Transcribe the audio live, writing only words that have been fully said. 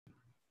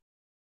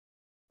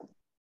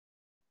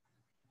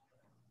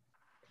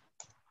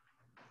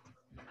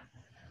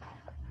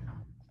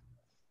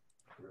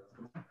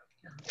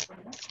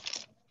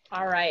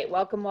All right,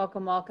 welcome,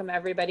 welcome, welcome,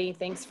 everybody.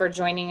 Thanks for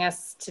joining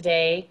us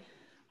today.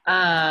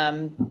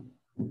 As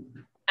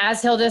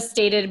Hilda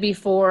stated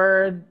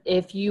before,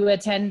 if you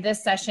attend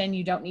this session,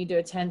 you don't need to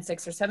attend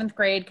 6th or 7th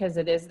grade because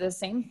it is the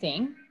same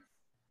thing.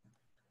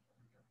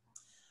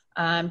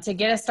 To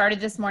get us started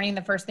this morning,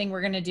 the first thing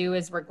we're going to do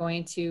is we're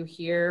going to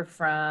hear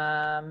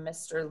from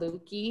Mr.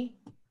 Lukey.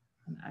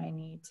 And I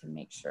need to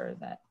make sure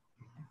that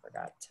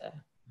I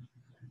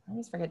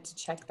always forget to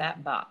check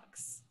that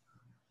box.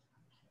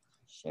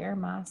 Share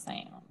my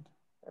sound.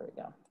 There we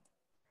go.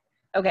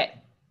 Okay.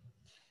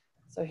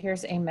 So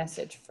here's a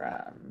message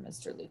from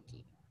Mr.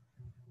 Lukey.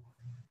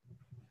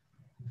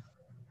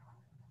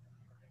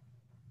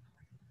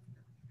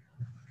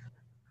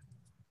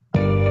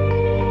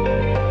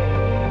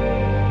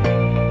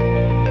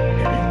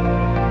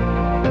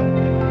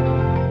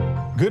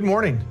 Good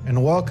morning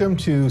and welcome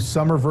to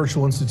Summer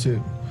Virtual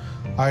Institute.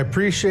 I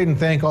appreciate and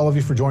thank all of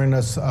you for joining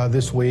us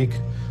this week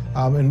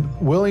and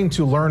willing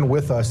to learn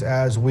with us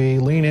as we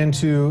lean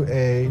into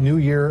a new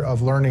year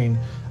of learning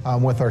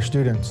with our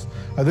students.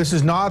 This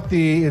is not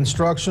the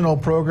instructional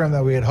program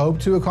that we had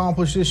hoped to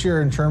accomplish this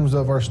year in terms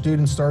of our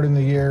students starting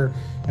the year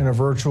in a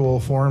virtual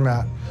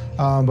format.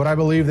 But I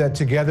believe that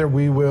together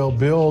we will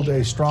build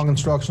a strong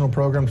instructional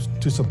program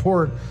to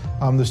support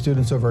the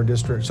students of our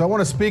district. So I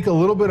want to speak a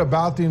little bit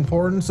about the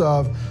importance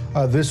of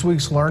this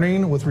week's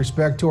learning with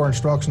respect to our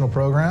instructional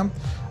program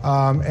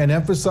and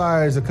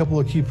emphasize a couple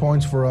of key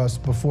points for us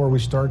before we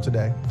start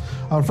today.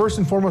 First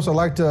and foremost, I'd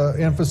like to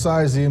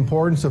emphasize the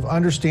importance of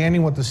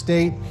understanding what the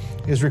state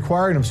is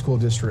requiring of school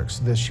districts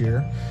this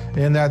year,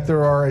 and that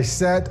there are a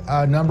set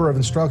number of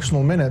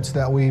instructional minutes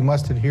that we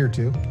must adhere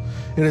to.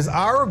 It is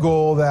our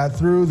goal that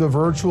through the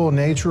virtual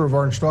nature of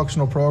our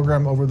instructional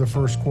program over the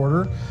first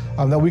quarter,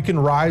 that we can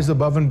rise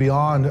above and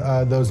beyond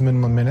those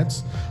minimum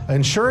minutes,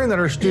 ensuring that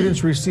our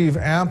students receive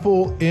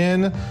ample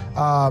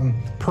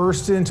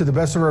in-person to the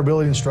best of our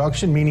ability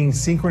instruction, meaning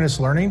synchronous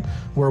learning,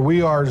 where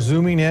we are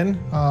zooming in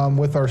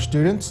with our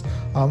students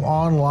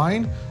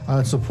online,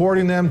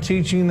 supporting them,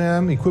 teaching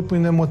them,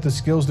 equipping them with the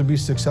skills to be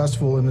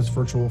successful in this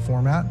virtual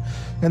format.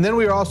 And then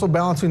we are also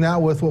balancing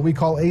that with what we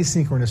call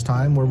asynchronous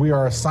time, where we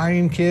are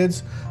assigning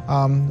kids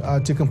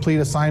to complete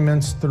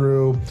assignments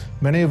through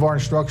many of our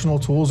instructional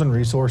tools and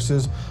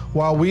resources,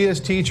 while we as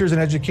teachers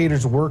and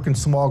educators work in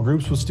small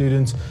groups with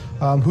students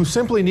who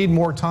simply need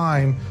more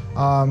time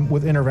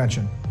with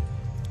intervention.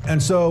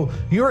 And so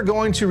you are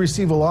going to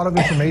receive a lot of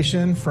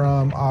information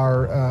from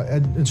our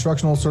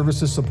instructional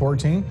services support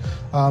team.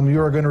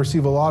 You are going to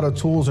receive a lot of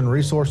tools and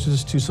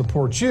resources to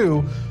support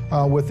you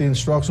with the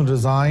instructional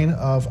design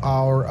of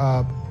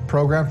our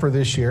program for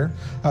this year.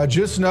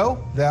 Just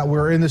know that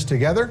we're in this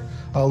together.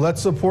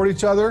 Let's support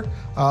each other.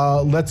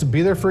 Let's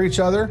be there for each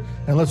other,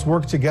 and let's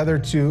work together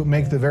to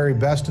make the very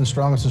best and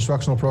strongest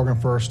instructional program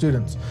for our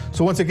students.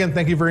 So once again,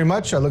 thank you very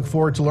much. I look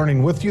forward to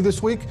learning with you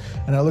this week,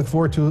 and I look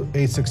forward to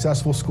a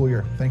successful school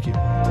year. Thank you.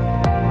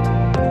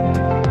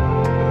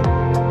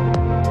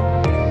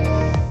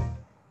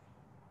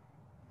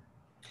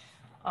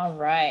 All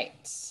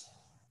right.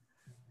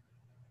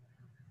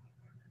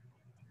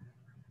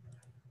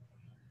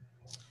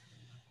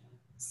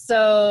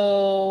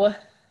 So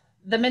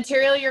the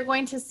material you're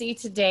going to see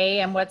today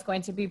and what's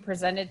going to be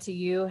presented to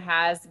you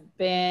has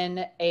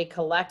been a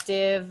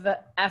collective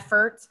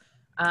effort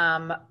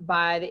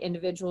by the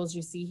individuals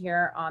you see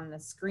here on the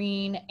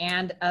screen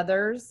and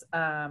others.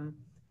 And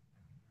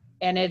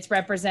it's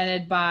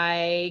represented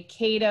by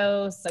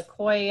Cato,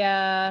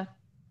 Sequoia,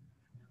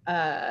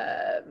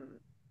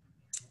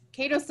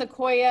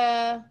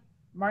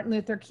 Martin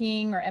Luther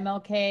King or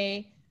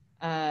MLK,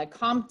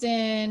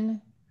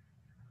 Compton,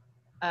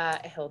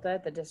 Hilda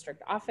at the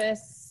district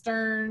office,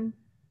 Stern.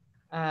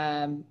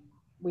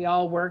 We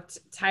all worked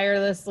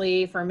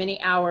tirelessly for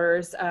many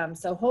hours.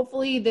 So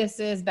hopefully this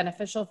is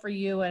beneficial for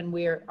you, and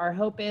our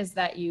hope is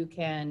that you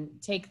can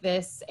take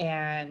this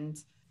and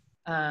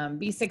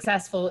be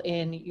successful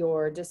in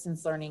your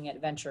distance learning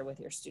adventure with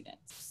your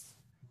students.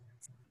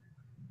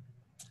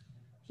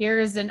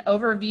 Here's an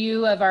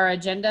overview of our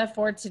agenda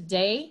for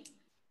today.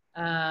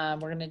 We're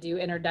going to do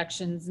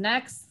introductions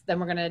next. Then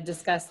we're going to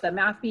discuss the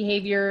math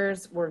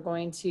behaviors. We're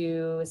going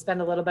to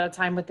spend a little bit of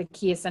time with the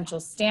key essential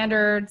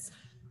standards.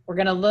 We're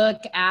going to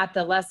look at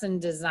the lesson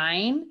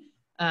design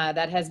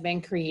that has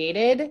been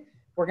created.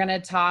 We're going to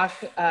talk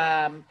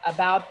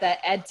about the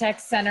EdTech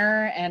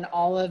Center and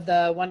all of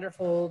the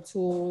wonderful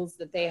tools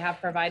that they have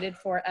provided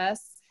for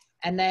us.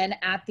 And then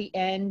at the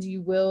end,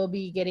 you will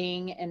be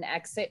getting an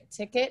exit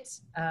ticket,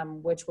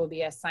 which will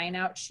be a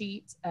sign-out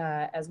sheet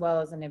as well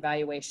as an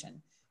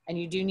evaluation. And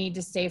you do need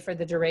to stay for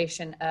the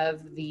duration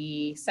of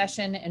the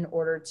session in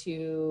order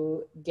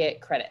to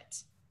get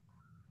credit,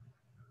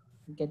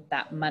 get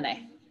that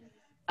money.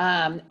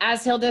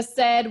 As Hilda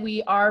said,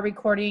 we are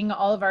recording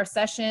all of our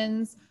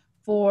sessions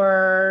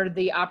for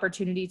the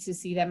opportunity to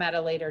see them at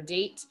a later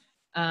date.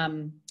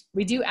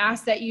 We do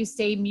ask that you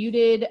stay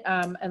muted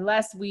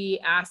unless we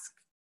ask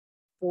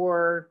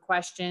for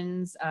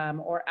questions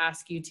or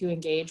ask you to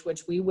engage,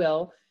 which we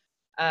will.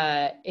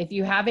 If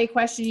you have a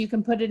question, you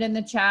can put it in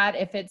the chat.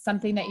 If it's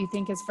something that you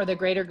think is for the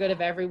greater good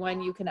of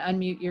everyone, you can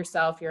unmute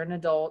yourself. You're an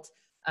adult,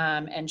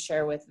 and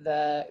share with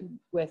the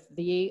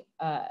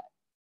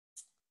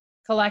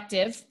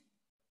collective.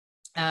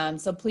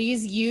 So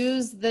please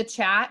use the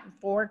chat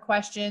for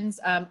questions,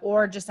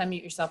 or just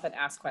unmute yourself and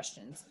ask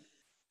questions.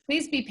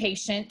 Please be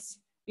patient.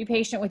 Be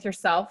patient with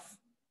yourself,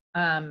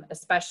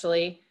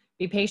 especially.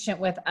 Be patient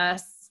with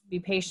us. Be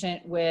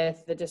patient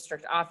with the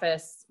district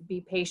office.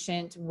 Be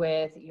patient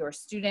with your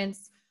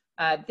students.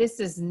 This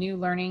is new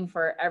learning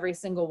for every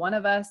single one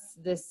of us.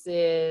 This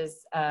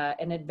is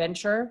an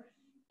adventure,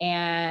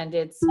 and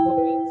it's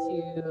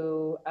going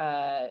to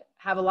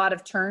have a lot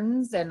of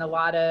turns and a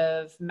lot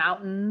of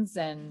mountains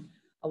and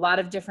a lot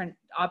of different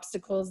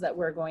obstacles that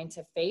we're going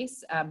to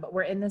face, but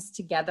we're in this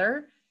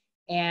together.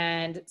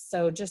 And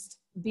so just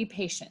be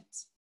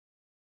patient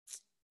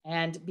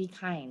and be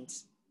kind,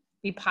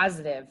 be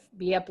positive,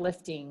 be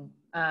uplifting.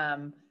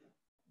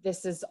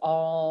 This is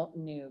all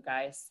new,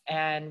 guys,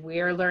 and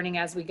we're learning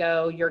as we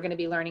go. You're going to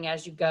be learning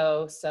as you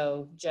go.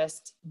 So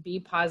just be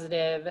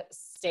positive,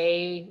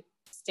 stay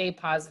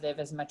positive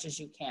as much as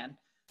you can.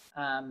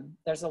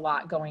 There's a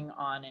lot going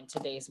on in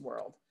today's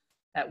world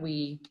that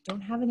we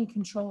don't have any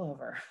control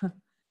over.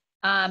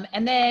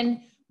 And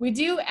then we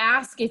do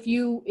ask if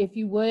you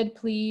would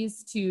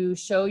please to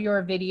show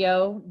your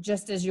video,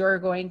 just as you're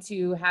going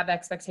to have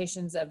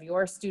expectations of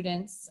your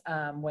students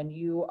when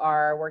you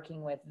are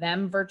working with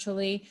them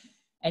virtually,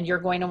 and you're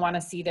going to want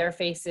to see their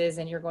faces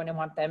and you're going to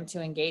want them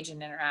to engage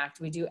and interact.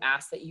 We do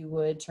ask that you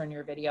would turn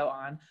your video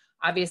on.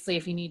 Obviously,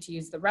 if you need to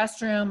use the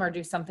restroom or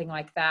do something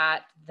like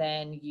that,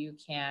 then you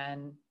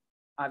can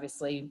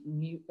obviously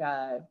mute,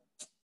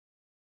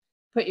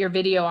 put your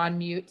video on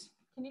mute.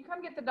 Can you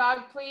come get the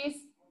dog, please?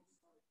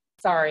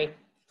 Sorry,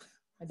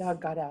 my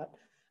dog got out.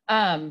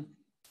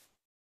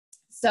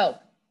 So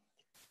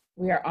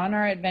we are on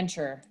our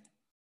adventure.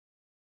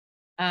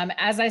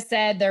 As I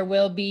said, there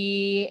will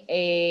be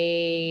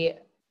a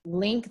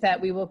link that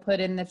we will put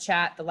in the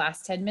chat the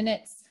last 10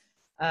 minutes.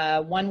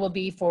 One will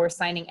be for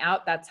signing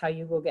out. That's how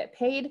you will get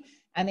paid.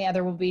 And the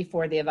other will be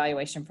for the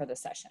evaluation for the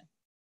session.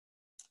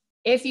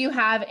 If you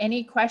have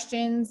any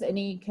questions,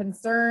 any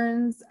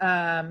concerns,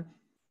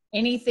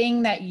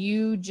 anything that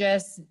you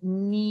just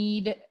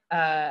need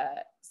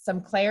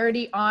some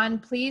clarity on,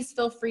 please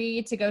feel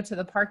free to go to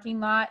the parking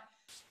lot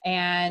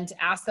and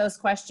ask those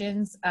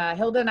questions.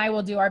 Hilda and I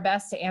will do our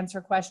best to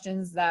answer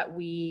questions that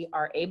we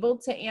are able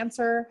to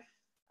answer,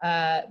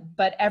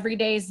 but every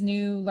day is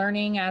new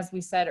learning, as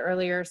we said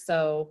earlier,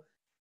 so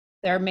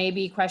there may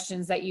be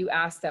questions that you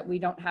ask that we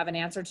don't have an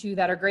answer to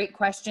that are great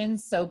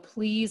questions, so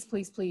please,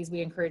 please, please,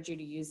 we encourage you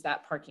to use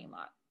that parking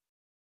lot.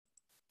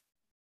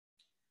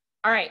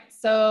 All right,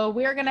 so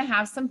we're gonna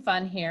have some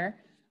fun here.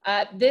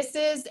 This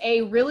is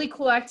a really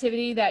cool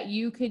activity that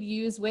you could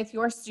use with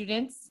your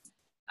students.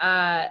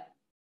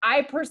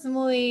 I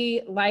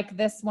personally like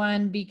this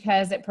one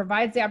because it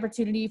provides the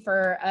opportunity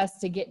for us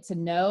to get to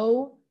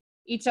know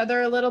each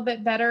other a little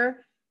bit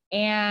better,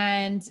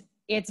 and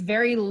it's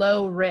very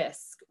low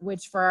risk,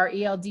 which for our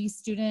ELD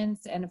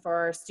students and for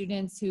our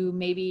students who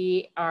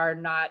maybe are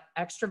not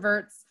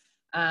extroverts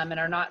and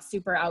are not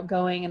super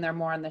outgoing and they're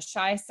more on the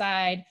shy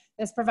side,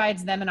 this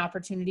provides them an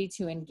opportunity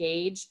to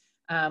engage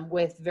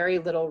with very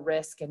little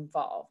risk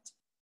involved.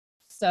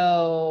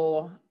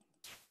 So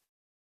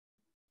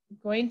I'm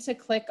going to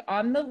click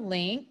on the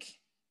link,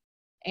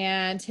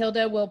 and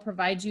Hilda will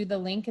provide you the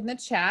link in the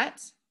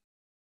chat.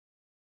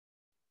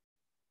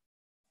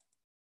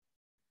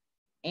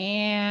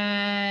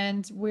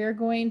 And we're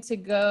going to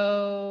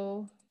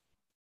go,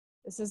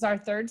 this is our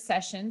third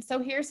session. So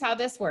here's how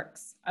this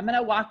works. I'm going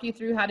to walk you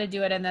through how to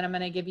do it, and then I'm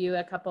going to give you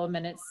a couple of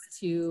minutes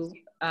to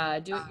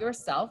do it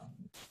yourself.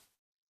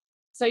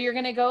 So you're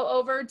going to go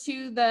over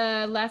to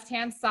the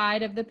left-hand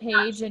side of the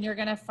page, and you're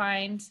going to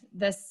find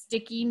the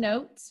sticky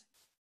note,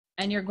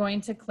 and you're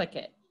going to click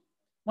it.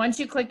 Once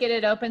you click it,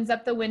 it opens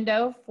up the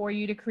window for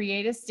you to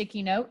create a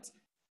sticky note.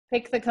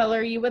 Pick the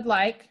color you would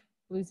like.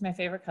 Blue's my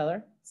favorite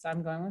color, so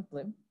I'm going with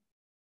blue.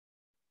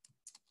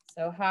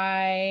 So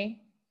hi,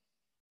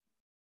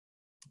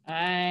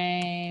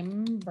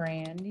 I'm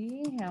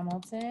Brandy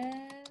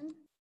Hamilton.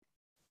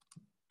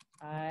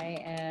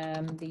 I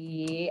am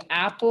the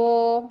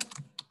Apple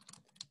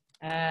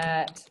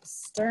at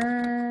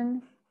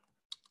Stern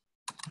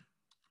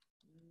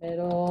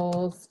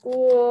Middle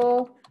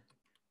School.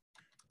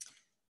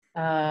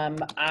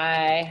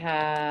 I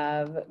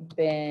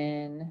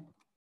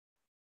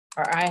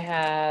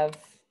have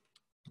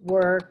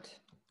worked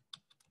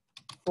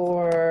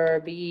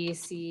for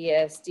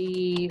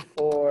BCSD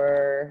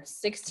for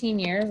 16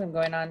 years. I'm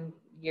going on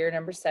year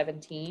number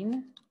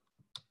 17.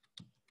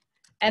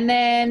 And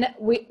then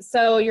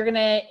so you're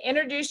gonna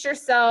introduce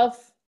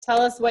yourself,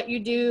 tell us what you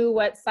do,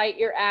 what site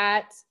you're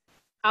at,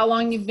 how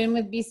long you've been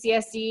with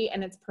BCSD,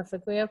 and it's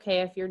perfectly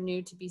okay if you're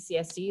new to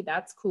BCSD,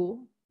 that's cool.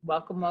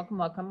 Welcome, welcome,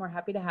 welcome, we're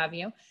happy to have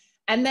you.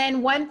 And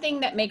then one thing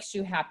that makes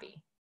you happy.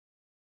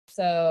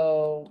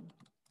 So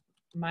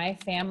my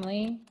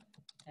family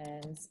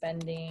and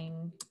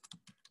spending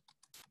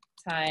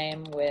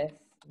time with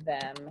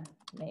them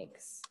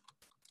makes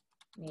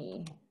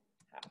me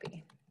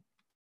happy.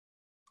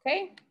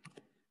 Okay.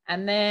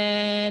 And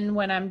then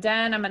when I'm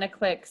done, I'm going to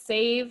click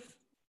save,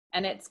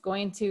 and it's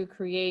going to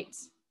create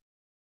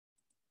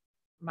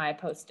my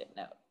Post-it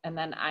note. And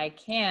then I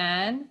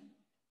can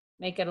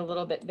make it a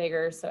little bit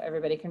bigger so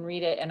everybody can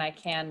read it, and I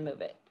can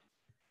move it.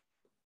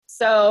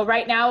 So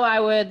right now I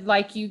would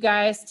like you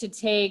guys to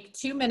take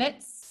 2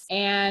 minutes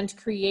and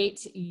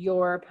create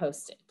your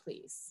Post-it,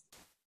 please.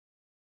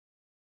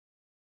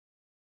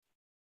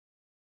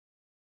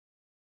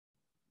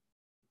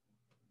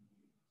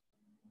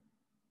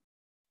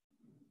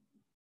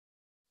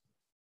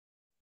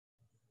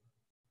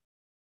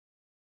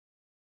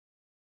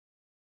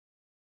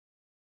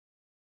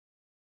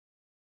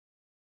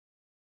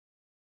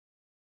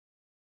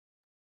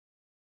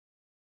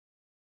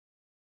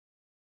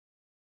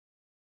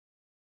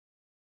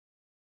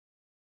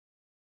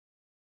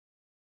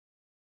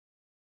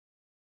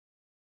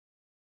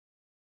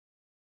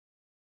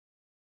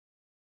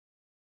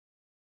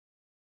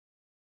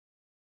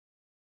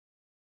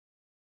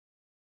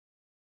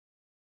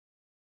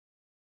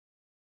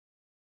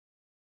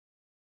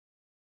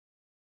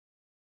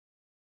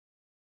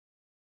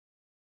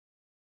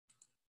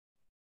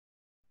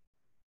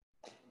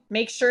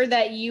 Make sure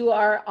that you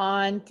are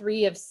on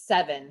 3 of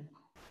 7.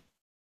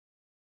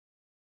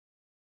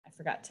 I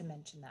forgot to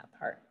mention that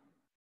part.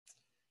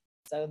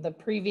 So the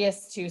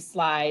previous 2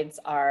 slides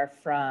are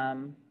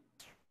from,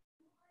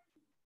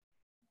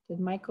 did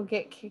Michael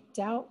get kicked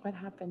out? What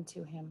happened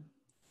to him?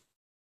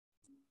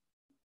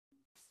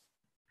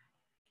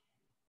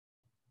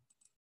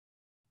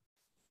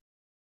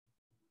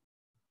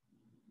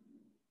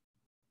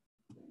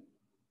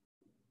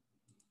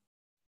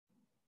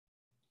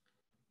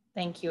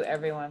 Thank you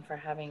everyone for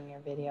having your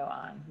video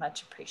on.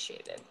 Much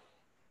appreciated.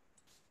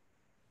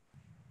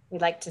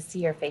 We'd like to see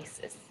your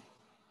faces.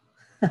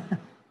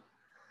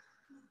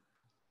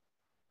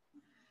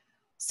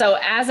 So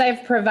as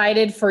I've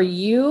provided for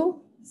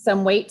you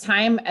some wait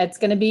time, it's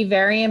going to be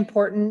very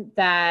important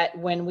that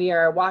when we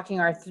are walking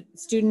our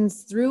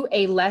students through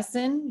a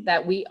lesson,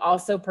 that we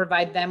also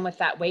provide them with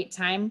that wait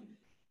time,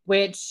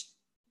 which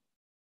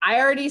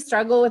I already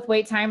struggle with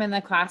wait time in the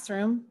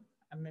classroom.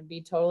 I'm going to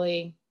be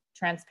totally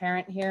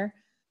transparent here.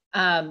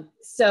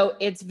 So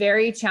it's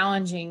very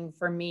challenging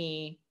for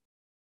me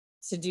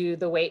to do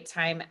the wait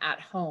time at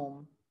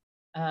home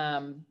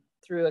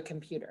through a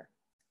computer.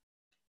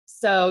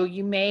 So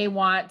you may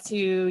want to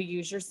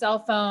use your cell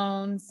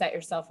phone, set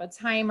yourself a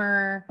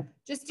timer,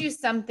 just do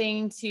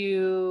something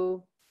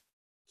to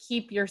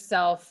keep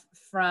yourself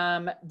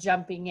from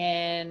jumping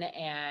in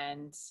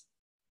and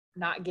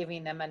not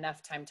giving them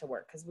enough time to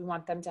work, because we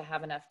want them to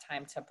have enough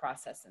time to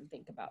process and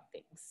think about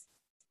things.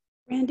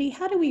 Randy,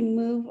 how do we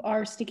move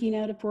our sticky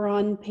note if we're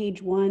on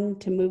page 1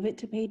 to move it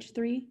to page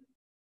 3?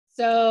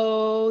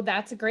 So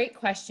that's a great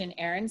question,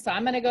 Erin. So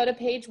I'm going to go to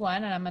page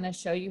 1 and I'm going to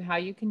show you how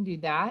you can do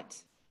that,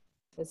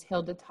 because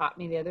Hilda taught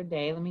me the other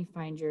day. Let me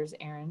find yours,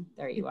 Erin.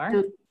 There you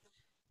are.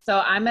 So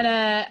I'm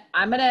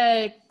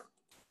gonna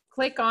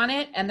click on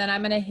it, and then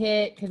I'm gonna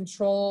hit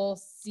Control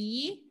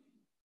C,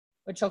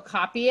 which will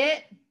copy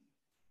it.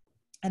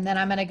 And then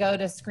I'm gonna go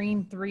to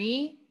screen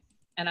 3,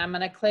 and I'm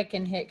gonna click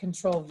and hit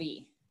Control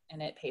V,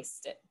 and it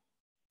pastes it.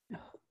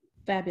 Oh,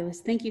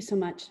 fabulous. Thank you so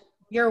much.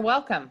 You're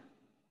welcome.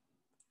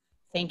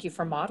 Thank you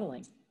for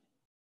modeling.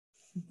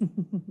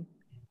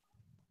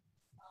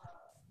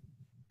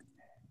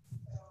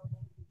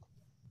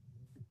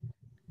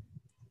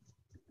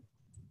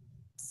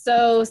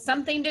 So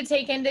something to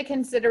take into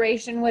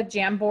consideration with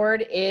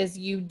Jamboard is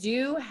you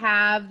do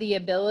have the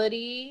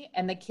ability,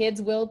 and the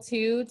kids will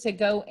too, to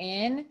go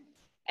in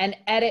and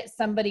edit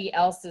somebody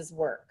else's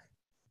work.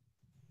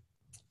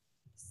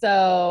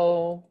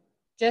 So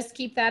just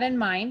keep that in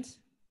mind.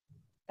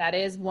 That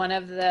is one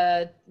of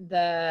the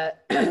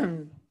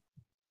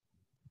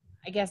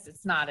I guess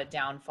it's not a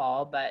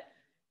downfall, but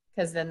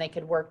because then they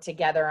could work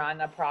together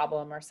on a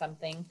problem or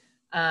something.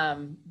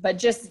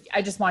 But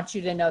I just want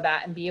you to know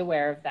that and be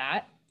aware of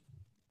that.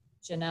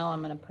 Janelle,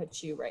 I'm going to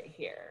put you right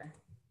here.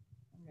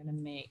 I'm going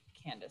to make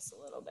Candace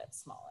a little bit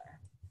smaller,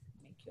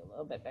 make you a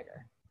little bit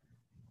bigger.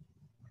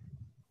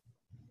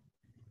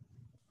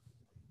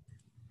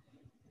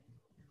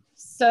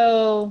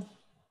 So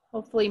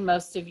hopefully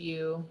most of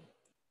you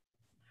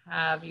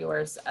have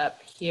yours up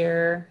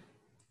here.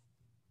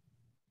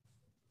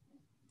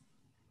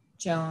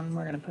 Joan,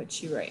 we're going to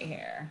put you right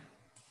here.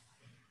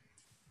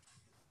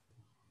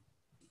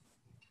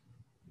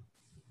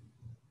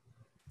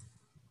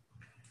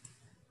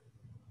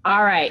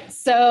 All right,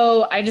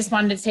 so I just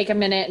wanted to take a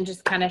minute and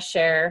just kind of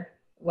share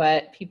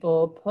what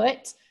people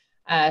put.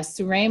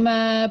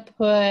 Surema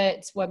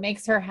put, what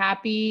makes her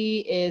happy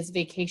is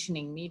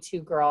vacationing. Me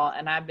too, girl.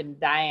 And I've been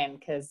dying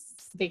because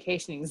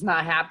vacationing is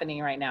not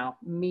happening right now.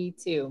 Me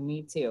too,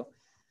 me too.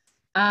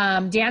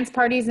 Dance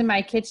parties in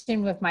my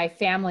kitchen with my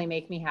family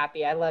make me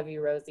happy. I love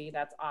you, Rosie.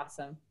 That's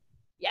awesome.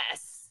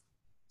 Yes,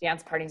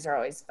 dance parties are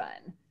always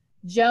fun.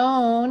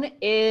 Joan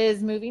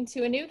is moving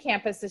to a new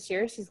campus this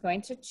year. She's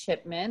going to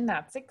Chipman.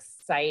 That's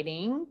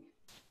exciting.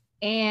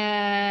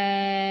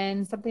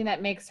 And something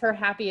that makes her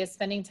happy is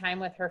spending time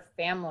with her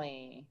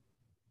family.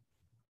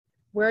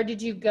 Where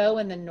did you go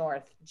in the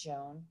north,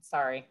 Joan?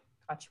 Sorry,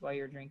 caught you while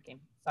you were drinking.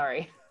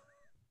 Sorry.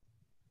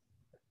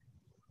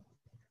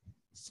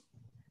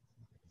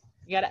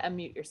 You got to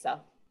unmute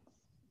yourself.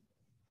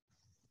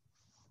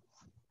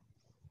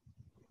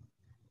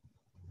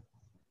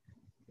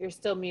 You're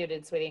still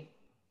muted, sweetie.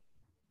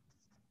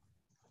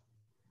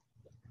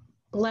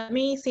 Let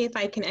me see if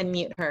I can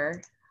unmute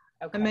her.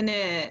 Okay. I'm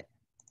gonna,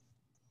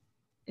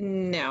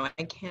 no,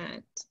 I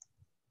can't.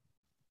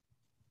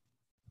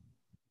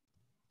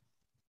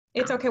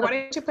 It's okay. Why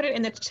don't you put it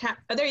in the chat?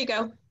 Oh, there you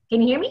go.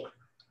 Can you hear me?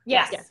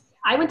 Yes. Yes.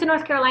 I went to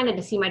North Carolina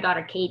to see my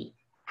daughter, Katie.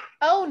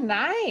 Oh,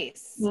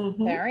 nice.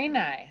 Mhm. Very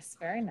nice.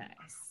 Very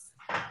nice.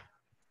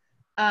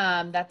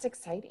 That's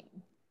exciting.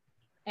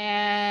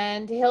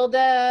 And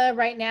Hilda,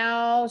 right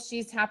now,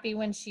 she's happy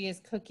when she is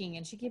cooking,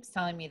 and she keeps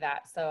telling me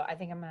that. So I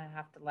think I'm gonna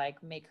have to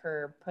like make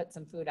her put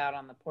some food out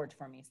on the porch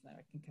for me so that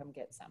I can come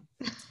get some.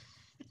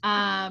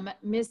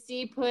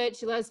 Misty put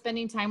she loves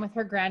spending time with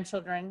her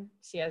grandchildren.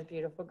 She has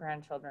beautiful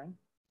grandchildren.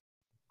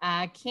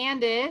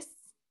 Candace,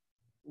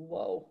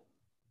 whoa,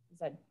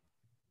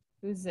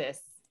 who's this?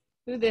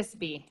 Who this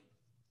be?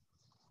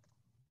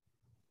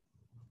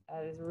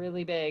 That is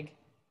really big.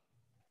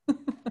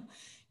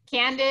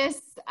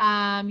 Candace,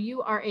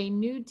 you are a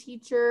new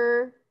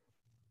teacher,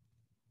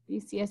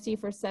 BCSD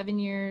for 7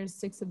 years.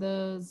 6 of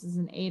those is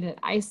an 8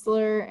 at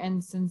Eisler,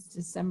 and since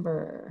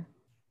December.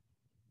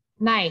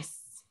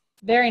 Nice.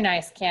 Very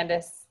nice,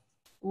 Candace.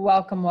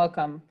 Welcome,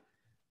 welcome.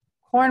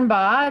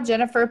 Cornbaugh,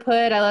 Jennifer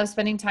put, I love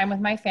spending time with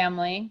my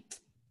family.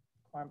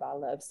 Cornbaugh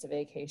loves to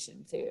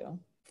vacation too.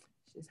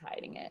 She's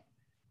hiding it.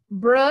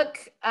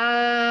 Brooke,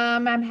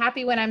 I'm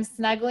happy when I'm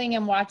snuggling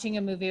and watching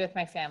a movie with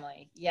my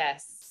family.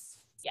 Yes.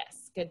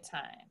 Yes, good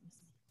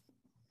times.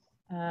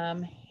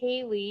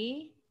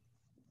 Haley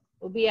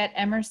will be at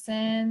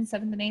Emerson,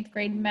 7th and 8th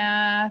grade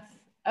math.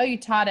 Oh, you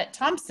taught at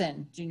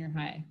Thompson Junior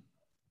High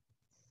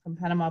from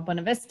Panama,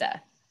 Buena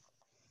Vista.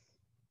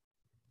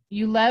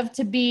 You love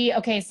to be,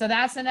 okay, so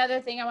that's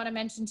another thing I want to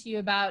mention to you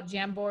about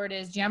Jamboard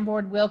is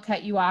Jamboard will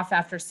cut you off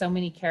after so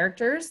many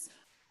characters.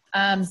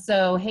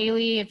 So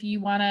Haley, if you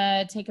want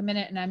to take a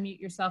minute and unmute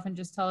yourself and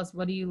just tell us,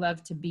 what do you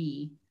love to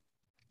be?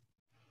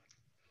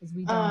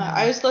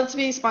 I just love to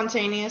be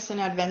spontaneous and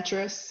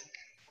adventurous.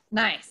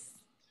 Nice.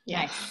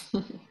 Yeah. Nice.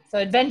 So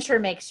adventure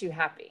makes you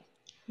happy.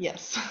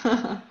 Yes.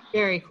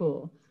 Very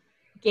cool.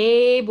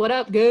 Gabe, what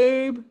up,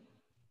 Gabe?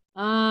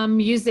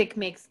 Music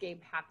makes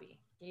Gabe happy.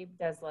 Gabe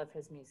does love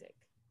his music.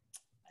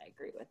 I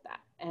agree with that.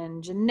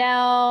 And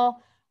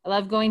Janelle, I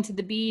love going to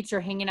the beach or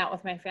hanging out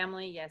with my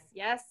family. Yes,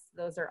 yes.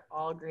 Those are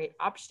all great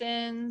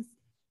options.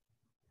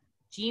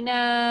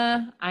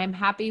 Gina, I'm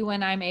happy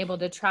when I'm able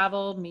to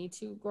travel. Me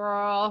too,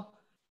 girl.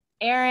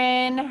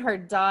 Erin, her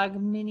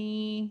dog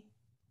Minnie,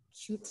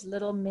 cute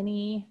little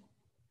Minnie.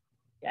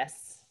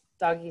 Yes,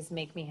 doggies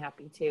make me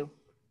happy too.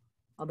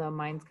 Although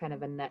mine's kind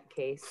of a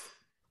nutcase.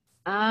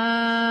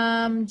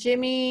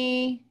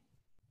 Jimmy,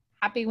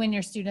 happy when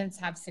your students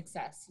have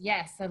success.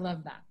 Yes, I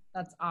love that.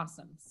 That's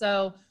awesome.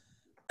 So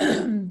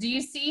do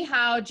you see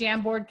how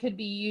Jamboard could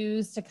be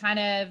used to kind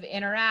of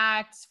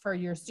interact for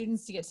your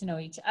students to get to know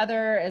each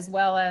other as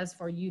well as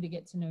for you to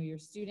get to know your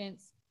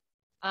students?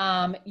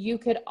 You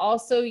could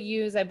also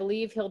use, I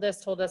believe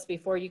Hilda's told us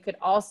before, you could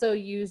also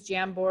use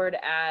Jamboard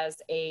as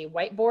a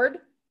whiteboard.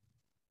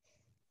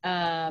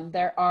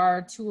 There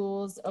are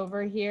tools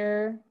over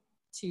here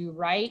to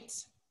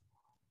write,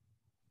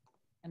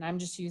 and I'm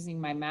just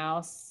using my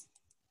mouse.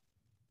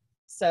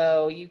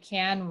 So you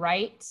can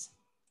write.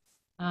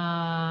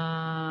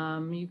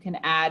 You can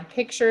add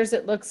pictures,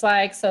 it looks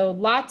like. So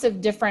lots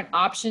of different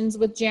options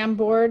with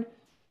Jamboard.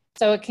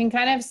 So it can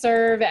kind of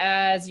serve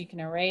as, you can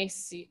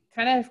erase,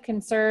 kind of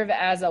can serve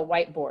as a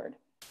whiteboard.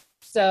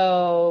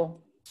 So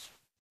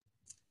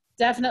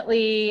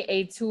definitely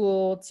a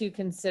tool to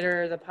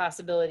consider the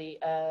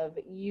possibility of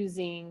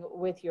using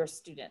with your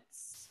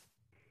students.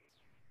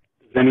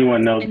 Does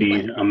anyone know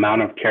the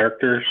amount of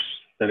characters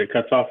that it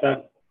cuts off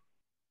at?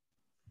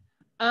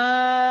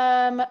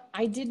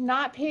 I did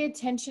not pay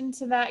attention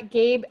to that,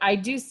 Gabe. I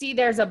do see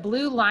there's a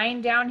blue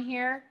line down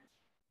here.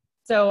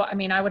 So, I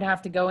mean, I would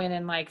have to go in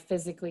and like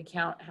physically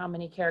count how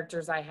many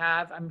characters I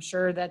have. I'm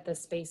sure that the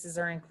spaces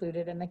are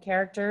included in the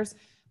characters,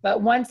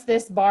 but once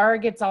this bar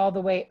gets all the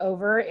way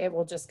over, it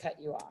will just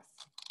cut you off.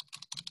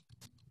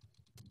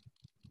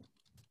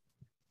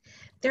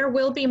 There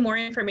will be more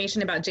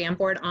information about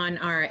Jamboard on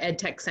our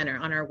EdTech Center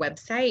on our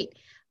website.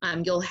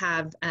 You'll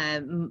have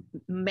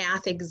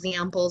math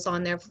examples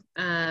on there,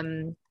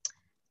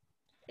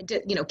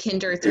 you know,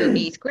 kinder through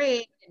 8th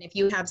grade. And if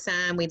you have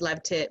some, we'd love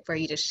for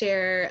you to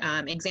share.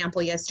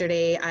 Example,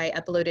 yesterday I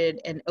uploaded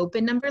an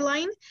open number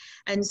line.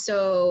 And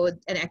so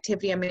an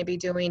activity I'm going to be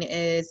doing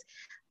is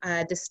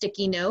the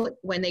sticky note.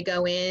 When they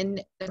go in,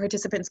 the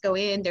participants go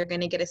in, they're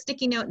going to get a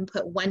sticky note and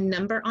put one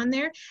number on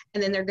there.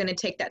 And then they're going to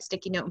take that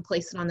sticky note and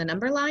place it on the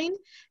number line.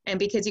 And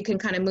because you can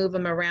kind of move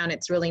them around,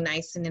 it's really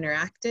nice and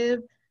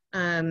interactive.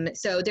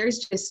 So there's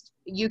just,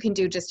 you can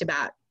do just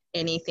about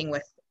anything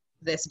with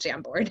this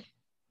Jamboard.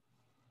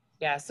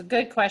 Yeah, so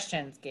good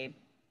questions, Gabe.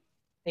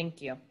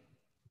 Thank you.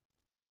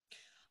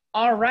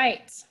 All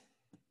right.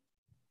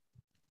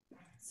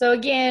 So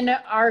again,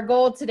 our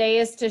goal today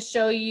is to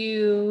show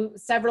you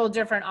several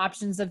different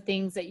options of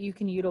things that you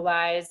can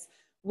utilize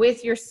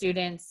with your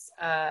students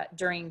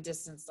during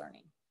distance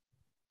learning.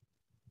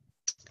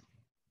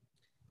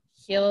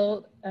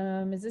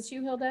 Is this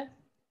you, Hilda?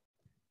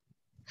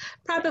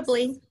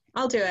 Probably. Yes.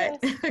 I'll do it.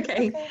 Yes.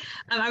 Okay.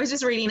 I was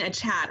just reading a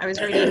chat. I was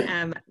reading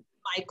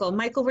Michael.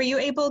 Michael, were you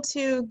able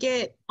to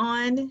get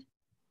on?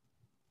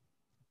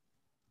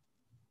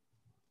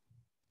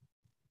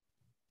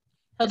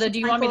 Hilda, do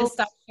you want me to Michael?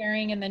 stop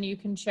sharing and then you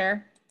can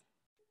share?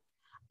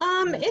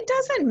 It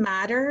doesn't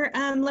matter.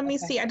 Let me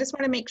Okay. see. I just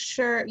want to make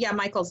sure. Yeah,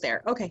 Michael's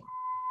there. Okay.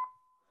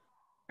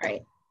 All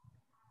right.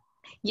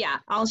 Yeah,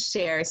 I'll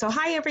share. So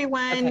hi,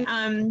 everyone.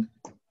 Okay.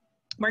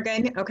 We're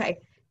good. Okay.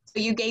 So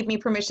you gave me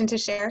permission to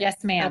share?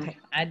 Yes, ma'am. Okay.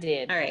 I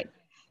did. All right.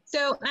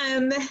 So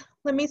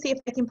let me see if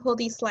I can pull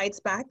these slides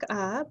back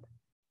up.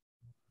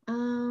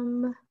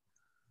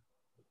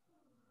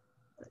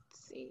 Let's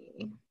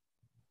see.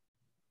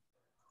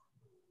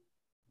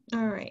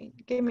 All right.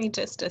 Give me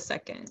just a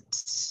second.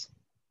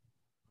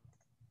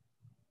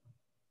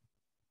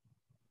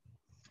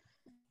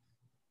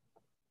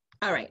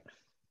 All right.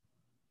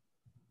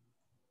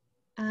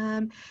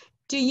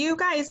 Do you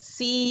guys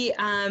see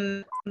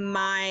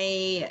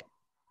my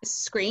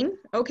screen?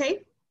 Okay.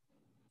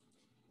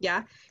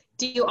 Yeah.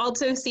 Do you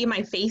also see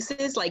my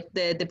faces, like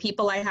the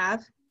people I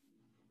have?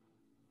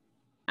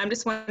 I'm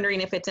just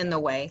wondering if it's in the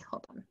way.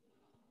 Hold on.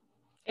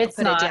 It's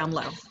I'll put not. it down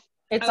low.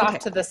 It's Okay. off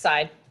to the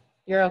side.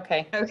 You're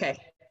okay. Okay.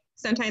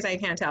 Sometimes I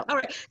can't tell. All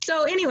right.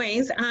 So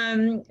anyways,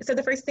 so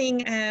the first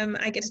thing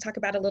I get to talk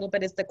about a little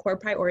bit is the core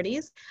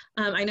priorities.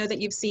 I know that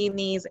you've seen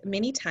these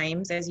many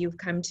times as you've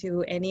come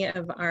to any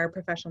of our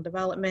professional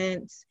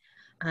development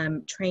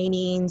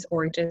trainings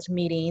or just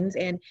meetings.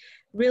 And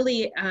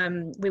really,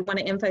 we want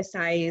to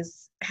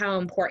emphasize how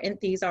important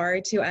these are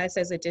to us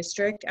as a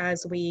district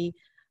as we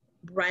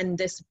run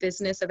this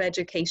business of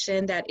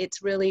education, that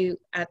it's really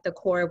at the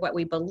core of what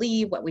we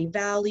believe, what we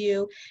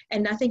value,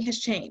 and nothing has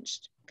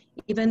changed.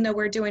 Even though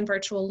we're doing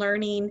virtual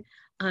learning,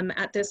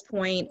 at this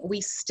point,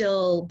 we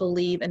still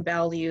believe and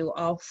value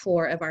all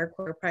 4 of our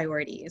core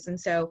priorities. And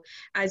so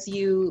as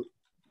you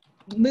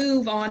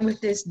move on with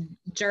this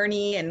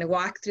journey and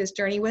walk through this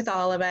journey with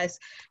all of us,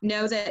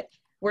 know that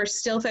we're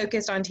still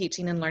focused on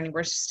teaching and learning.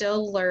 We're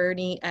still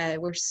learning,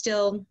 we're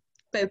still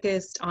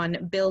focused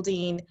on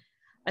building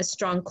a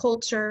strong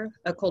culture,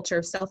 a culture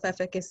of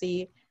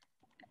self-efficacy,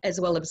 as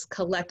well as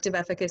collective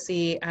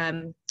efficacy.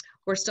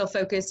 We're still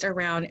focused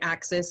around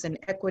access and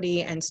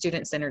equity and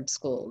student-centered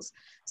schools.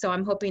 So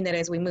I'm hoping that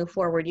as we move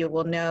forward, you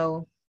will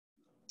know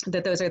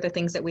that those are the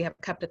things that we have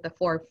kept at the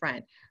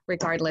forefront,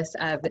 regardless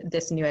of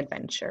this new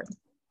adventure.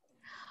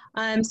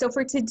 So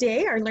for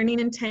today, our learning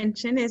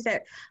intention is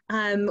that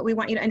we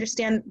want you to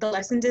understand the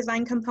lesson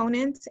design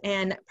components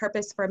and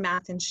purpose for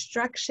math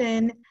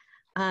instruction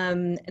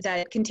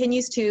that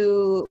continues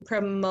to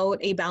promote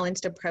a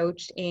balanced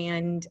approach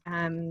and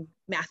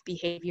math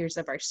behaviors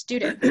of our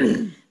students.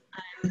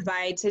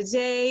 By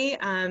today,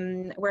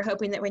 we're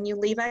hoping that when you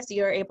leave us,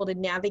 you're able to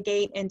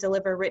navigate and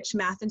deliver rich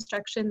math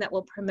instruction that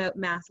will promote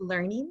math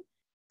learning,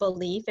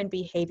 belief, and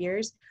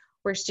behaviors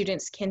where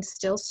students can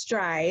still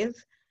thrive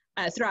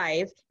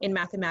in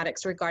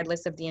mathematics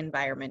regardless of the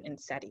environment and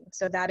setting.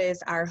 So that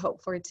is our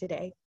hope for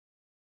today.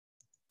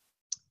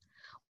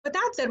 With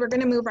that said, we're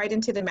going to move right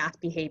into the math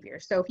behavior.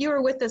 So if you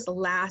were with us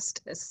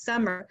last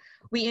summer,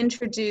 we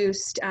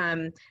introduced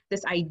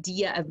this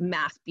idea of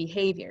math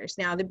behaviors.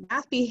 Now, the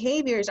math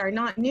behaviors are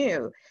not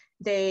new.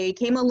 They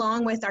came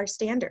along with our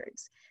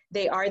standards.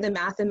 They are the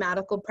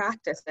mathematical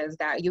practices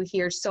that you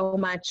hear so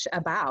much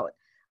about.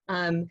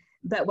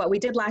 But what we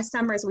did last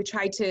summer is we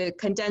tried to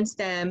condense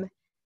them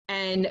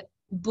and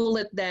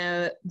bullet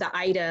the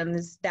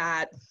items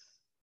that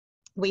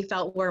we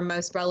felt were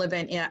most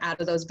relevant out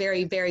of those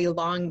very, very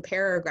long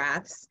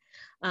paragraphs,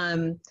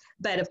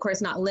 but of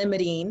course not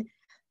limiting.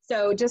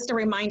 So just a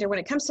reminder, when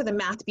it comes to the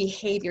math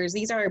behaviors,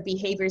 these are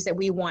behaviors that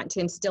we want to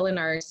instill in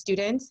our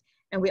students,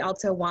 and we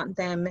also want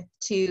them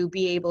to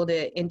be able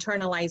to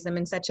internalize them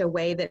in such a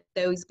way that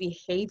those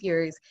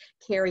behaviors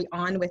carry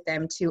on with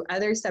them to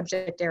other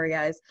subject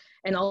areas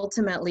and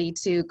ultimately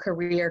to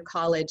career,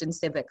 college, and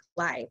civic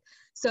life.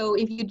 So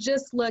if you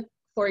just look,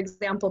 for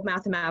example,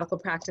 mathematical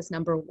practice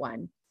number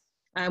 1,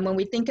 when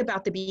we think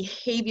about the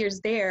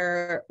behaviors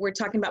there, we're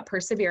talking about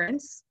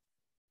perseverance.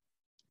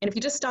 And if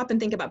you just stop and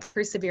think about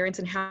perseverance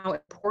and how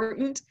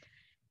important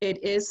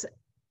it is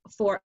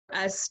for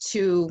us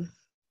to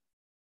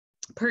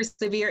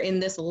persevere in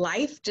this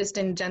life, just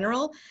in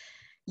general,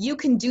 you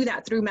can do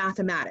that through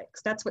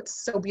mathematics. That's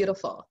what's so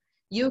beautiful.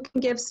 You can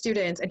give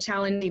students a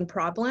challenging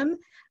problem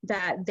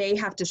that they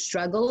have to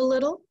struggle a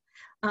little,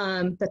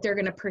 but they're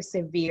going to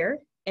persevere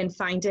and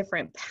find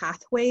different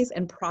pathways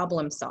and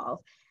problem solve.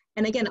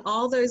 And again,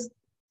 all those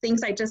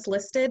things I just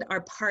listed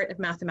are part of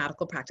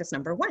mathematical practice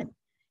number 1.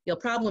 You'll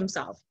problem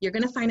solve. You're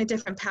going to find a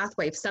different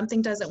pathway. If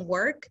something doesn't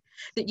work,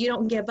 that you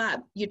don't give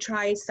up. You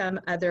try some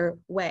other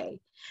way.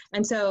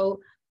 And so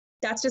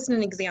that's just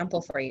an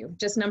example for you,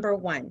 just number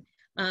one.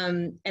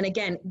 And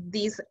again,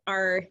 these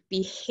are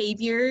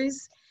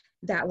behaviors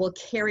that will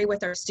carry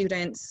with our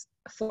students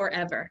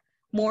forever,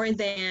 more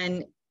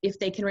than if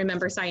they can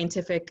remember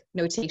scientific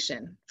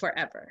notation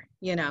forever,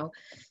 you know?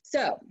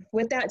 So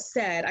with that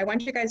said, I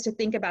want you guys to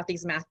think about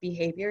these math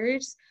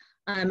behaviors.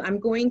 I'm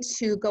going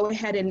to go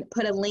ahead and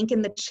put a link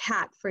in the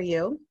chat for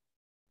you.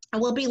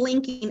 And we'll be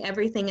linking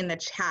everything in the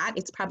chat.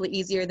 It's probably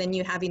easier than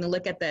you having to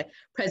look at the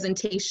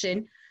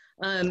presentation.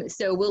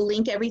 So we'll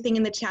link everything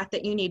in the chat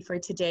that you need for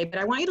today. But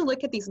I want you to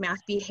look at these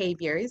math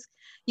behaviors.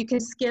 You can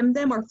skim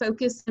them or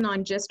focus in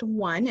on just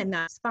one, and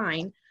that's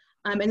fine.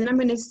 And then I'm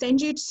going to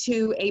send you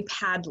to a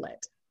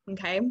Padlet,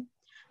 okay?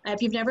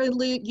 If you've never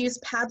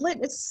used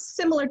Padlet, it's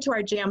similar to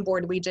our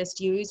Jamboard we just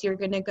used. You're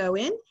going to go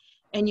in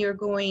and you're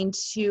going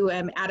to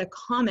add a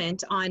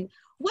comment on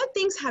what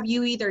things have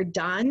you either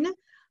done,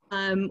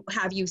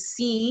 have you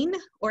seen,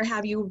 or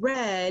have you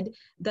read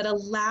that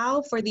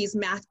allow for these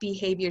math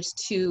behaviors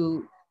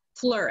to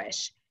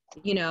flourish,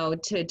 you know,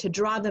 to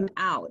draw them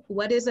out.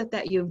 What is it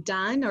that you've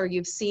done or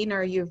you've seen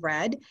or you've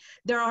read?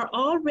 There are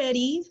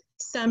already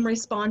some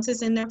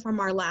responses in there from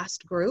our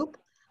last group.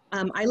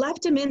 I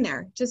left them in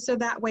there just so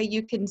that way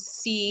you can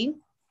see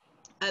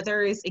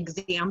others'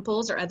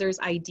 examples or others'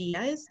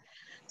 ideas.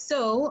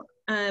 So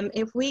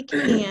if we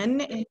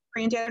can,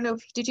 Brandy, I don't know,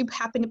 did you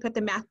happen to put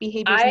the math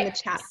behaviors in the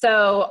chat?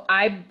 So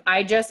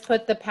I just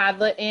put the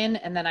Padlet in,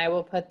 and then I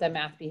will put the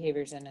math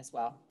behaviors in as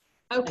well.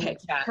 Okay,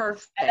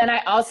 perfect. And then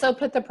I also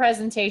put the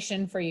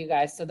presentation for you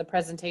guys. So the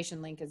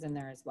presentation link is in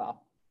there as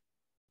well.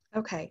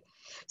 Okay,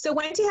 so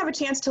once you have a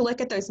chance to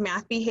look at those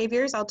math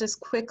behaviors, I'll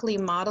just quickly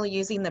model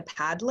using the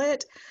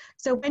Padlet.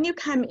 So when you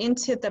come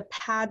into the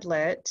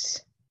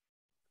Padlet,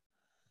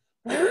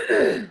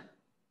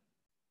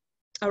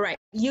 all right,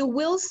 you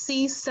will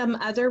see some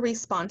other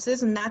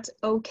responses, and that's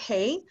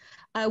okay.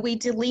 We've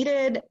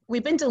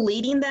been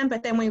deleting them,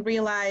 but then we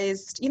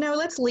realized, you know,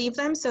 let's leave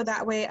them so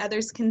that way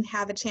others can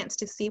have a chance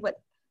to see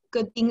what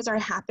good things are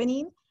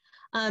happening.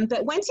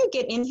 But once you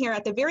get in here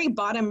at the very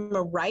bottom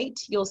right,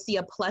 you'll see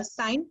a plus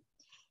sign.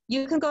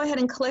 You can go ahead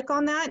and click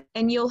on that,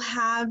 and you'll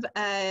have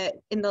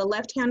in the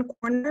left-hand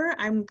corner,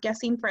 I'm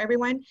guessing for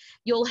everyone,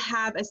 you'll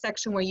have a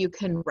section where you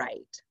can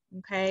write,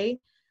 okay?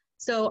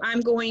 So I'm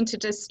going to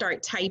just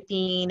start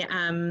typing.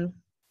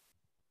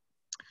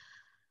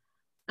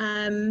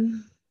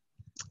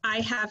 I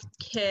have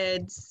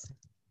kids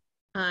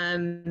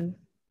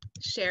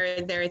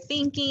share their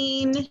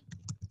thinking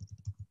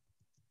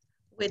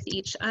with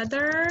each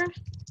other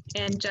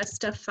and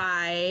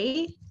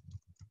justify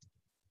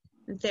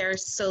their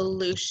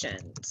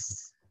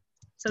solutions.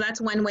 So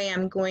that's one way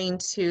I'm going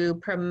to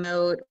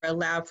promote or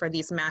allow for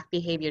these math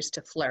behaviors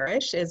to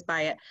flourish, is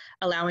by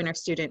allowing our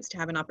students to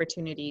have an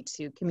opportunity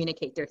to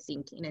communicate their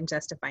thinking and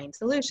justifying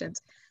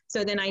solutions.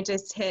 So then I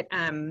just hit,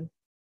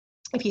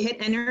 if you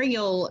hit enter,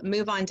 you'll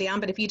move on down,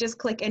 but if you just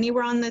click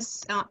anywhere on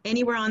this,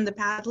 anywhere on the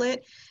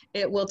Padlet,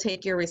 it will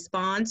take your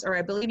response, or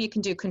I believe you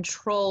can do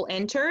Control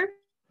Enter.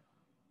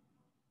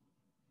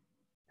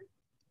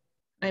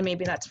 And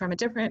maybe that's from a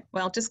different,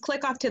 well, just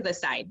click off to the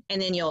side,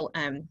 and then you'll,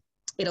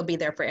 it'll be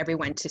there for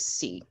everyone to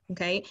see,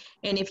 okay?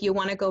 And if you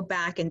wanna go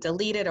back and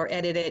delete it or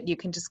edit it, you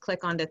can just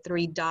click on the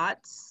 3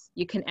 dots.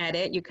 You can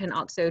edit, you can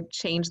also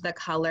change the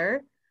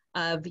color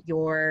of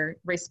your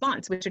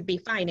response, which would be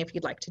fine if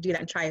you'd like to do that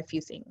and try a few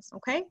things,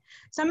 okay?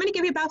 So I'm gonna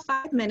give you about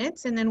 5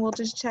 minutes, and then we'll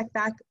just check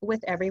back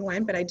with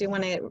everyone, but I do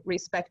wanna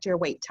respect your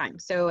wait time.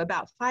 So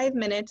about 5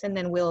 minutes, and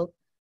then we'll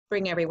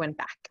bring everyone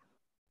back.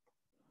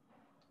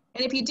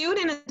 And if you do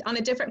it on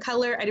a different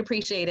color, I'd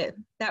appreciate it.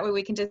 That way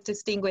we can just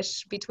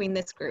distinguish between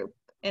this group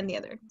and the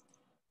other.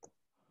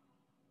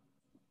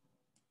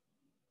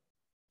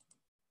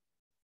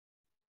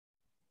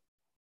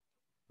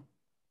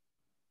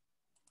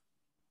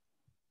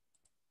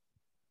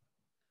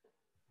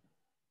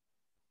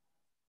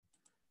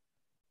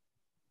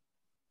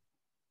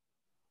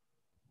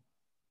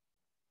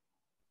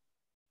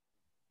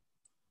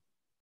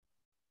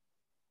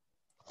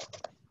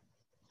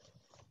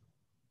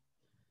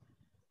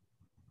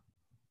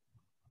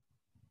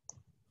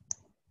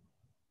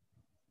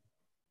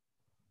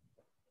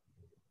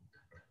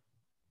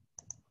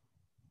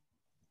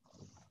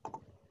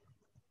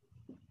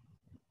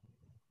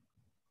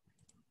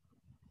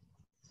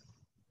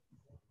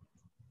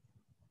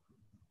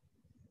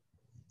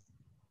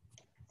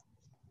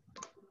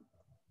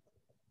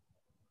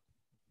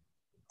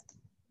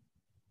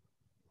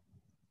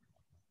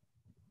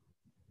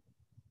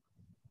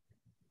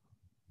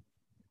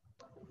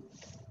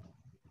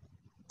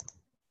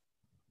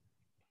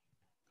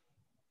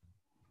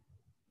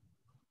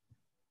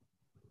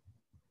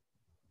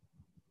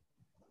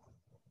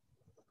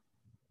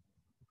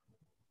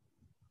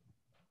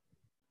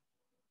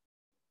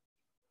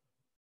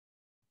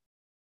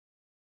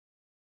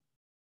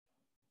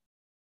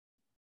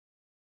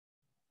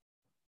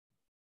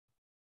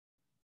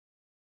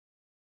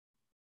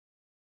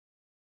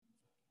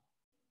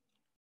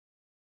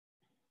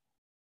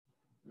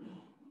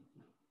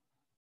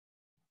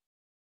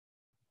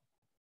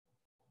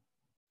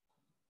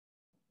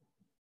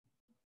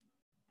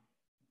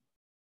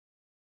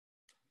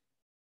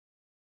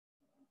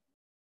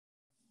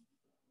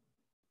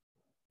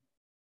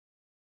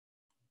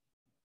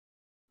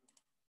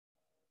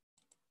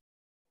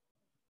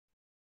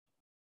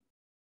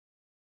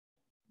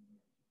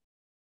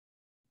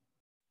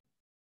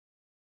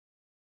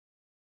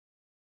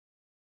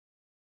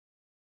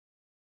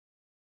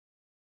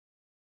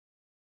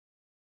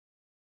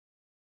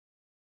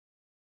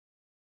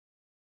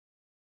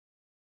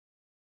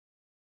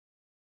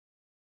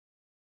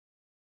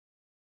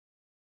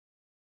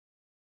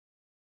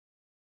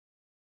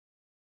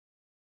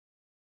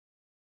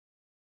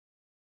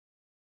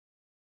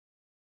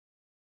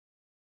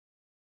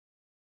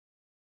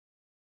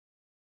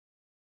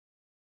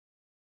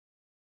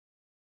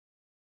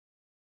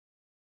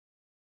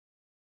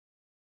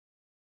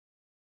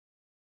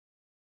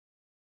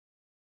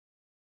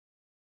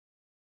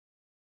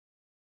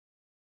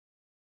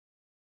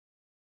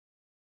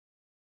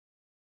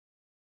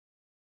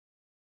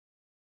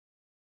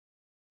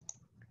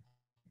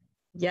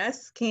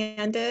 Yes,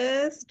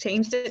 Candace,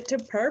 changed it to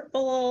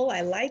purple.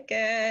 I like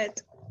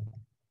it.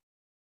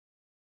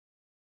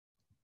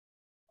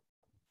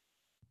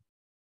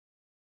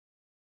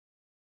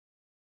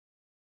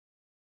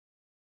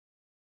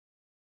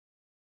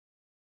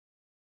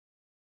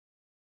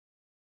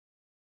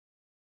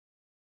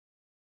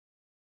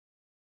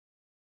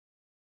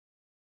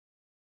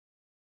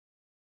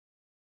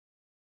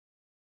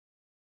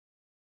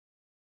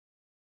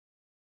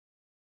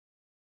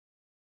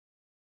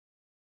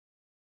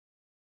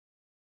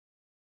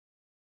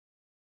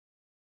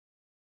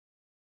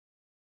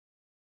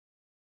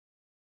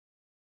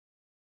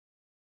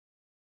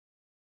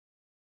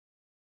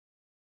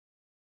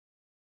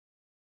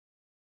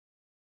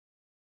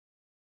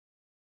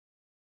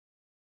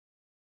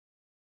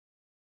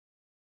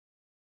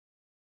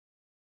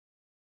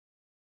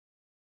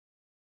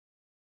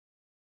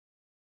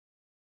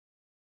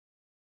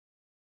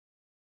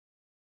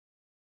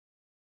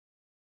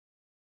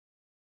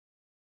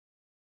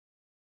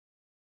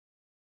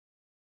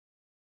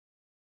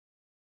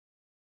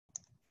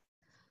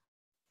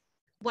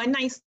 One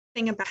nice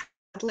thing about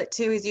Padlet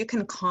too is you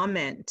can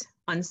comment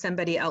on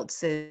somebody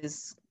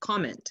else's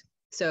comment.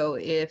 So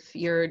if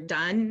you're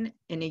done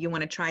and you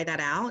want to try that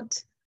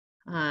out,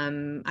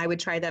 I would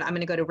try that. I'm going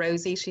to go to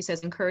Rosie. She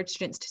says, encourage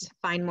students to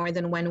find more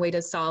than one way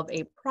to solve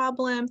a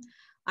problem.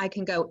 I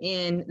can go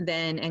in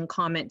then and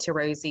comment to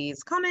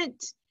Rosie's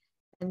comment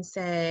and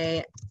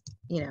say,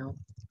 you know,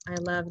 I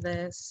love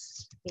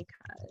this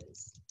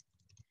because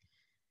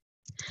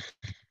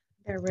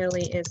there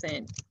really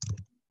isn't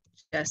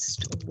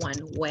just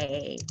one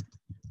way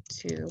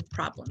to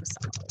problem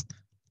solve.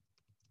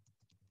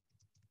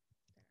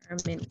 There are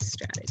many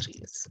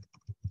strategies.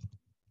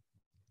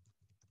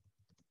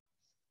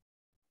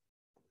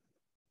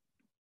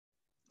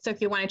 So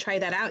if you want to try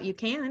that out, you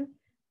can.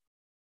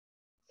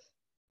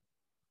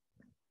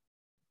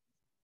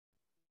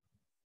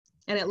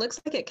 And it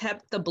looks like it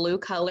kept the blue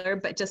color,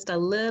 but just a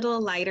little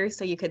lighter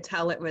so you could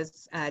tell it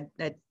was a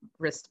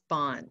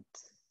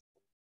response.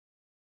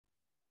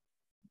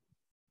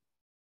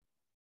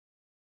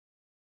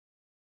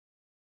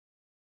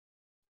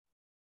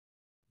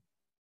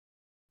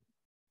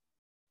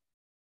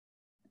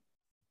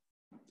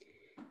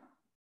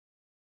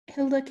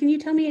 Hilda, can you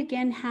tell me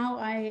again how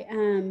I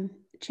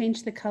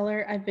changed the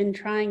color? I've been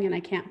trying and I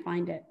can't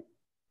find it.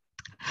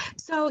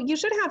 So you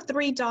should have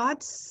 3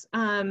 dots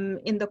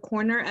in the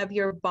corner of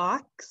your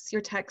box,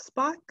 your text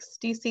box.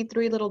 Do you see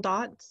 3 little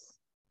dots?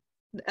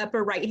 The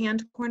upper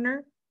right-hand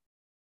corner?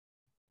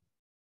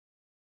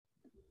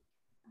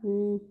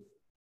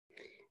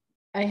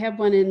 I have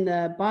one in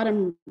the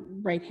bottom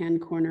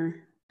right-hand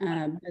corner,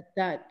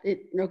 but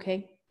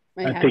okay.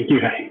 I think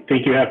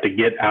you have to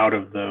get out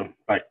of the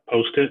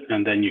post-it,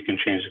 and then you can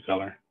change the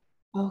color.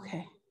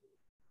 Okay.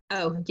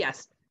 Oh,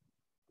 yes.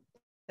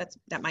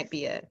 That might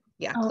be it.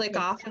 Yeah, click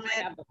off of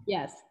it.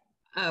 Yes.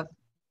 Oh.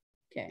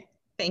 Okay.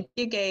 Thank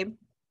you, Gabe.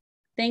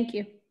 Thank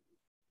you.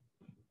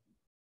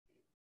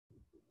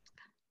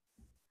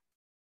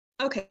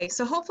 Okay,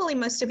 so hopefully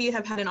most of you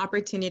have had an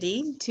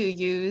opportunity to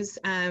use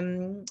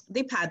the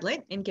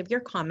Padlet and give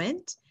your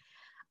comment.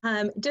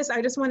 I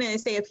just want to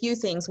say a few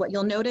things. What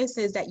you'll notice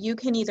is that you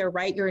can either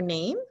write your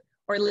name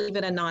or leave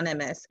it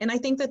anonymous. And I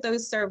think that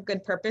those serve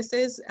good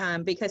purposes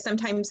because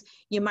sometimes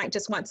you might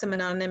just want some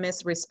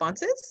anonymous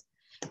responses.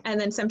 And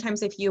then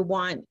sometimes if you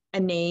want a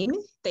name,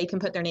 they can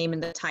put their name in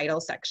the title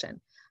section.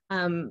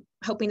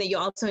 Hoping that you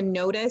also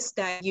notice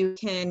that you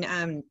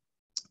can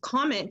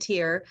comment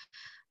here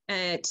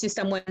to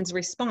someone's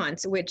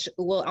response, which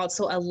will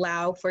also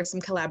allow for some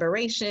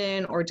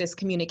collaboration or just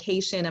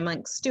communication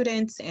amongst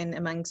students and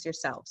amongst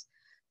yourselves.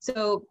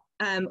 So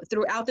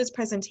throughout this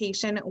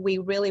presentation, we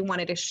really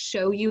wanted to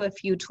show you a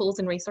few tools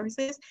and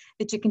resources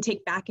that you can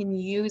take back and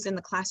use in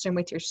the classroom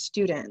with your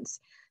students.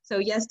 So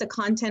yes, the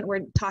content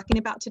we're talking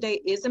about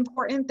today is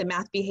important. The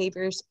math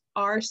behaviors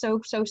are so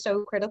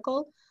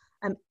critical.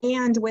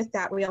 And with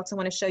that, we also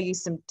want to show you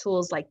some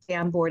tools like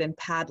Jamboard and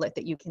Padlet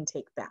that you can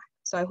take back.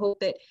 So I hope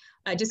that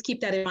just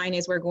keep that in mind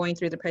as we're going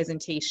through the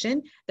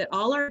presentation, that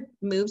all our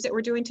moves that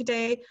we're doing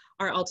today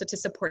are also to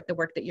support the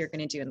work that you're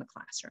going to do in the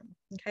classroom,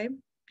 okay?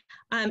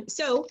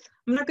 So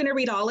I'm not going to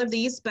read all of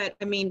these, but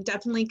I mean,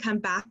 definitely come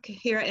back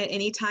here at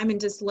any time and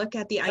just look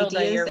at the Hilda,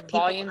 ideas. your that people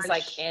volume's are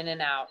like in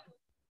and out.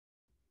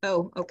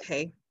 Oh,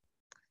 okay.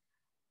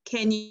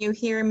 Can you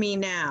hear me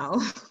now?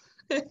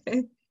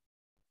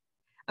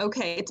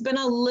 Okay, it's been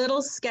a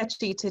little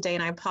sketchy today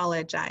and I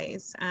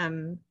apologize.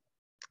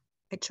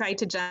 I tried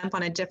to jump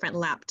on a different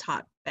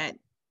laptop, but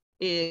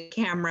the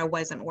camera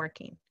wasn't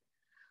working.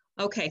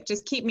 Okay,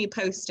 just keep me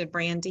posted,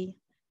 Brandy.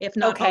 If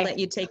not, Okay. I'll let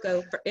you take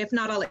over. If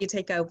not, I'll let you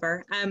take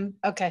over.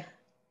 Okay.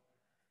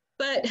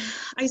 But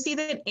I see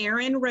that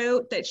Erin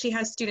wrote that she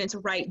has students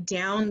write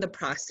down the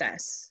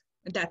process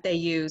that they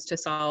use to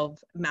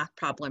solve math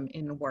problem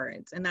in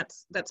words. And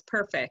that's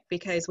perfect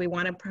because we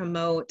want to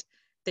promote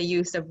the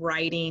use of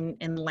writing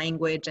and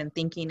language and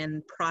thinking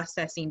and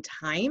processing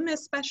time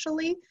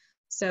especially.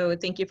 So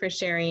thank you for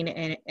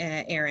sharing,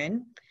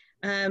 Erin.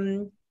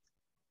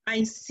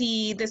 I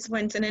see this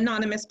one's an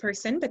anonymous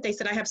person, but they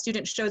said, I have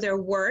students show their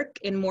work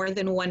in more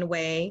than one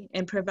way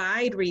and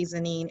provide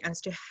reasoning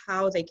as to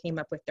how they came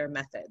up with their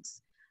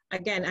methods.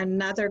 Again,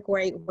 another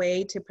great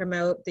way to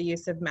promote the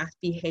use of math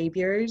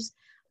behaviors,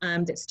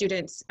 that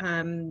students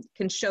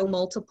can show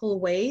multiple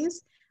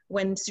ways.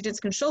 When students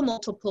can show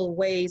multiple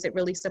ways, it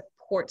really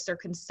supports their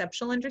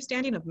conceptual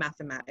understanding of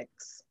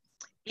mathematics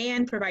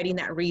and providing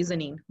that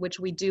reasoning, which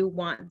we do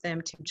want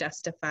them to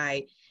justify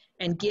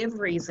and give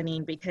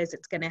reasoning, because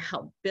it's going to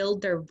help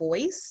build their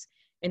voice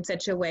in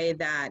such a way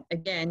that,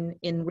 again,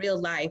 in real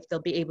life, they'll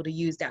be able to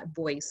use that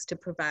voice to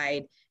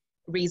provide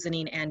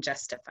reasoning and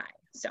justify.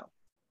 So,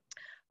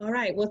 all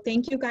right, well,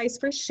 thank you guys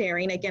for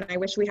sharing. Again, I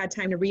wish we had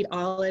time to read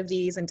all of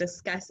these and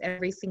discuss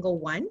every single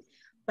one.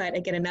 But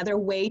again, another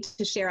way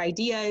to share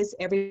ideas,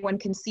 everyone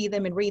can see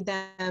them and read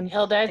them.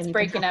 Hilda, it's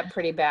breaking up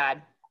pretty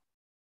bad.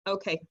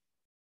 Okay.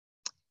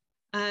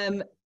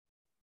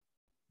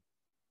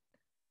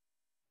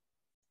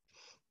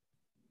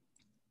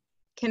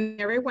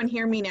 Can everyone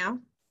hear me now?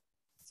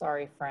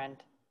 Sorry, friend.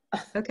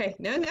 Okay,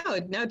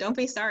 no, don't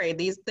be sorry.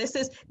 This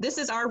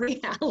is our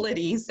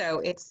reality, so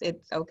it's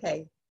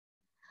okay.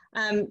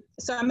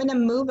 So I'm gonna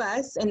move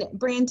us, and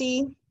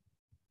Brandy,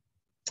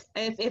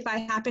 if I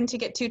happen to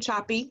get too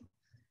choppy,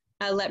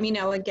 let me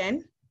know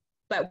again.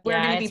 But we're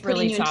gonna be putting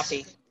really you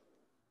choppy.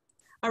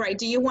 All right,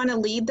 do you wanna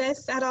lead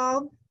this at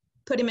all?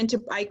 Put him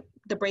into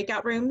the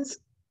breakout rooms?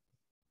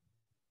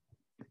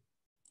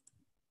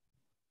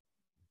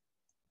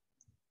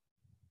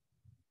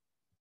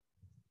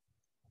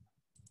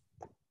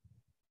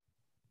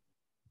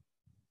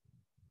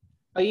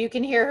 Oh, you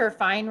can hear her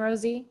fine,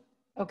 Rosie?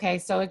 Okay,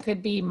 so it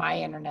could be my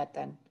internet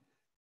then.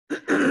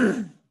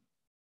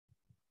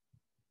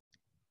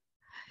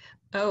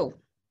 Oh,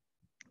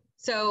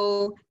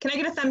 so can I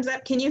get a thumbs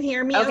up? Can you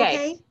hear me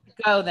Okay,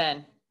 go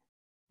then.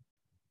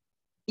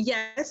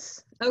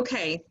 Yes,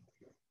 okay.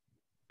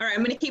 All right,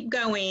 I'm gonna keep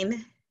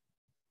going.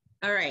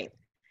 All right.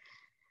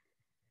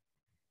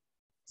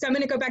 So I'm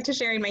gonna go back to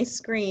sharing my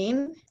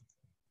screen.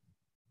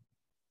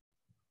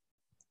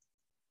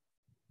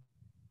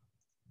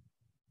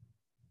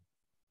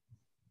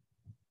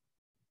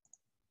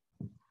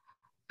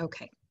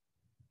 Okay.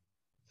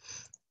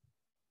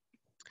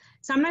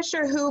 So I'm not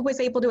sure who was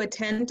able to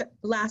attend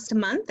last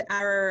month,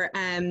 our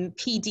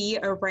PD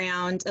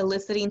around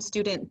eliciting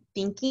student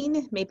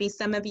thinking. Maybe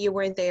some of you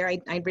were there.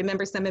 I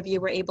remember some of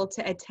you were able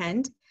to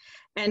attend.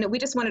 And we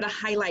just wanted to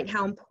highlight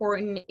how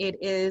important it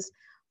is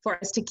for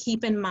us to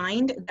keep in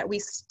mind that we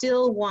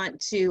still want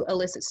to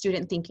elicit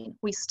student thinking.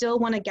 We still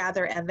want to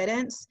gather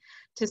evidence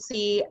to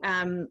see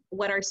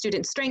what our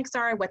students' strengths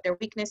are, what their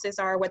weaknesses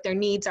are, what their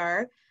needs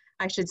are,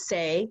 I should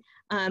say,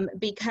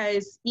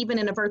 because even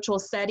in a virtual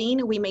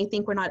setting, we may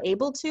think we're not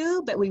able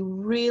to, but we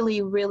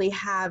really, really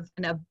have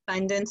an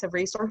abundance of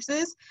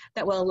resources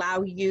that will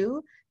allow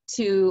you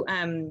to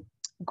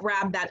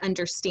grab that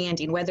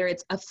understanding, whether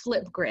it's a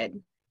Flipgrid.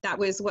 That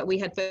was what we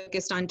had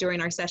focused on during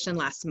our session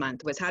last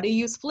month, was how to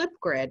use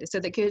Flipgrid so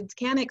that kids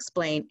can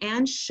explain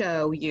and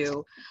show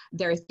you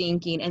their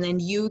thinking, and then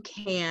you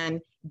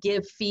can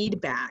give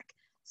feedback.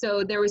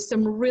 So there was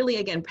some really,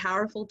 again,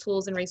 powerful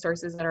tools and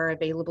resources that are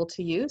available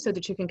to you so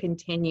that you can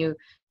continue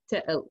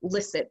to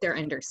elicit their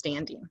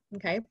understanding,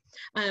 okay?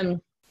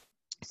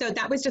 So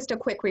that was just a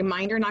quick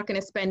reminder, not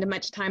gonna spend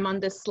much time on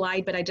this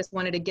slide, but I just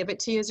wanted to give it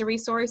to you as a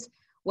resource.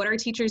 What are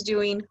teachers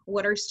doing?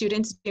 What are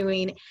students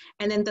doing?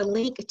 And then the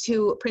link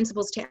to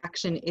Principles to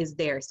Action is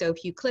there. So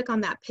if you click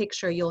on that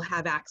picture, you'll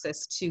have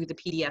access to the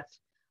PDF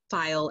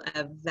file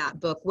of that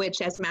book,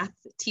 which as math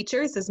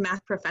teachers, as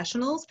math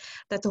professionals,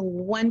 that's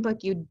one book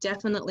you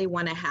definitely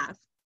want to have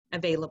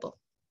available.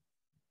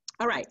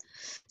 All right,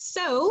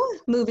 so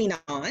moving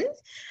on,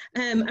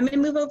 I'm going to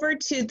move over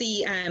to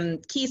the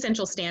Key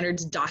Essential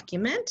Standards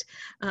document.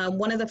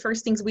 One of the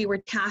first things we were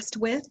tasked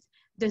with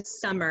this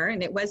summer,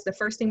 and it was the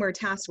first thing we were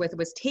tasked with,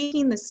 was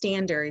taking the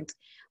standards,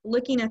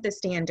 looking at the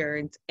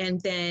standards, and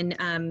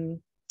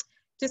then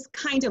just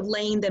kind of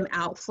laying them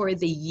out for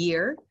the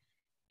year.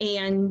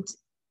 And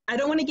I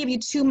don't want to give you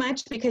too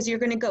much because you're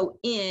going to go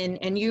in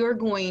and you're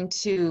going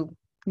to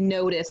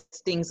notice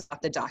things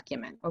about the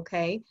document,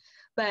 okay?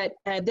 But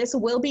this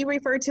will be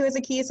referred to as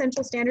a Key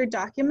Essential Standard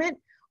document.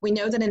 We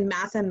know that in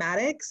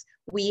mathematics,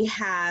 we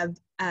have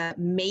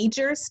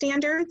major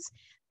standards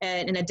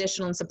and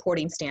additional and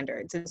supporting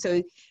standards. And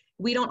so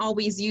we don't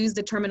always use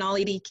the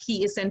terminology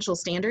Key Essential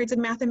Standards in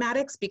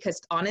mathematics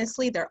because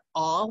honestly, they're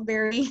all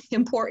very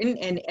important,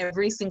 and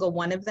every single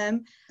one of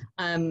them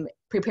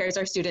prepares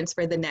our students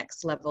for the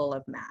next level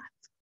of math.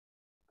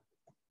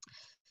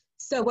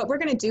 So what we're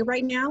gonna do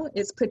right now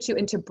is put you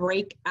into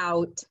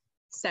breakout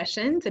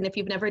sessions. And if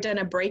you've never done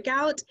a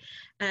breakout,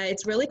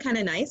 it's really kind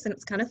of nice and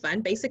it's kind of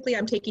fun. Basically,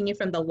 I'm taking you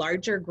from the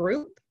larger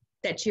group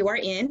that you are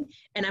in,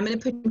 and I'm gonna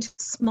put you into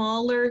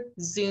smaller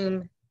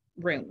Zoom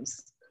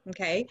rooms,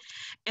 okay?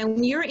 And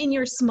when you're in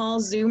your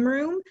small Zoom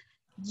room,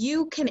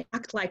 you can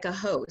act like a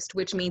host,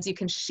 which means you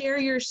can share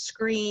your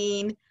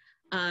screen,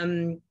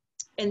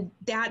 And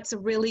that's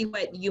really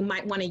what you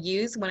might want to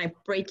use when I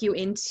break you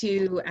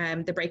into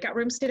the breakout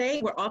rooms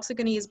today. We're also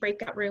going to use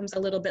breakout rooms a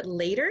little bit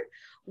later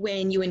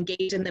when you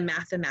engage in the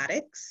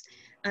mathematics.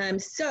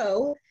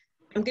 So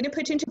I'm going to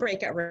put you into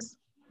breakout rooms.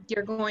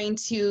 You're going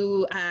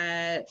to,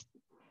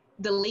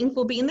 the link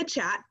will be in the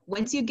chat.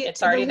 Once you get It's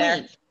to the already there.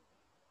 link,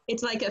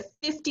 it's like a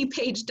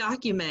 50-page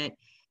document.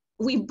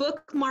 We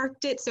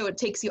bookmarked it so it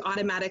takes you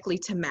automatically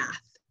to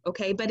math,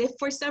 okay? But if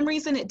for some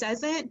reason it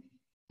doesn't,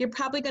 you're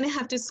probably going to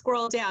have to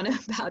scroll down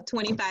about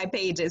 25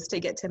 pages to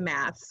get to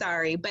math.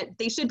 Sorry, but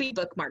they should be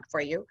bookmarked for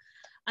you.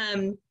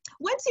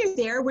 Once you're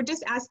there, we're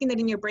just asking that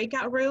in your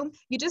breakout room,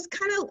 you just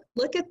kind of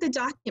look at the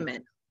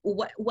document.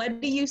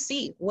 What do you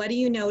see? What do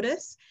you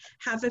notice?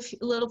 Have a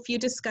few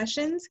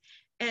discussions,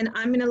 and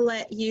I'm going to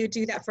let you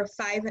do that for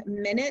 5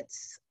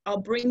 minutes. I'll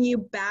bring you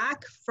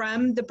back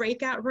from the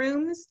breakout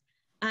rooms.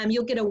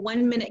 You'll get a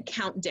 1-minute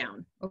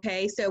countdown,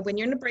 okay? So when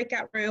you're in the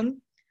breakout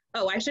room,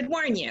 oh, I should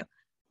warn you,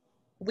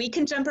 we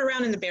can jump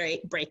around in the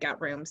breakout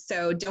rooms.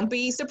 So don't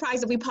be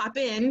surprised if we pop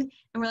in and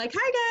we're like,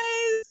 hi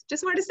guys,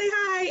 just wanted to say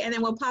hi. And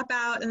then we'll pop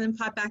out and then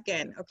pop back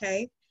in,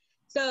 okay?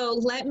 So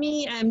let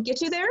me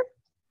get you there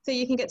so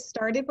you can get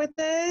started with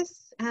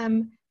this.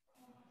 Give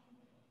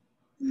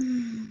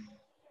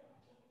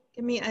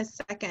me a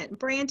second.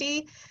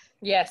 Brandy,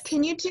 Yes.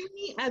 can you do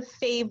me a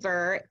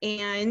favor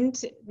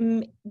and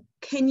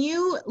can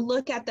you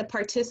look at the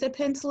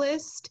participants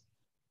list?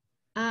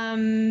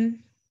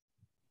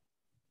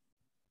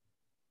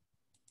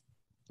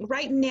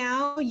 Right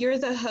now, you're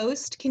the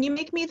host. Can you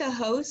make me the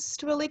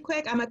host really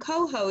quick? I'm a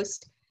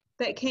co-host,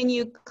 but can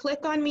you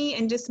click on me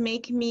and just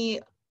make me,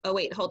 oh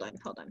wait, hold on.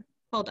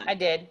 I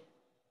did.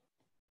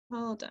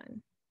 Hold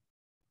on.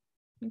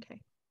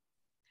 Okay.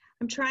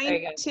 I'm There trying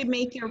you go.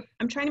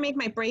 to make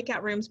my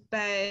breakout rooms,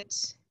 but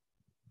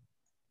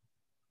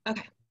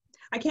okay.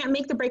 I can't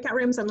make the breakout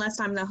rooms unless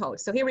I'm the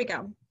host. So here we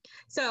go.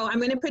 So I'm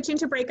going to put you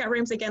into breakout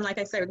rooms again. Like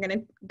I said, we're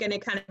going to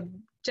kind of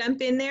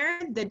jump in there.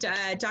 The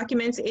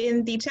documents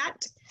in the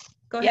chat.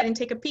 Go ahead and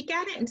take a peek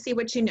at it and see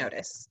what you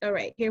notice. All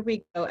right, here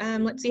we go.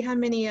 Let's see how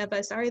many of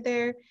us are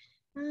there.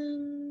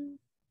 All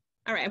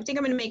right, I think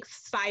I'm going to make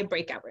 5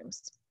 breakout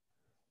rooms.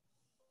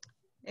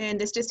 And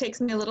this just takes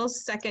me a little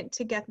second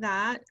to get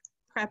that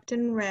prepped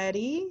and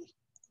ready.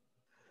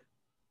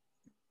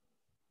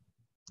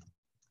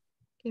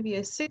 Give you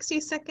a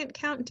 60-second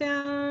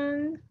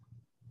countdown.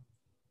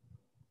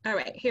 All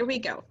right, here we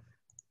go.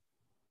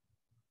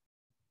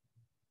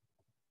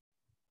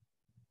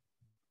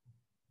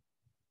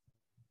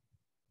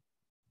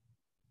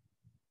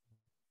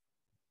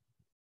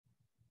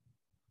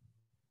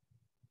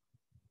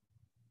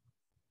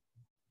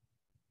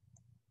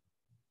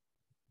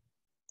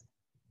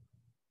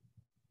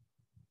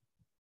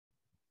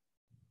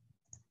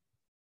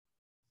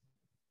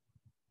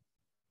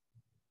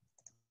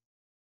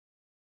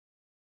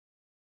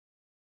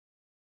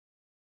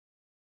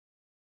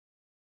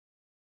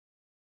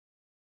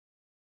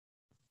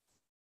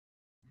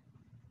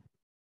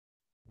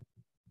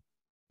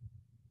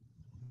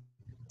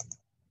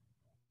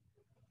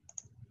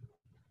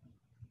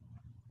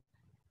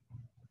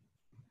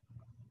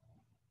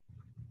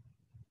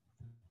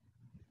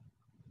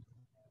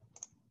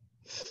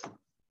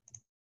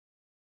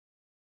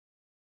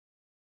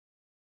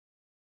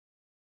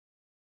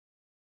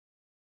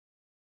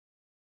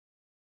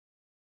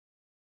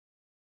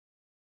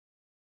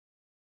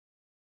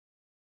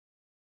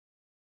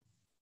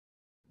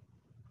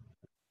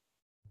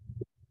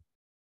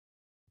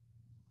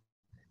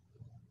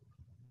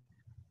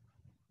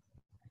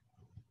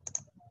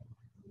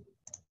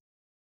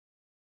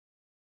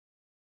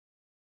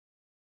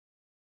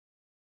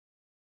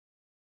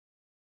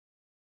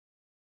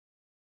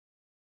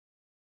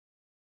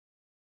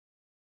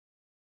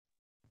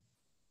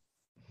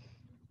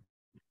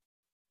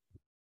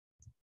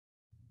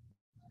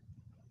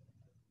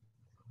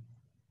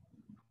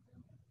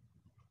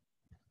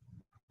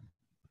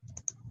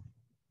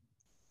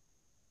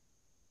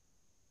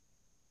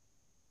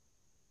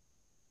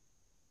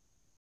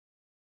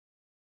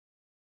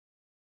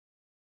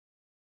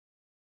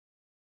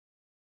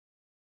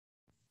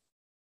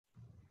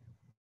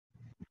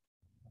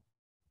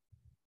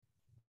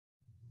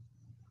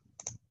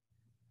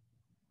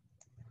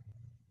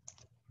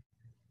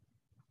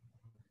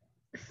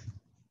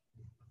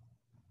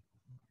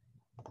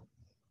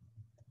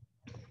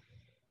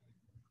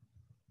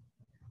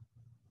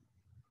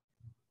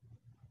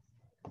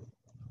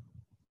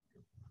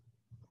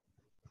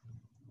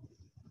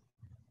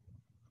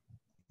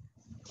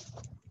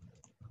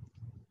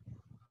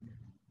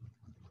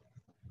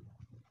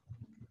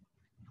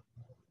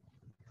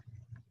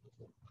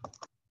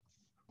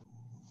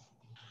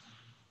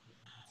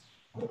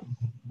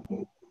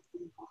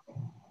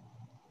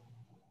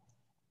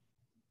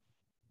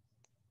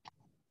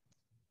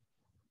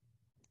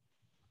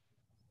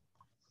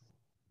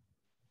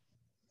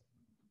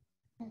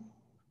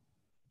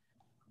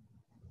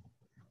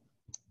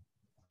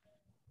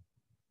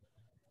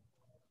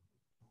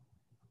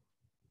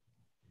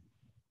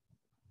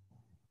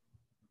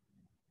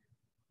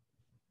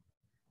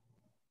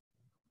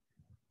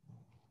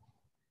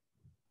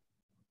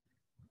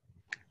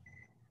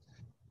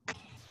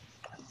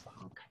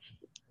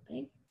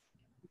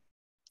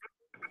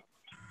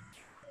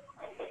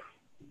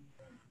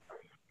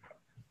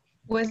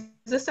 Was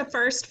this a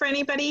first for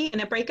anybody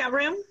in a breakout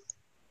room?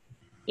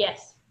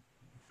 Yes.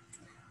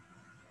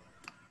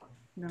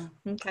 No.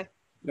 Okay.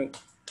 Nope.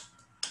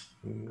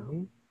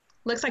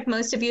 Looks like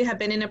most of you have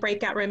been in a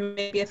breakout room.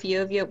 Maybe a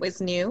few of you it was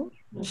new.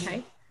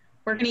 Okay.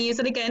 We're going to use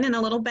it again in a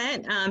little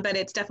bit, but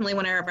it's definitely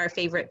one of our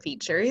favorite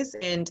features.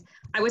 And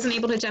I wasn't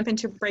able to jump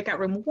into breakout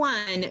room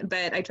 1,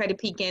 but I tried to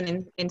peek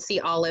in and see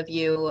all of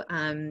you.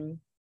 And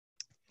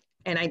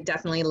I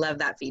definitely love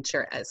that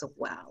feature as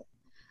well.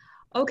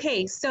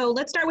 Okay, so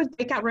let's start with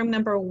breakout room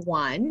number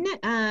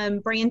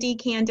 1. Brandy,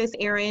 Candace,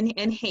 Erin,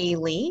 and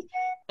Haley.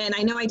 And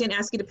I know I didn't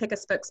ask you to pick a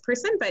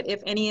spokesperson, but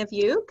if any of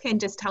you can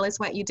just tell us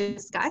what you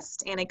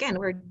discussed. And again,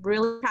 we're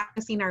really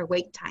practicing our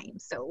wait time.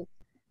 So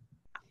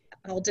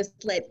I'll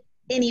just let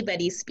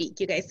anybody speak.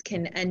 You guys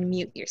can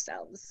unmute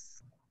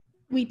yourselves.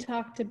 We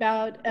talked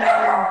about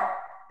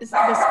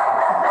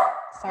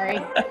sorry.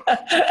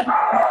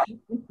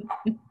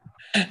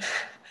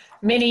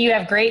 Minnie, you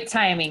have great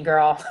timing,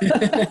 girl.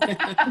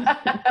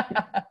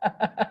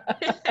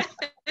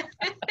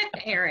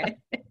 Erin.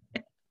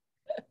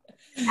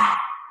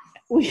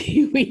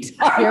 We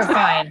talked. You're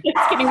fine.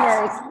 It's getting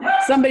worse.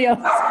 Somebody else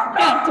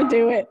has to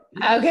do it.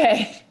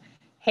 Okay.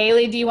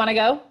 Haley, do you want to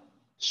go?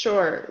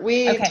 Sure.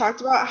 We Okay.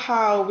 talked about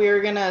how we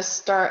were going to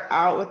start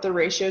out with the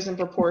ratios and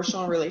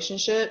proportional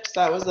relationships.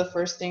 That was the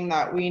first thing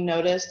that we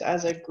noticed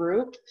as a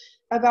group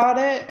about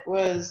it. That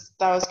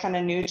was kind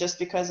of new just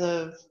because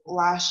of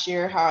last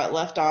year, how it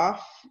left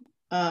off.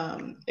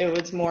 It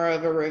was more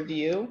of a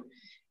review.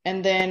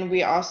 And then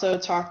we also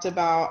talked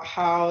about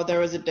how there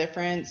was a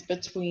difference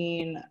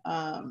between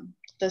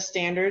the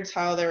standards,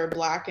 how they were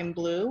black and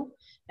blue,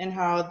 and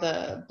how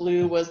the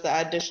blue was the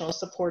additional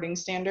supporting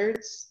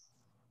standards.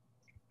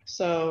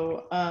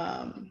 So,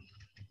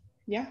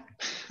 yeah.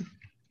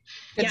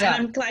 Good Yeah, job.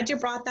 and I'm glad you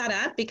brought that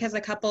up because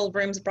a couple of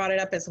rooms brought it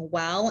up as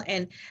well.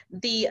 And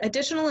the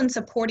additional and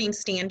supporting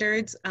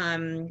standards,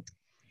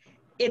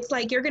 it's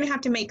like you're going to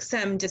have to make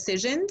some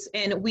decisions.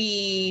 And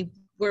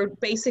we're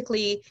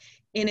basically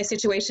in a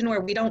situation where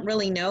we don't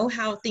really know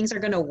how things are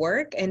going to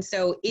work. And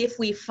so if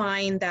we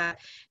find that,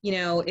 you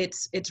know,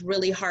 it's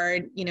really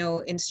hard, you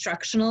know,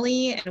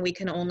 instructionally, and we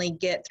can only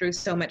get through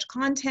so much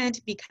content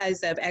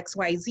because of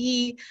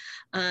XYZ,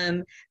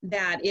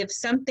 that if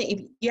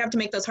you have to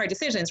make those hard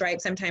decisions,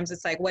 right? Sometimes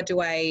it's like, what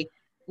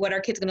are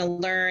kids going to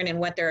learn and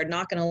what they're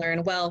not going to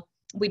learn? Well,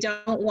 we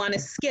don't want to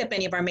skip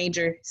any of our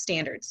major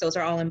standards. Those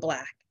are all in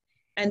black.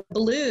 And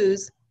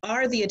blues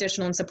are the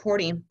additional and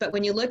supporting. But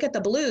when you look at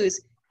the blues,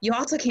 you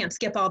also can't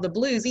skip all the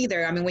blues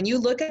either. I mean, when you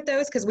look at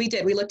those, because we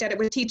looked at it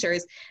with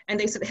teachers, and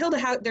they said,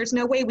 Hilda, there's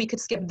no way we could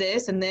skip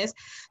this and this.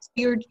 So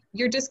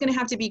you're just going to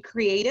have to be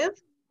creative.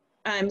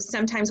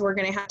 Sometimes we're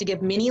going to have to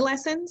give mini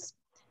lessons.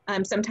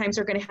 Sometimes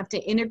we're going to have to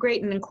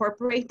integrate and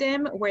incorporate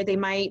them where they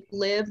might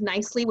live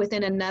nicely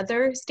within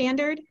another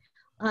standard.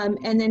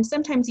 And then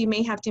sometimes you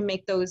may have to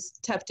make those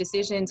tough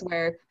decisions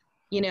where,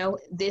 you know,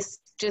 this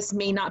just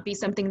may not be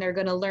something they're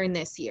going to learn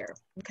this year,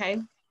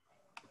 okay?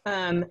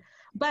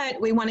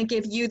 But we want to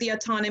give you the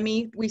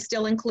autonomy. We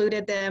still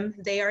included them.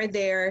 They are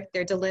there.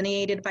 They're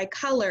delineated by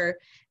color.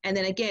 And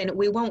then again,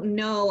 we won't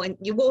know, and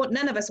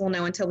none of us will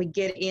know until we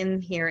get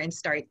in here and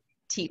start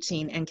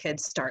teaching and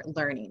kids start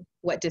learning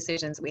what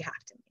decisions we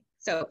have to make.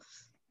 So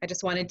I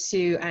just wanted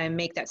to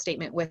make that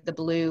statement with the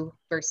blue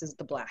versus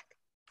the black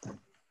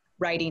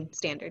writing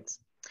standards.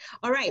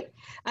 All right,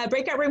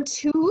 breakout room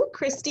 2,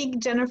 Christy,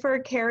 Jennifer,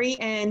 Carrie,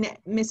 and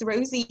Miss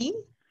Rosie.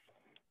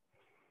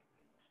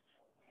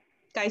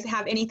 Guys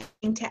have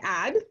anything to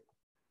add?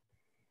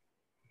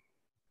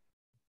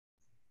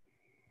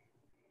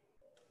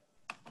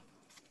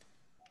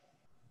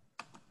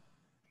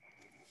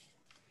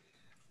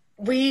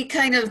 We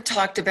kind of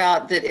talked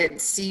about that it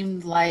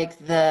seemed like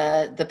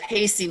the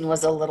pacing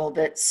was a little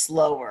bit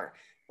slower,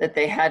 that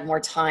they had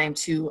more time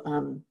to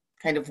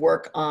kind of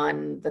work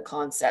on the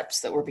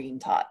concepts that were being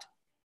taught.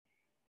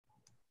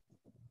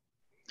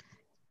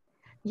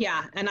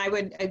 Yeah, and I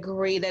would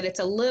agree that it's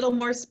a little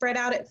more spread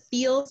out. It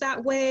feels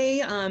that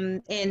way.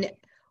 And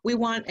we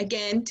want,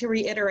 again, to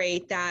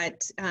reiterate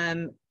that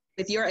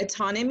with your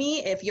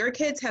autonomy, if your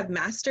kids have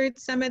mastered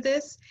some of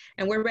this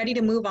and we're ready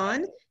to move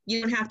on,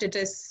 you don't have to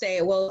just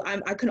say, well,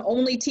 I can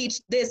only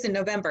teach this in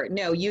November.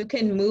 No, you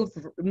can move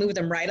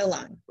them right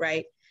along,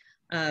 right?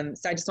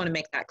 So I just want to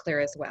make that clear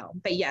as well.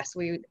 But yes,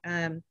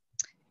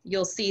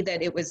 you'll see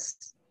that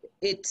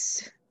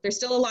there's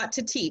still a lot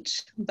to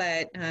teach,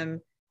 but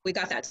we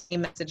got that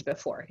same message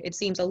before. It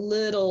seems a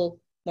little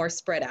more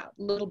spread out,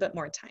 a little bit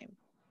more time.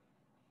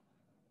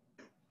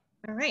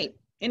 All right,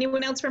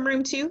 anyone else from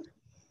room 2?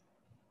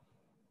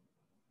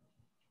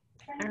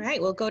 All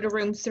right, we'll go to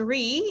room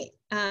 3.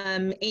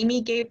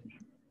 Amy,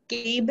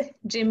 Gabe,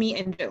 Jimmy,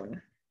 and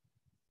Joan.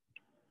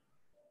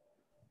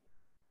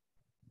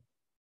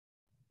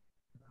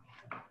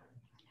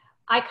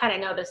 I kind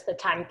of noticed the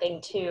time thing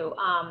too.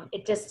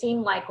 It just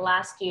seemed like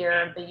last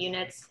year, the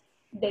units,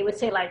 they would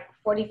say like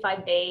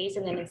 45 days.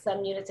 And then in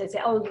some units, they'd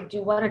say, oh, you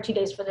do 1 or 2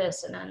 days for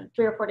this, and then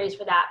 3 or 4 days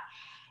for that.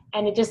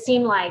 And it just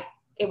seemed like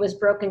it was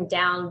broken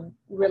down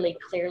really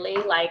clearly,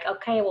 like,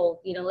 okay, well,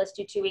 you know, let's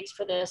do 2 weeks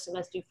for this and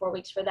let's do 4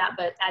 weeks for that.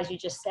 But as you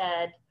just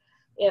said,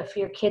 if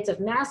your kids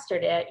have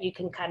mastered it, you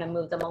can kind of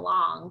move them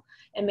along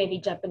and maybe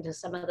jump into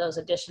some of those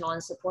additional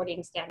and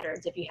supporting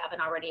standards if you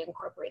haven't already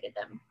incorporated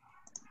them.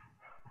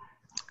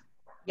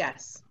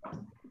 Yes,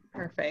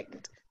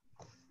 perfect.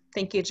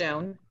 Thank you,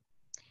 Joan.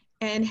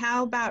 And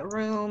how about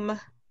room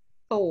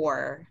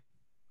 4?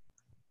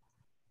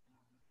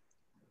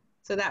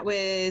 So that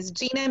was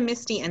Gina,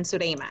 Misty, and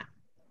Surema.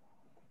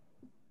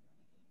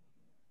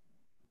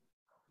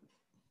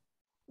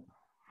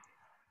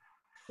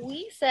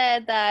 We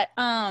said that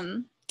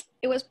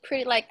it was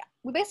pretty, like,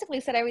 we basically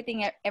said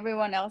everything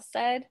everyone else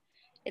said.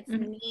 It's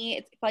neat,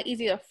 it's quite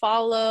easy to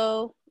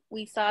follow.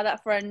 We saw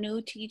that for a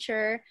new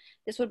teacher,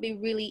 this would be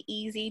really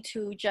easy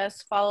to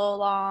just follow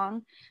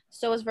along.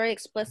 So it was very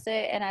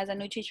explicit, and as a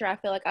new teacher, I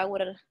feel like I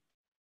would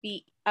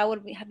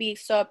be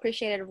so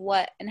appreciative of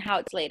what and how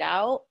it's laid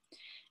out.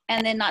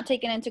 And then not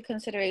taking into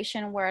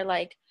consideration where,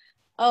 like,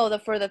 oh,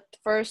 for the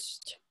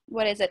first,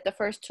 what is it, the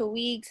first 2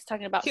 weeks,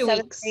 talking about 2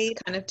 seventh weeks, grade.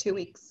 kind of 2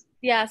 weeks.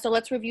 Yeah, so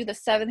let's review the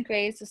 7th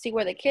grades to see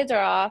where the kids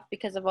are off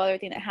because of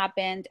everything that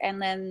happened.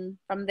 And then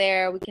from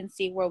there, we can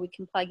see where we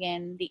can plug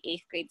in the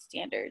 8th grade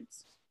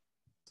standards.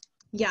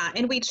 Yeah,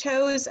 and we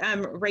chose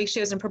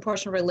ratios and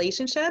proportional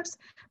relationships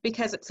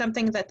because it's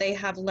something that they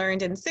have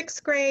learned in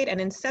 6th grade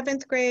and in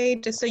 7th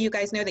grade. Just so you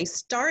guys know, they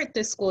start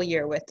the school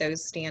year with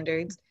those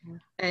standards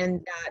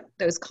and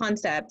those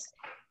concepts,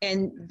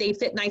 and they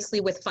fit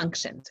nicely with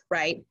functions,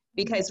 right?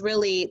 Because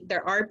really,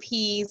 their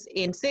RPs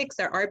in 6th,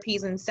 their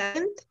RPs in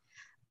 7th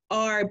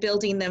are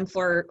building them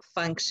for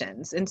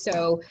functions. And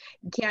so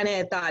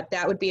Kiana thought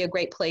that would be a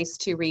great place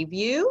to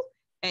review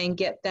and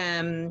get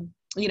them,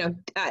 you know,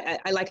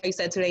 I like how you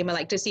said today,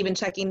 like just even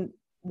checking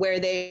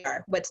where they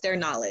are, what's their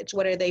knowledge,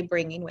 what are they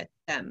bringing with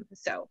them?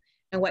 So,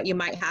 and what you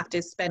might have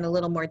to spend a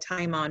little more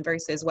time on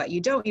versus what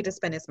you don't need to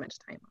spend as much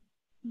time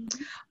on.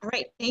 All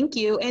right, thank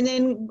you. And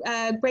then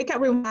breakout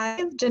room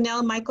 5,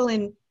 Janelle, Michael,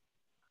 and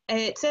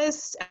it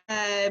says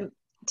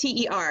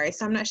TER,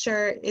 so I'm not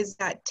sure, is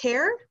that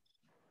Ter?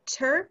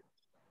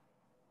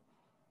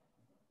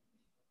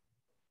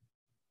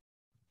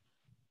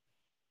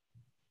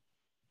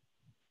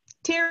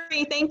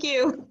 Terry, thank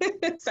you.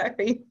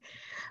 Sorry.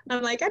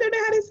 I'm like, I don't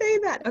know how to say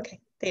that. Okay,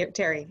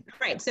 Terry. All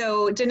right,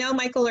 so Janelle,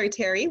 Michael, or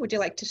Terry, would you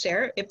like to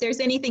share if there's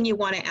anything you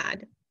want to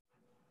add?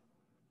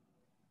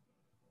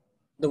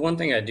 The one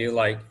thing I do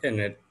like,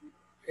 and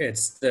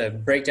it's the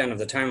breakdown of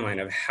the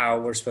timeline of how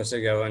we're supposed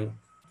to go and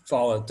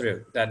follow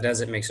through. That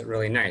does, it makes it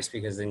really nice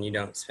because then you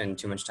don't spend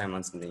too much time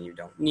on something you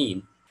don't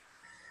need.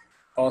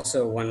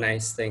 Also, one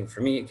nice thing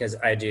for me, because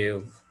I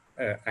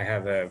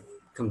have a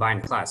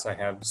combined class. I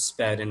have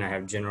SPED and I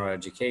have general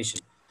education.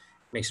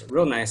 Makes it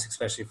real nice,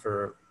 especially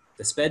for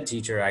the SPED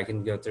teacher. I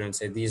can go through and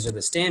say, these are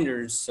the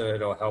standards, so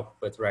it'll help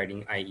with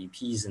writing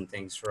IEPs and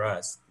things for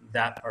us.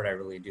 That part I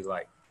really do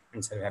like,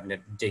 instead of having to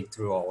dig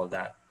through all of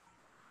that.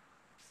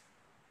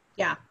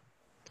 Yeah.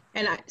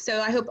 And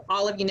so I hope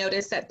all of you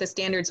noticed that the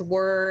standards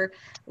were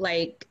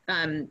like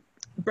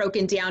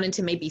broken down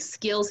into maybe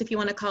skills, if you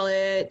want to call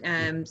it.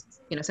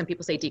 You know, some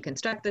people say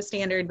deconstruct the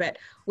standard, but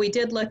we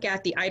did look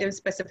at the item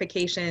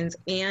specifications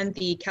and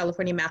the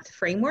California Math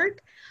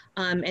Framework.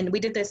 And we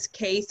did this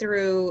K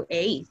through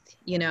 8th,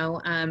 you know.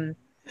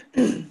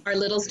 Our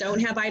littles don't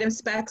have item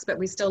specs, but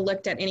we still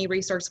looked at any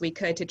resource we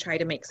could to try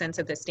to make sense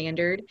of the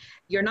standard.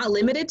 You're not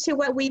limited to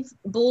what we've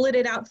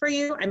bulleted out for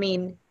you. I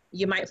mean,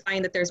 you might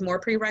find that there's more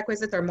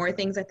prerequisites or more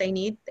things that they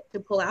need to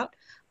pull out,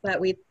 but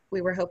we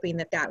were hoping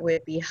that that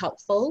would be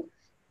helpful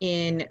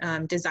in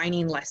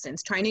designing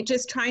lessons, trying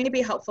to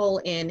be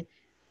helpful in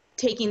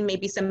taking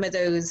maybe some of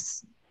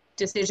those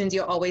decisions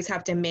you always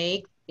have to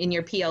make in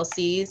your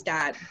PLCs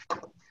that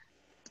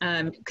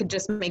could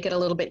just make it a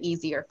little bit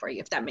easier for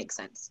you, if that makes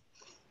sense.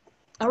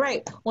 All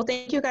right, well,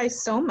 thank you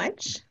guys so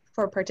much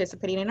for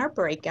participating in our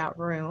breakout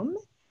room.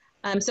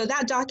 So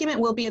that document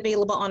will be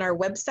available on our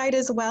website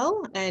as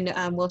well, and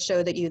we'll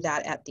show you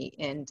that at the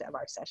end of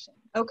our session.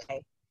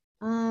 Okay,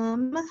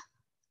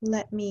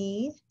 let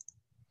me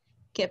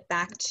get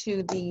back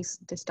to this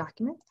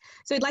document.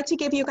 So I'd like to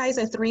give you guys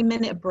a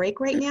 3-minute break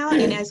right now,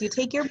 and as you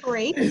take your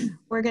break,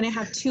 we're gonna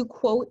have 2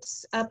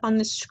 quotes up on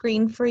the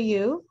screen for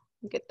you.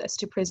 Get this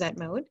to present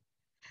mode.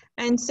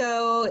 And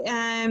so,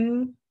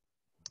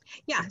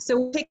 yeah, so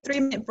we'll take a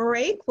 3-minute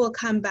break. We'll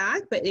come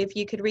back, but if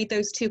you could read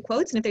those 2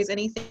 quotes, and if there's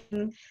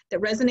anything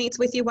that resonates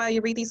with you while you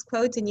read these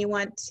quotes and you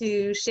want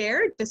to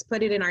share, just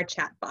put it in our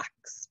chat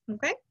box,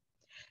 okay?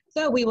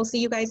 So we will see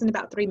you guys in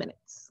about 3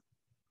 minutes.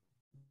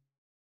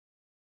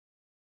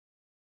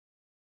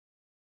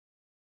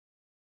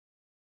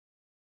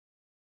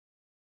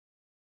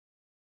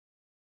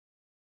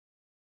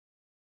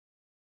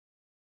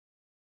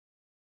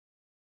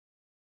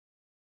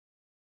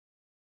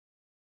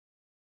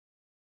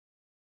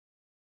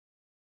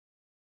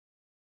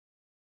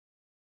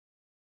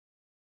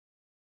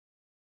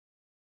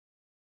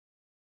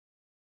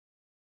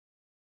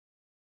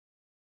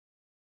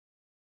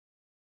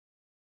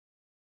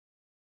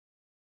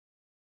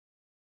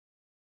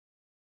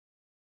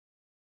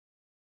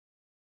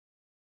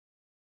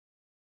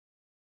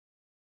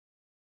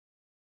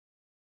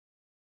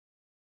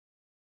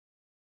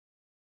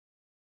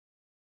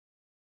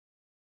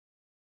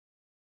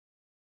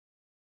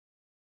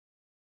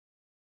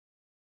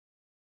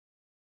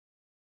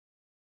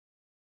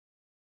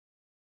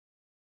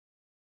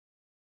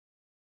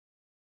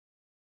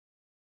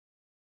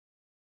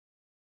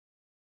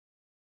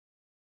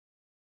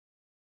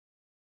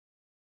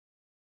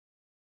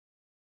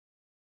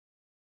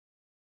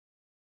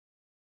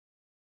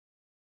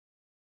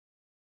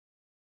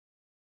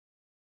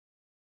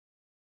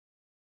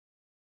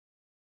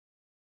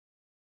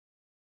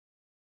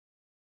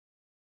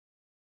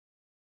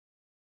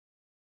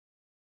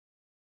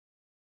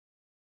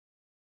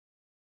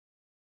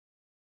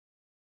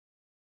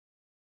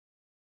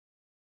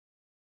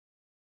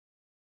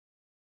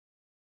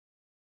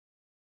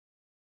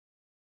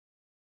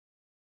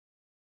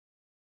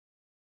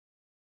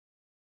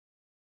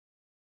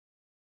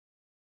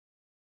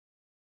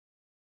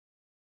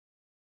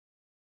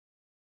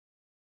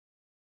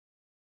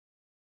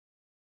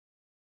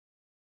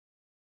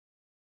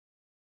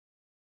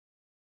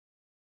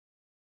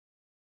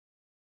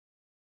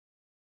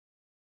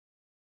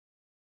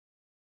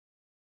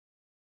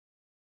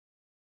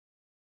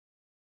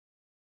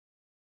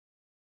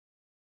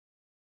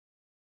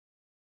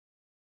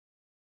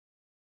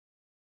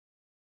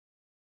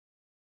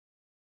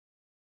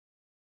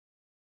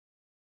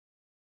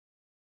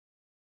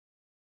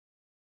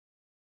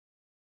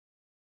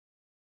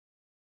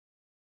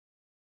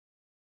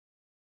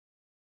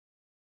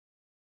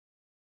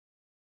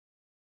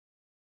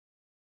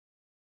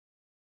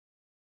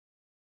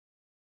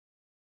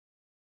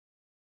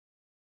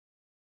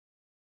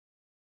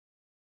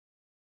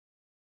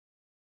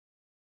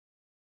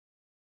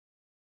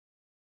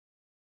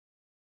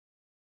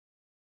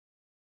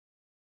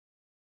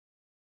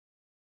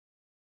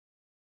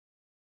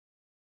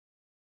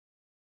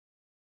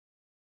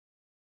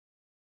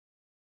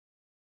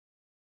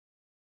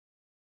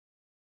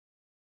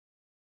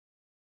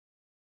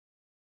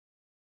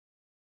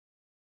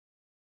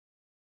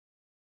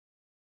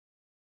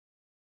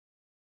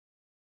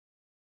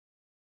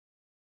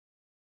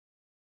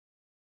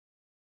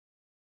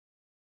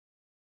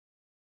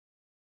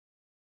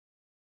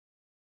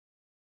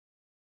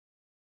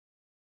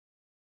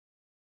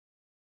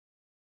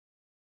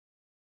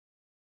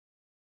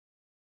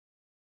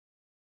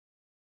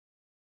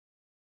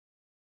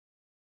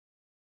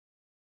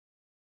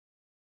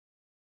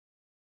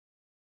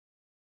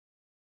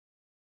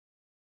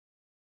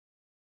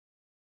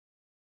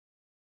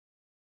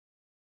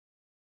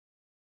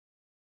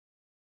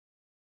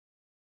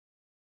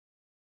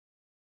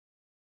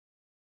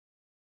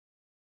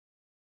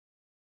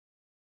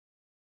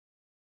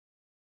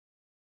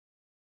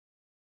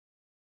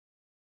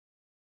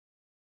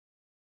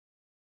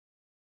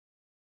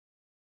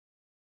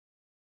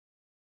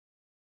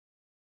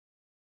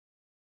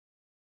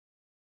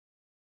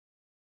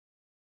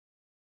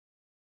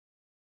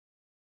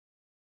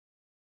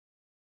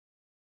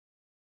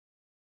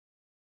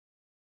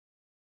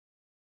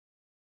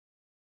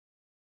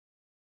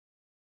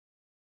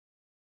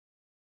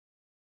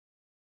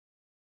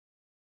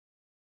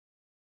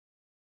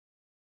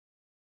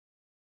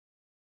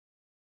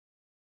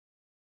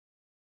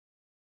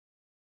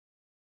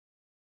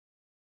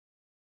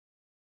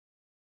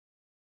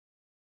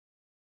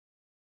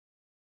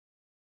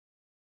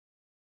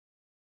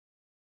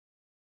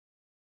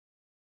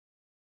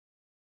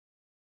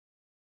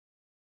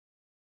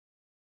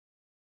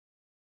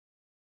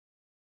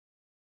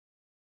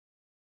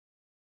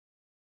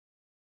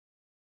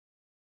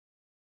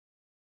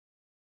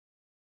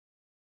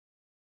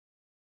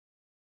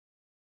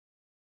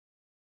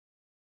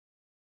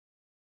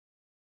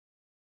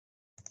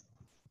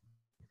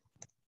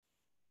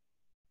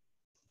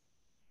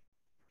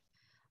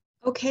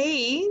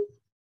 Okay,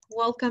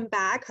 welcome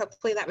back.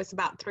 Hopefully that was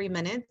about 3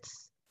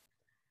 minutes.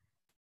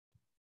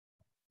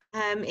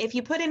 If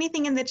you put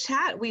anything in the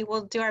chat, we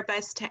will do our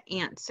best to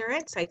answer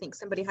it. So I think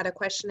somebody had a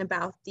question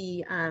about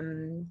the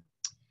 7th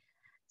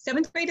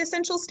grade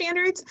essential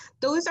standards.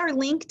 Those are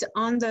linked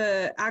on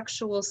the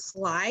actual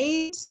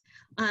slides,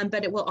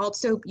 but it will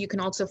also, you can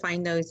also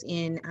find those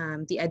in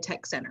the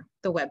EdTech Center,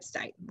 the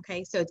website.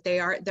 Okay, so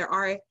there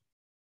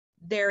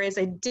is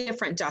a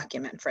different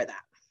document for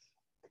that,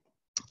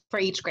 for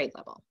each grade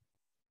level.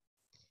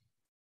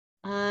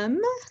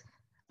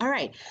 All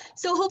right,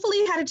 so hopefully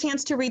you had a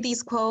chance to read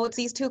these quotes.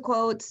 These 2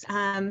 quotes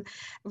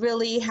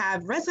really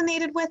have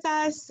resonated with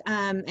us,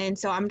 and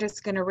so I'm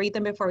just going to read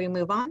them before we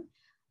move on.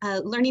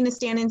 Learning to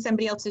stand in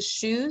somebody else's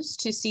shoes,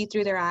 to see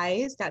through their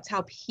eyes, that's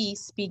how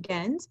peace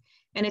begins,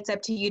 and it's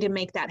up to you to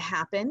make that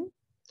happen.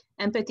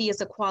 Empathy is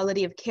a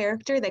quality of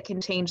character that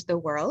can change the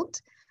world,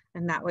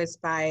 and that was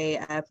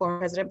by former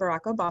President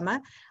Barack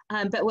Obama.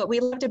 But what we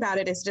loved about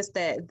it is just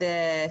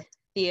the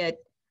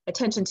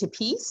attention to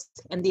peace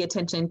and the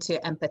attention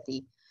to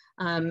empathy.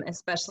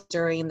 Especially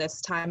during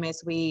this time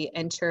as we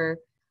enter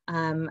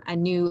a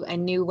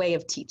new way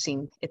of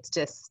teaching. It's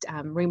just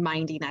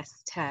reminding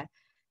us to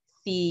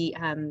see,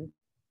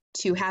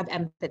 to have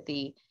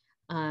empathy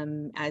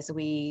as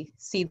we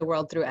see the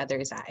world through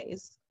others'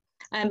 eyes.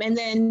 And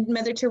then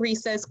Mother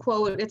Teresa's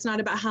quote, it's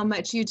not about how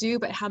much you do,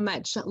 but how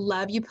much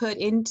love you put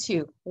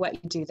into what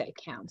you do that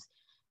counts.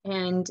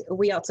 And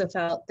we also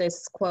felt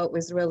this quote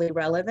was really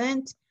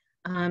relevant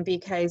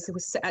because it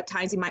was, at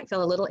times you might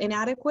feel a little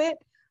inadequate.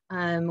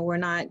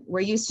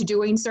 We're used to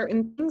doing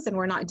certain things and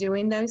we're not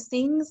doing those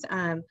things.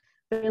 But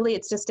really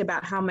it's just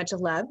about how much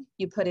love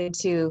you put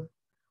into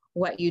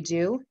what you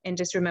do. And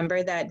just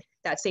remember that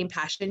that same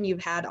passion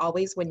you've had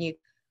always when you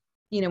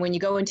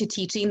go into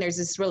teaching, there's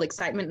this real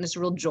excitement and this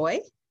real joy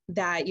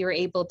that you're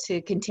able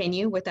to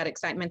continue with that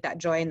excitement, that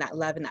joy, and that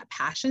love and that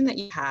passion that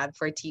you have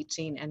for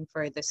teaching and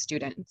for the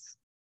students.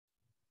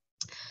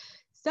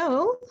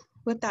 So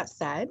with that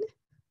said,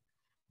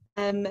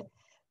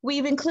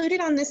 we've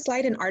included on this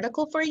slide an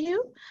article for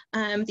you.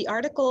 The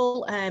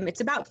article,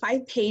 it's about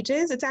 5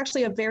 pages. It's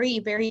actually a very,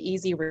 very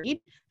easy read.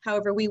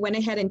 However, we went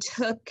ahead and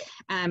took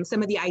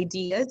some of the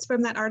ideas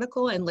from that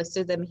article and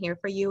listed them here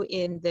for you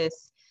in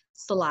this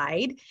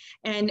slide.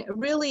 And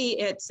really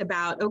it's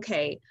about,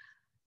 okay,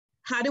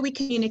 how do we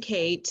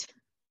communicate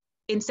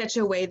in such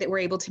a way that we're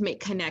able to make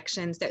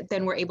connections, that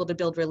then we're able to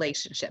build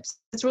relationships?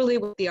 That's really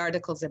what the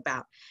article's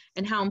about,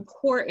 and how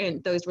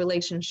important those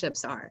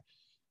relationships are.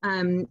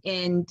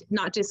 And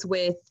not just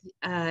with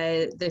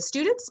the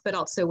students, but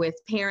also with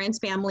parents,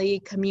 family,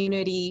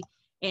 community,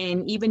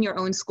 and even your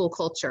own school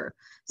culture.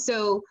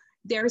 So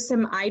there are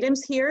some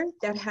items here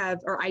that have,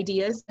 or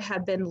ideas that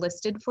have been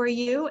listed for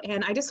you.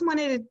 And I just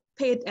wanted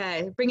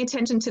to bring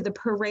attention to the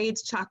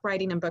parades, chalk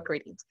writing, and book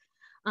readings,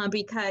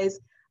 because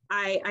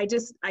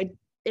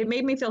it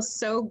made me feel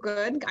so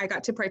good. I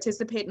got to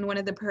participate in one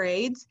of the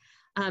parades,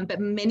 but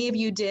many of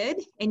you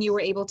did, and you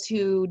were able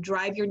to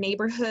drive your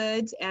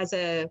neighborhoods as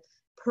a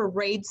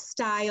parade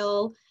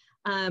style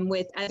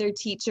with other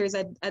teachers,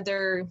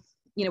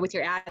 with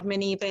your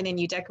admin even, and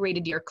you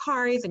decorated your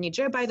cars and you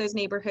drove by those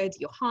neighborhoods,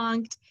 you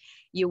honked,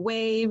 you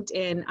waved,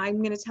 and I'm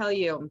going to tell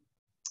you,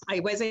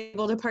 I was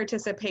able to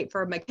participate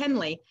for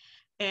McKinley,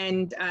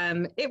 and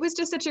it was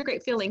just such a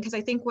great feeling, because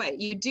I think what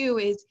you do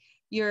is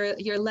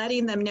you're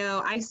letting them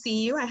know, I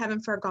see you, I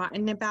haven't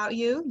forgotten about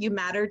you, you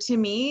matter to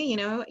me,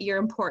 you're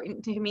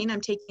important to me, and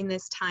I'm taking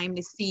this time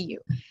to see you.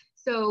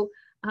 So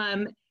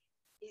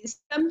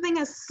something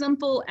as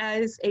simple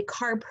as a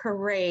car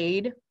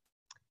parade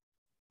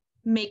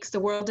makes the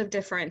world of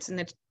difference in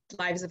the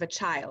lives of a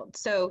child.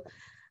 So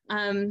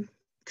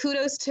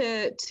kudos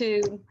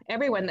to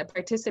everyone that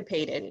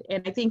participated.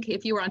 And I think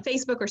if you were on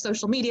Facebook or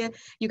social media,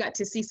 you got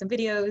to see some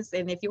videos.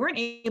 And if you weren't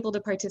able to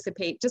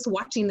participate, just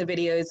watching the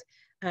videos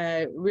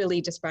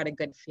really just brought a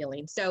good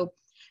feeling. So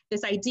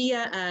this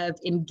idea of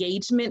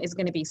engagement is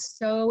going to be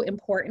so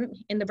important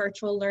in the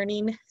virtual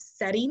learning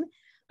setting,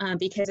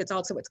 because it's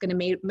also what's going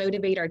to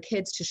motivate our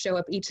kids to show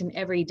up each and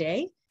every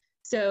day.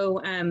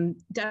 So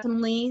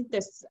definitely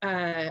this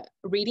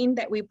reading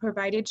that we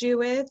provided you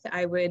with,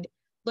 I would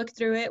look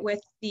through it with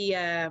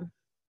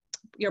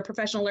your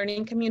professional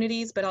learning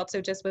communities, but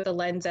also just with the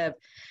lens of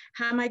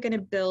how am I going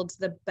to build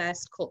the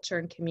best culture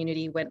and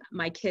community when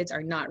my kids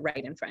are not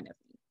right in front of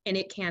me? And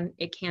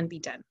it can be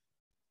done.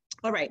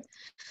 All right,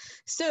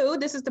 so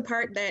this is the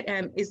part that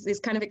is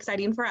kind of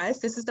exciting for us.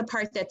 This is the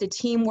part that the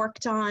team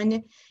worked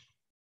on.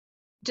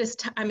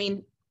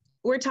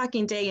 We're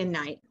talking day and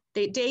night,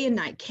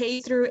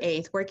 K through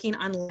 8th, working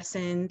on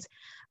lessons.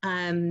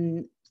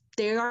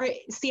 They are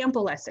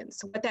sample lessons.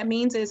 So what that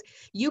means is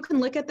you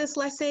can look at this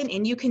lesson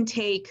and you can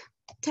take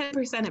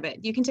 10% of it.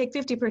 You can take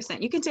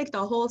 50%. You can take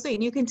the whole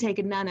thing. You can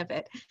take none of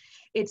it.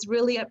 It's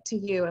really up to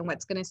you and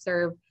what's going to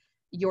serve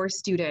your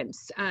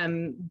students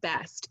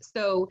best.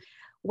 So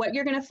what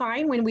you're going to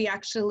find when we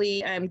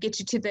actually get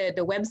you to the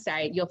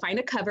website, you'll find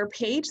a cover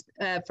page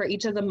for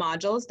each of the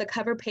modules. The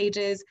cover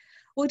pages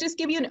we'll just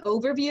give you an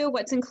overview of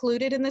what's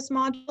included in this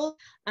module.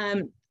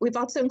 We've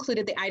also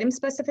included the item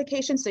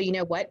specification, so you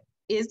know what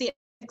is the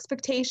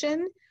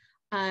expectation,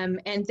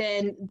 and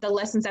then the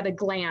lessons at a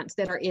glance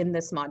that are in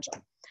this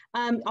module.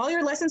 All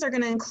your lessons are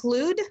going to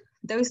include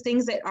those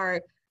things that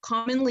are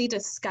commonly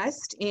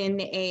discussed in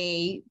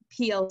a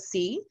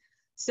PLC.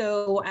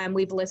 So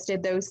we've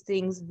listed those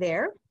things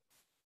there.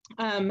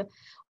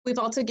 We've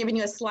also given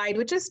you a slide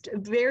with just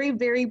very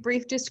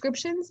brief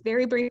descriptions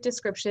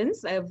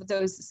of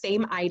those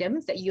same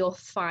items that you'll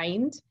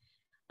find.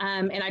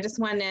 And I just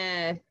want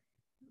to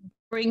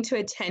bring to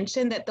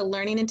attention that the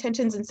learning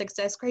intentions and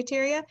success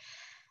criteria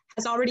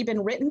has already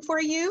been written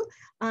for you,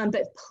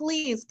 but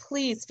please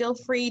feel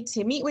free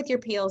to meet with your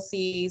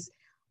PLCs.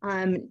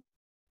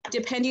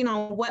 Depending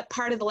on what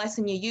part of the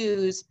lesson you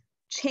use,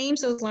 change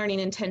those learning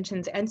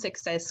intentions and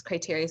success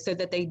criteria so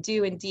that they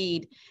do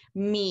indeed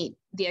meet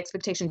the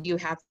expectations you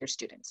have for your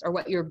students or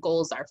what your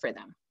goals are for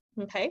them,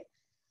 okay?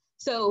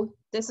 So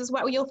this is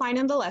what you'll find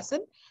in the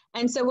lesson.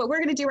 And so what we're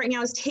gonna do right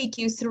now is take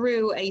you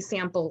through a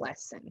sample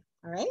lesson,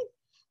 all right?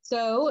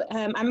 So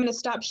I'm gonna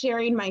stop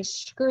sharing my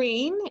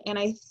screen, and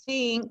I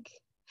think,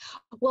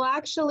 well,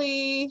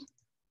 actually,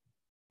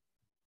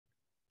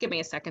 give me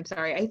a second,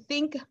 sorry. I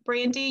think,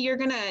 Brandy, you're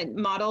gonna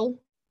model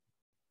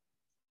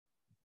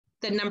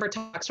the number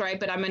talks, right?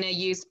 But I'm gonna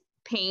use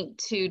Paint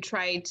to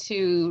try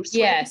to switch.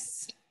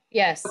 Yes.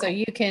 Okay. So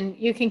you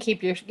can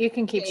keep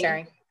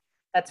sharing.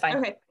 That's fine.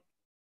 Okay.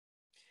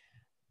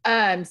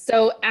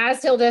 So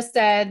as Hilda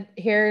said,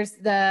 here's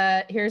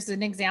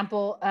an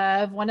example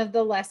of one of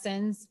the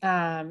lessons.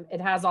 It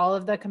has all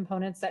of the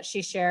components that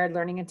she shared: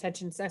 learning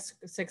intention,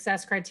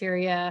 success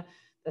criteria,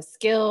 the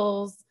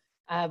skills,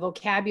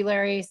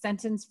 vocabulary,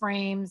 sentence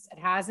frames. It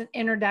has an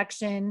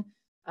introduction,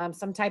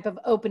 some type of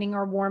opening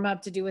or warm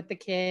up to do with the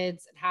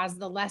kids. It has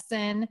the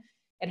lesson.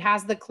 It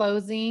has the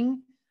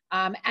closing.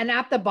 And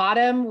at the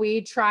bottom,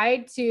 we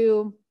tried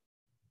to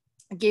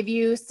give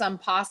you some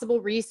possible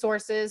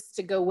resources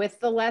to go with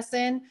the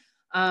lesson.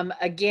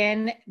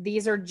 Again,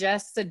 these are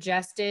just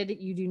suggested.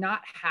 You do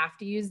not have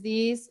to use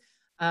these,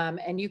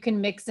 and you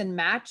can mix and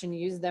match and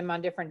use them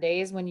on different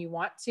days when you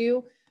want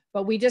to.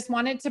 But we just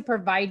wanted to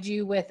provide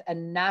you with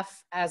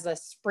enough as a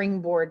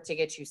springboard to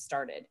get you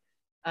started.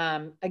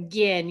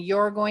 Again,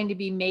 you're going to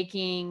be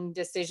making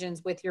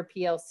decisions with your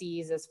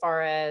PLCs as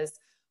far as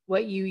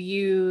what you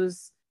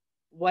use,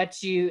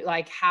 what you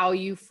like, how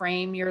you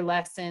frame your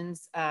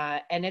lessons.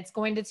 And it's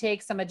going to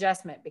take some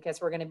adjustment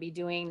because we're going to be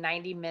doing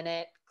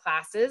 90-minute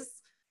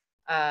classes,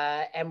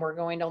 and we're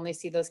going to only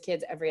see those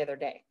kids every other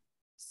day.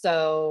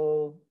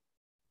 So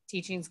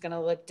teaching is going to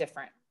look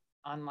different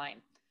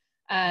online.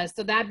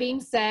 So that being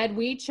said,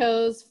 we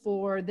chose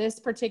for this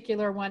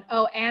particular one,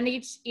 oh, and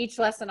each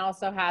lesson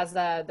also has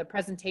the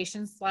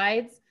presentation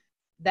slides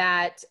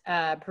that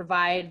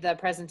provide the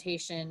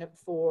presentation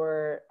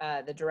for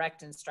the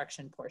direct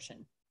instruction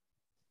portion.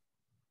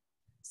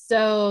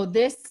 So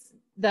this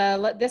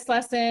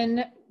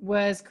lesson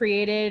was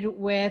created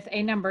with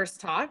a numbers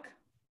talk.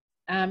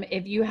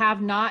 If you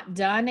have not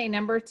done a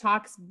number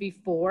talks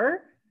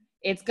before,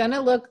 it's going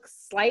to look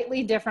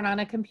slightly different on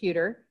a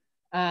computer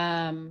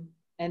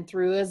and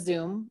through a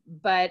Zoom,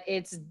 but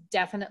it's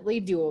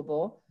definitely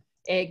doable.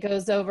 It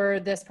goes over,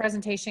 this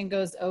presentation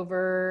goes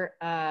over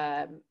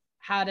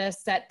how to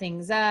set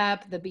things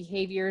up, the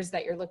behaviors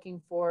that you're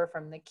looking for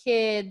from the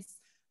kids,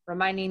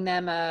 reminding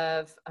them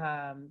of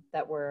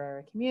that we're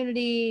a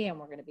community and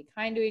we're going to be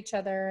kind to each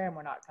other and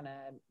we're not going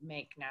to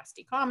make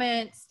nasty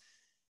comments,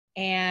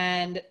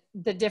 and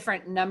the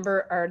different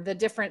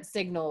different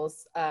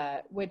signals,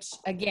 which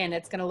again,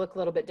 it's going to look a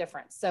little bit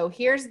different. So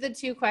here's the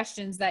two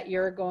questions that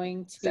you're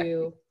going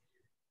to,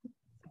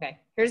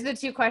 here's the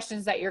two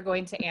questions that you're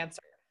going to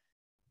answer.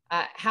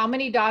 How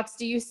many dots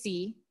do you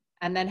see?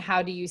 And then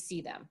how do you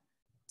see them?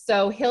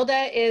 So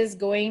Hilda is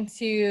going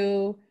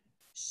to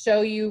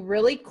show you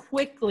really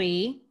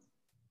quickly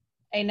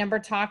a number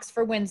talks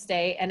for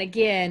Wednesday. And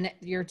again,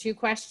 your two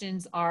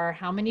questions are,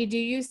 how many do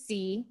you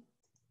see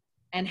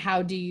and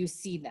how do you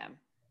see them?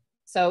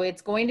 So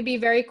it's going to be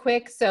very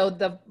quick. So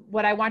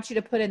what I want you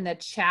to put in the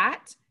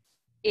chat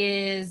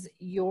is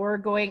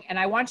and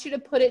I want you to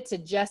put it to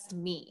just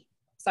me.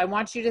 So I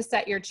want you to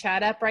set your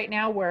chat up right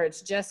now where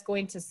it's just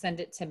going to send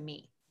it to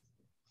me.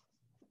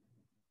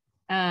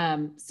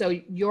 So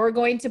you're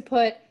going to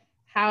put,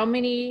 how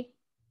many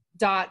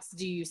dots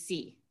do you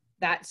see?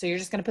 So you're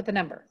just going to put the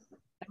number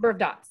of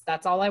dots.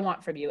 That's all I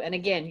want from you. And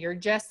again, you're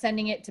just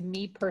sending it to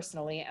me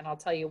personally, and I'll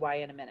tell you why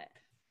in a minute.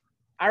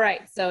 All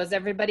right, so is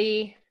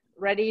everybody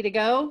ready to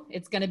go?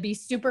 It's going to be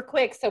super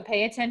quick, so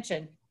pay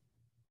attention.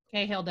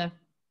 Okay, Hilda.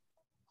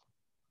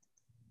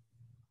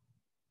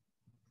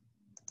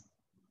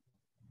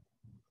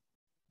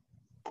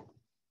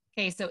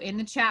 Okay, so in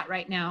the chat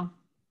right now,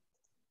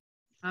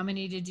 how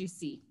many did you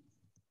see?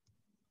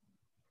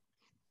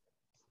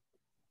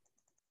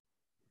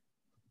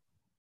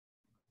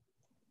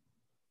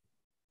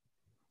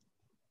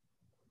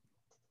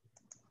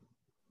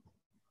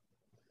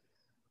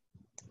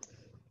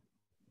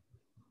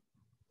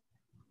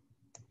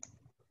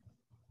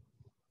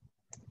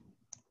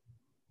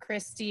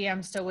 Christy,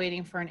 I'm still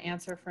waiting for an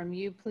answer from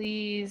you,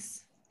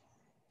 please.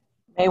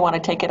 May want to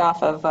take it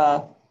off of,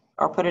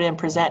 or put it in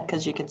present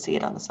because you can see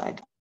it on the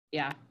side.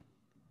 Yeah.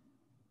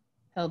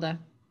 Hilda.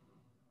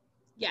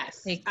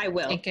 Yes, I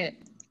will. Take it.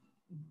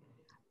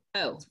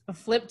 Oh.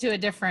 Flip to a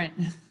different.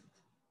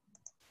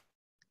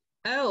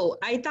 Oh,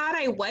 I thought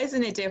I was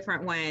in a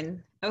different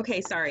one.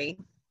 Okay, sorry.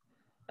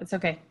 That's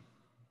okay.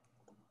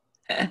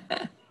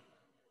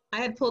 I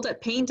had pulled up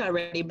Paint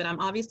already, but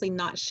I'm obviously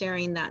not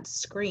sharing that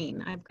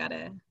screen. I've got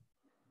to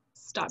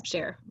stop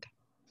share. Okay.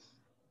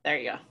 There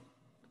you go.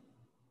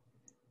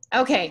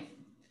 Okay.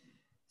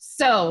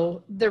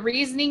 So the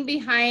reasoning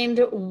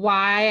behind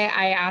why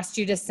I asked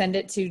you to send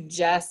it to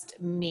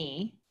just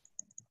me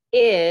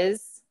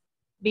is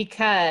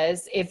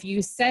because if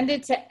you send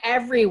it to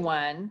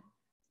everyone,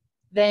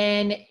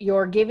 then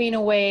you're giving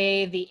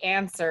away the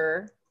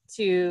answer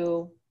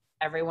to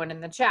everyone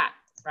in the chat,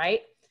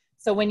 right?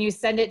 So when you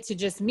send it to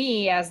just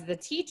me as the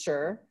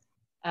teacher,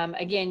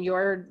 again,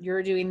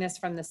 you're doing this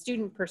from the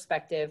student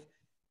perspective.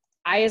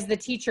 I, as the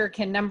teacher,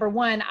 can, number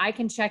one, I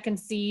can check and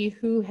see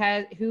who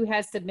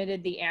has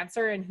submitted the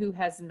answer and who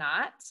has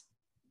not.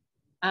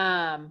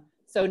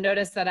 So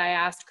notice that I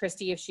asked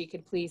Christy if she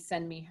could please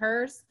send me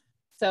hers.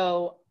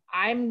 So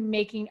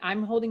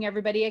I'm holding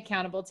everybody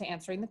accountable to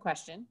answering the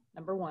question,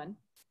 number one.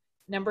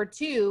 Number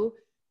two,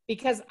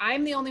 because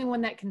I'm the only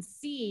one that can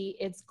see,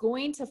 it's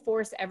going to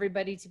force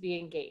everybody to be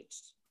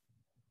engaged.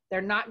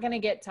 They're not going to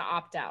get to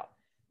opt out.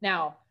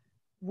 Now,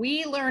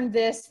 we learned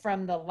this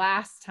from the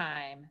last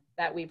time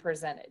that we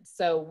presented.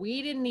 So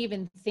we didn't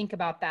even think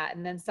about that.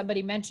 And then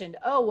somebody mentioned,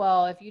 oh,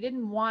 well, if you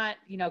didn't want,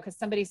 because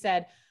somebody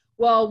said,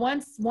 well,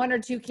 once one or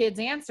two kids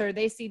answer,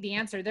 they see the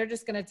answer, they're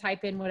just going to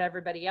type in what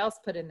everybody else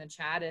put in the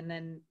chat. And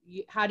then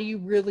how do you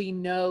really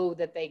know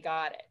that they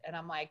got it? And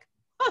I'm like,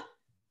 huh,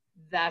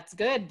 that's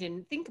good.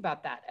 Didn't think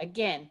about that.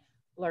 Again,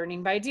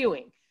 learning by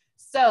doing.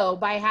 So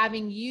by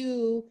having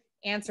you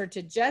answer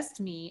to just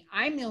me,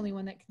 I'm the only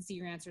one that can see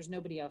your answers.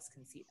 Nobody else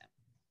can see them.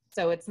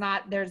 So it's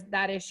not,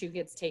 that issue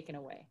gets taken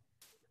away.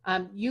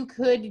 You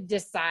could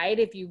decide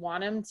if you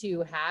want them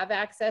to have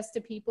access to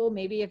people,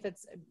 maybe if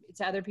it's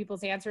to other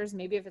people's answers,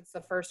 maybe if it's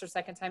the first or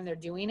second time they're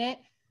doing it,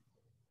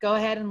 go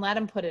ahead and let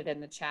them put it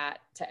in the chat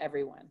to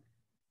everyone.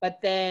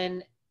 But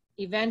then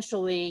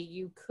eventually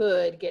you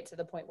could get to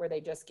the point where they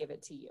just give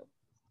it to you.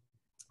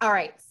 All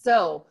right,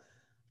 so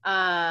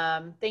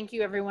thank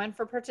you everyone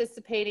for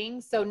participating.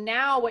 So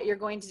now what you're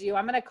going to do,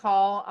 I'm going to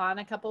call on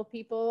a couple of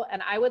people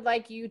and I would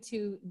like you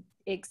to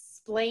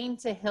explain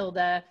to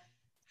Hilda,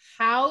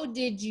 how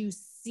did you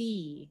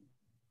see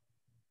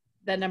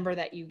the number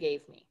that you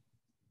gave me?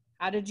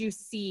 How did you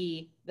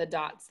see the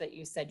dots that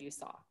you said you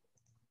saw?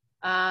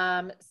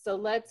 So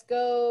let's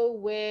go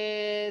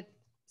with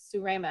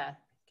Surema.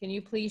 Can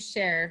you please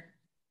share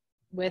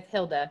with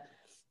Hilda,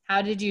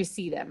 how did you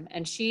see them?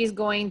 And she's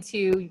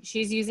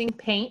using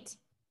Paint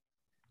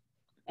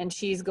and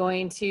she's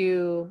going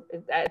to,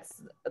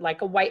 that's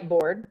like a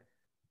whiteboard.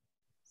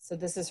 So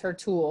this is her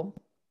tool.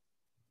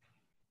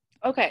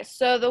 Okay,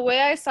 so the way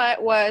I saw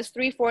it was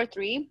 3, 4,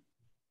 3.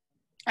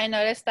 I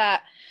noticed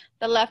that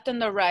the left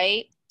and the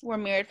right were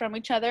mirrored from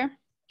each other.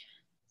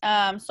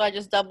 So I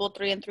just doubled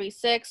 3 and 3,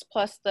 6,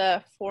 plus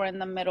the 4 in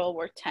the middle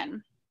were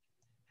 10.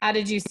 How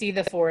did you see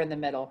the 4 in the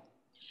middle?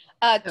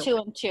 2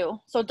 and 2,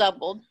 so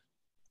doubled.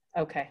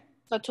 Okay.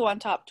 So 2 on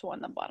top, 2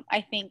 on the bottom.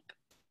 I think.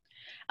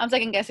 I'm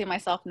second guessing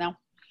myself now.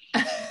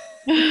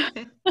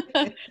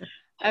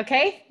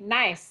 Okay,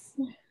 nice.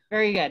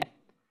 Very good.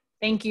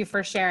 Thank you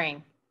for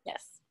sharing.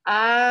 Yes.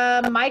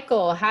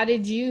 Michael, how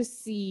did you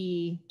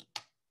see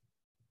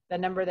the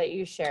number that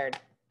you shared?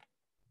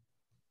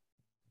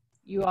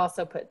 You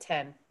also put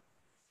 10.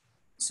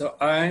 So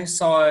I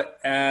saw it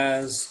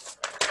as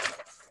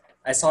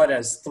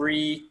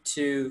 3,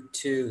 2,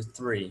 2,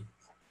 3.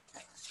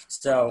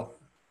 So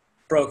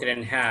broke it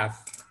in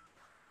half.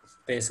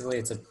 Basically,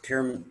 it's a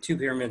pyramid, 2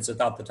 pyramids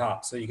without the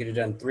top. So you could have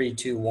done 3,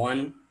 2,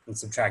 1 and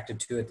subtracted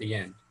 2 at the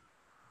end.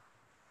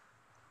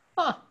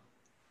 Huh.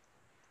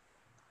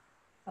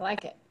 I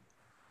like it.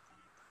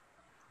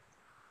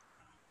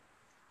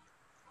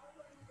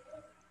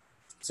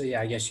 So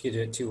yeah, I guess you could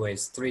do it 2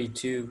 ways. 3,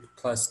 2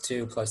 plus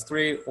 2 plus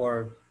 3,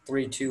 or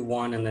 3, 2,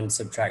 1, and then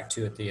subtract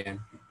 2 at the end.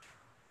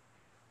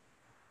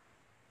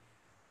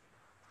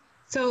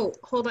 So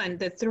hold on,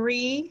 the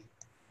 3,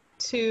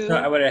 2. So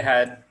I would have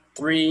had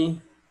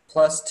 3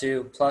 plus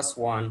 2 plus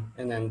 1,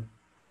 and then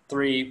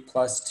 3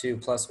 plus 2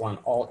 plus 1,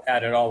 all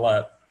added all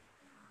up.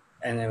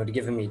 And it would have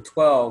given me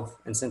 12.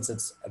 And since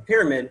it's a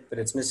pyramid, but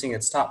it's missing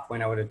its top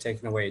point, I would have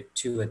taken away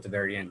 2 at the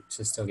very end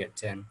to still get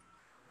 10.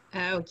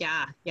 Oh,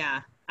 yeah,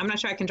 yeah. I'm not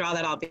sure I can draw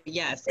that all, but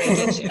yes, I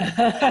get you.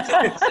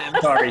 That's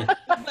awesome. Sorry.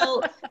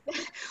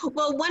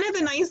 Well, one of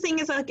the nice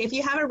things is like if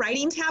you have a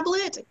writing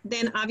tablet,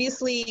 then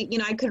obviously,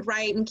 I could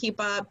write and keep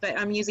up, but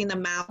I'm using the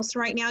mouse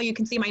right now. You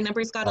can see my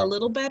numbers got a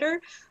little better.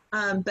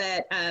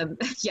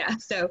 Yeah,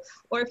 so,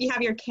 or if you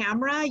have your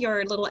camera,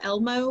 your little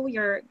Elmo,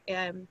 your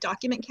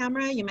document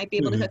camera, you might be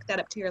able to hook that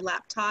up to your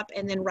laptop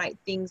and then write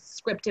things,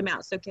 script them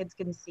out so kids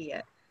can see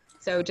it.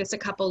 So just a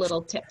couple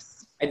little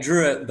tips. I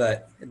drew it,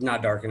 but it's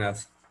not dark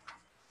enough.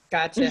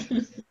 Gotcha.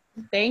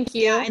 Thank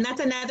you. Yeah, and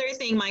that's another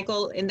thing,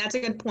 Michael, and that's a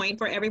good point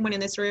for everyone in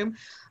this room.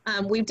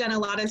 We've done a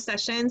lot of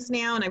sessions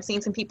now, and I've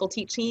seen some people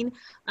teaching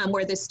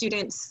where the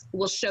students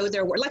will show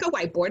their work, like a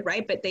whiteboard,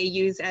 right? But they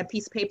use a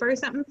piece of paper or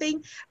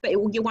something, but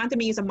you want them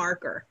to use a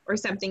marker or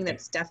something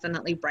that's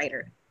definitely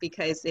brighter,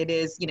 because it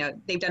is, you know,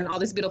 they've done all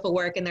this beautiful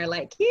work and they're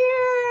like, here,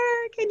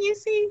 can you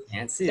see?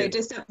 Can't see So it.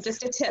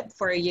 just a tip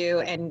for you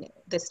and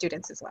the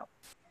students as well.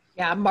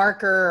 Yeah, a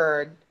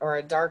marker or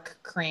a dark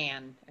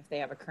crayon, if they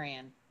have a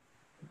crayon,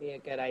 would be a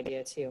good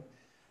idea too.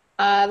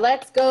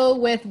 Let's go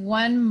with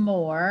one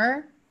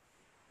more.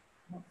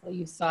 Hopefully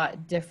you saw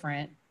it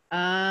different.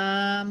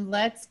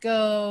 Let's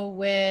go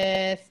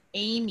with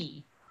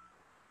Amy.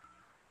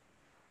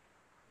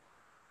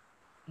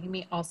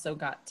 Amy also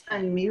got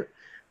 10. Unmute.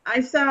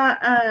 I saw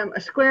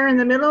a square in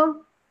the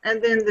middle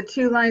and then the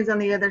 2 lines on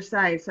the other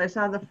side. So I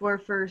saw the 4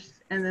 first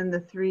and then the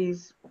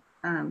 3s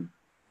on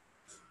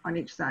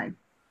each side.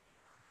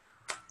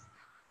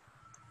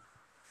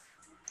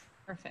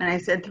 Perfect. And I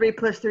said 3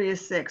 plus 3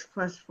 is 6,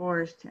 plus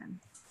 4 is 10.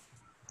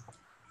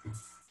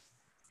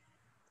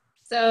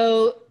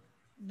 So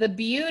the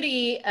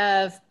beauty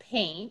of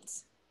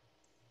paint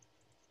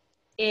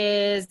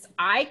is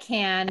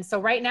so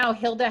right now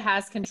Hilda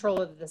has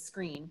control of the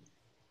screen.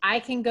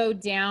 I can go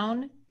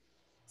down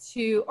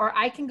or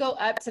I can go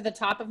up to the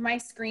top of my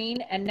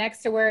screen, and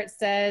next to where it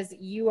says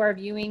you are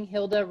viewing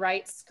Hilda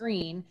Wright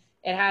screen,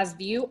 it has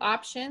view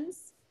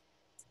options.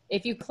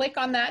 If you click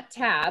on that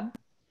tab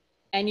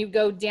and you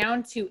go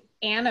down to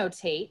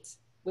annotate,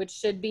 which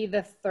should be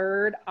the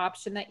 3rd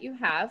option that you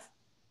have,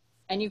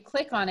 and you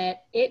click on it,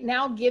 it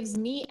now gives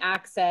me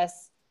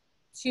access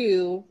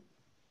to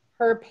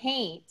her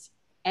paint,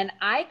 and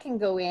I can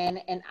go in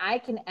and I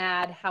can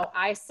add how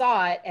I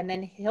saw it, and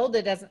then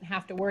Hilda doesn't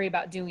have to worry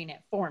about doing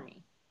it for me.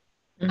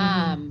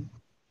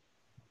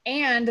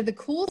 And the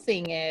cool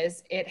thing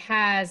is it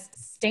has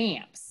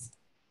stamps.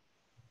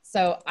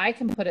 So I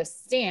can put a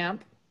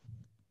stamp,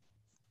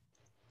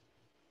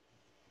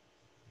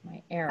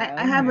 my arrow.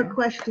 I have a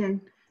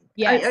question.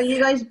 Yes. Are you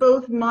guys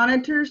both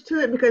monitors to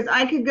it? Because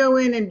I could go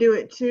in and do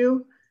it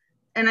too.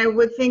 And I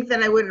would think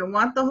that I wouldn't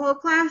want the whole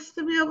class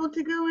to be able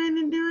to go in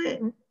and do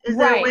it. Is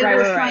there a way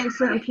to assign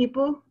certain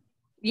people?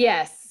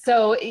 Yes.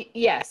 So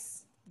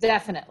yes,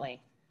 definitely.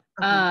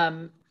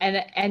 Okay.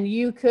 And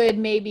you could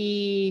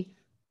maybe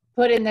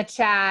put in the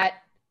chat,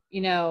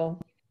 you know,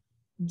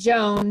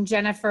 Joan,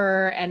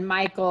 Jennifer, and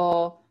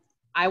Michael,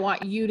 I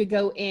want you to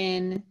go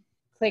in,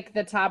 click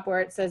the top where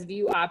it says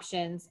view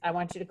options. I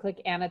want you to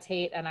click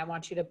annotate, and I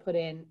want you to put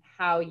in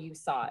how you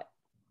saw it.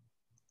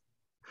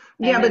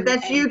 Yeah, but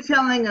that's you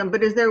telling them,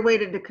 but is there a way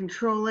to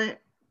control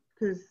it?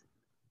 Because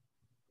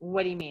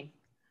what do you mean?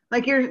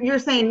 Like you're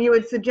saying you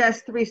would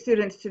suggest 3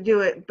 students to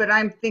do it, but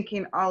I'm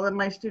thinking all of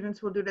my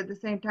students will do it at the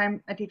same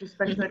time. I teach a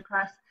special ed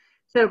class.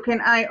 So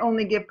can I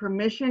only give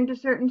permission to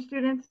certain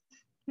students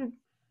to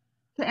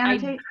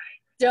annotate?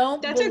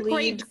 That's a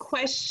great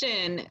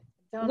question.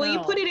 Will you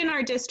put it in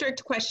our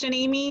district question,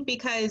 Amy?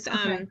 Because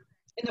in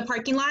the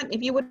parking lot,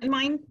 if you wouldn't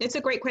mind, it's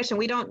a great question.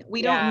 We don't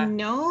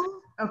know.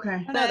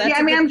 Okay. No, yeah,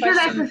 I mean, I'm sure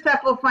that's the stuff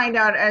we'll find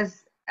out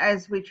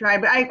as we try.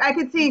 But I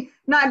could see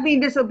not being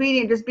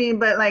disobedient, just being,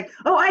 but like,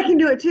 oh, I can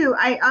do it too.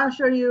 I'll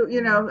show you.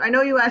 You know, I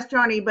know you asked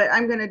Johnny, but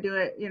I'm gonna do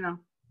it. You know.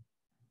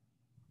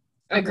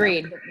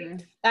 Agreed.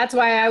 That's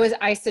why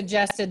I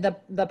suggested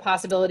the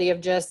possibility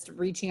of just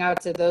reaching out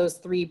to those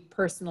 3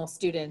 personal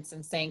students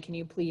and saying, can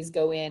you please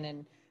go in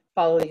and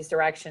follow these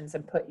directions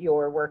and put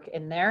your work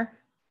in there?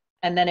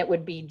 And then it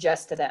would be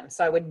just to them.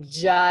 So I would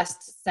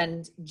just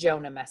send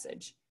Joan a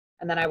message,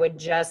 and then I would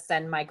just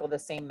send Michael the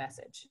same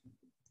message.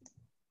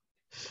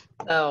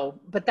 So,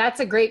 but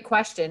that's a great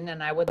question,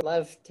 and I would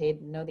love to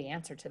know the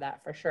answer to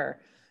that for sure.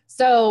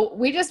 So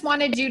we just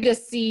wanted you to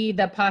see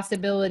the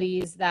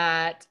possibilities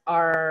that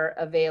are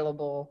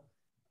available.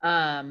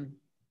 Kind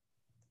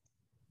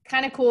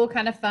of cool,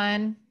 kind of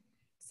fun,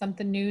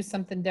 something new,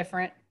 something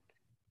different.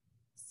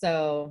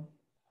 So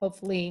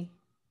hopefully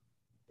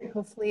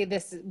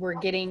we're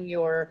getting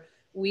your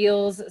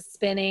wheels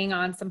spinning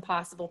on some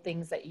possible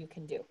things that you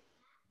can do.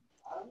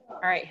 All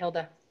right,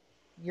 Hilda,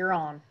 you're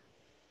on.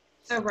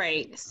 All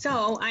right,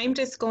 so I'm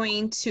just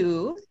going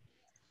to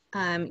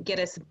get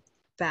us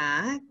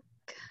back.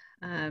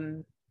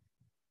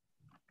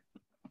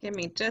 Give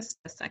me just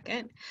a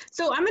second.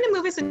 So I'm going to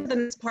move us into the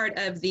next part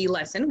of the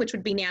lesson, which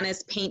would be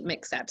Nana's paint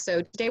mix-up.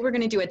 So today we're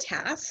going to do a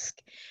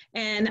task,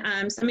 and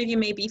some of you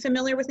may be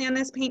familiar with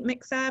Nana's paint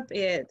mix-up.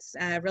 It's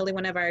really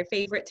one of our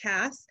favorite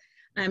tasks.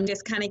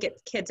 Just kind of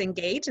gets kids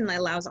engaged and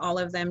allows all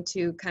of them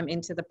to come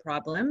into the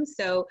problem.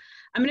 So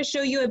I'm going to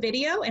show you a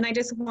video, and I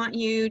just want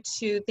you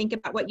to think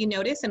about what you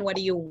notice and what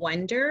do you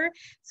wonder.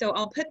 So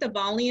I'll put the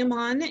volume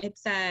on.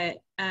 It's it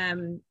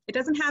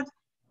doesn't have,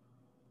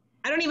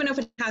 I don't even know if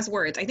it has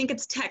words. I think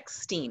it's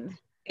texting.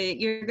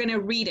 You're going to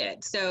read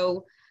it.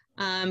 So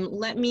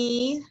let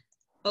me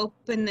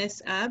open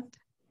this up,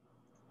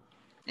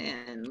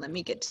 and let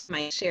me get to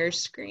my share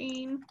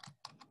screen.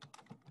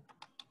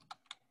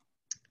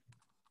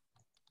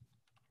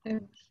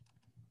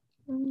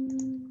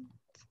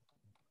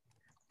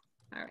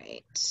 All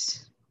right.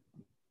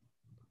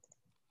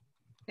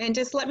 And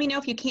just let me know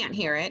if you can't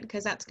hear it,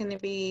 because that's going to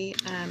be,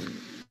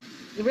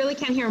 you really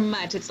can't hear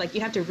much. It's like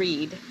you have to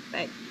read,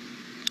 but.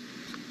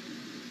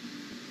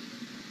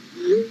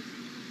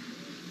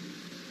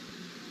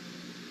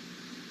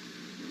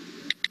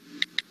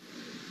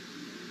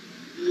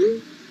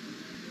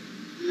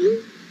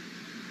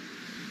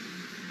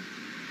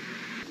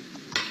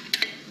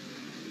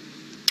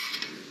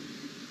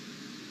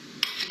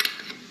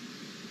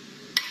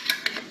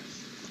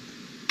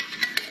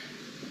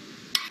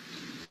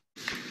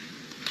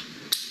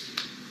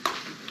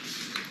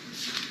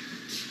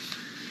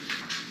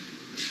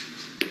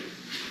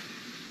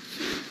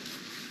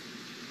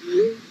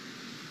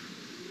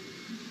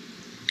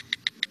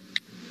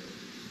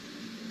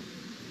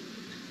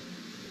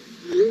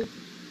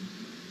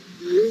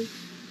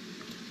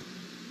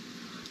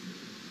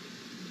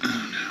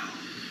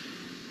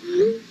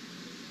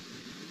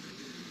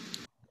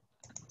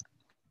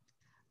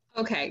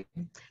 Okay,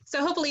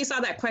 so hopefully you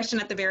saw that question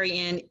at the very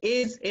end.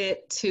 Is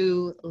it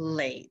too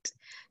late?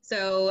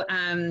 So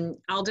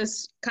I'll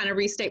just kind of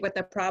restate what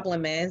the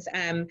problem is.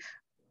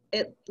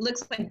 It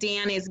looks like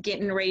Dan is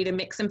getting ready to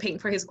mix some paint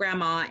for his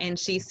grandma, and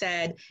she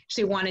said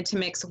she wanted to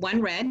mix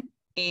 1 red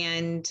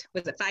and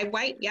was it 5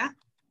 white? Yeah,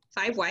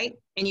 5 white.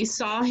 And you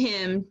saw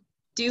him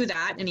do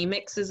that, and he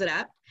mixes it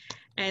up.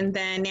 And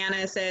then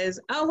Nana says,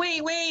 oh,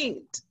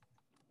 wait.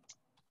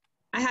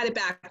 I had it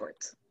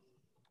backwards.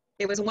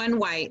 It was 1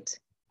 white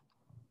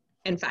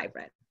and 5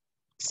 red.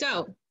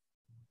 So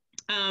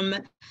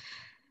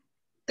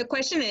the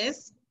question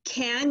is,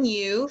 can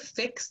you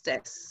fix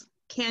this?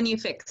 Can you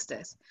fix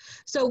this?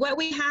 So what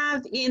we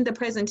have in the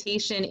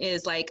presentation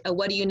is like a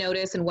what do you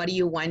notice and what do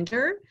you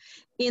wonder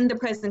in the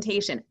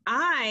presentation.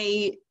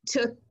 I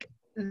took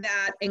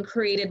that and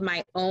created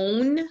my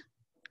own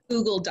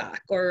Google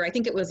Doc, or I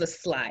think it was a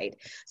slide.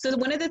 So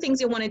one of the things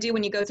you'll want to do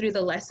when you go through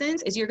the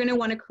lessons is you're going to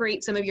want to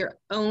create some of your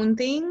own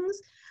things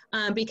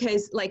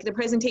because like the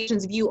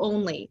presentation's view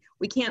only.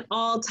 We can't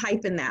all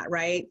type in that,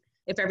 right?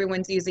 If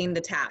everyone's using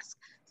the task.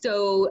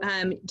 So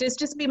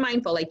just be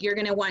mindful, like you're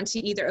gonna want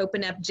to either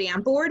open up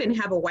Jamboard and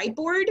have a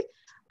whiteboard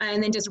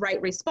and then just write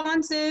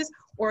responses,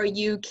 or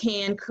you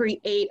can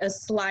create a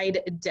slide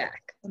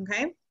deck,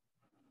 okay?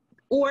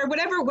 Or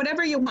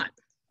whatever you want.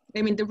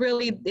 I mean,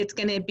 it's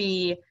gonna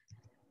be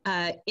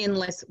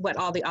endless what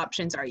all the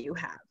options are you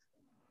have.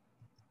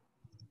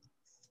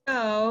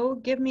 So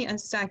give me a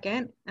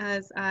second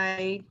as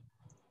I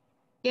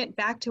get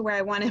back to where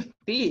I wanna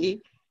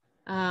be.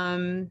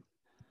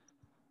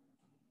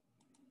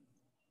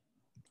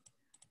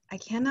 I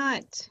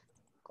cannot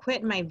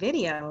quit my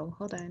video.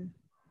 Hold on.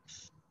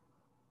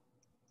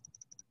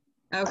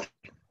 Okay.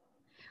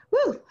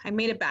 Woo, I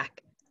made it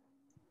back.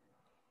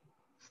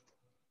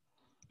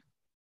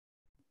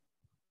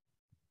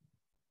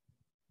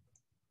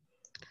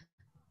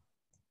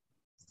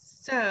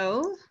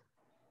 So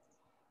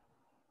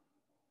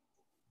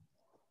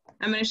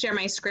I'm going to share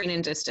my screen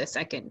in just a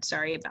second.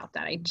 Sorry about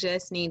that. I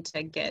just need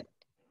to get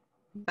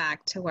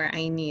back to where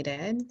I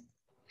needed.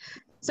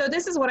 So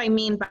this is what I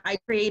mean by I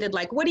created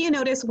like, what do you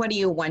notice? What do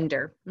you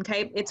wonder?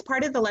 Okay, it's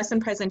part of the lesson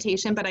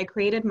presentation, but I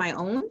created my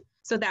own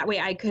so that way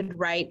I could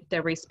write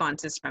the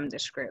responses from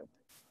this group.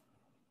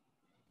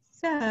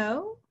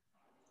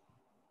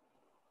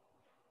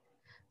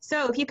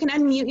 So if you can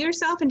unmute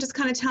yourself and just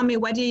kind of tell me,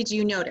 what did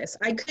you notice?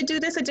 I could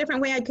do this a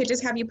different way. I could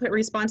just have you put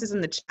responses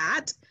in the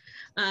chat,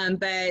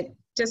 but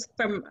just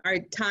from our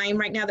time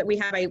right now that we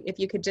have, if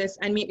you could just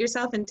unmute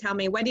yourself and tell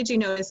me, what did you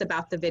notice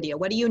about the video?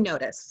 What do you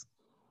notice?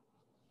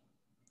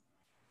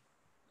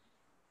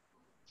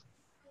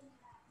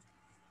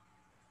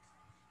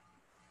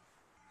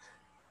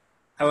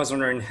 I was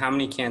wondering how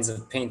many cans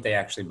of paint they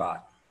actually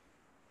bought.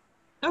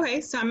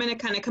 Okay, so I'm going to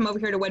kind of come over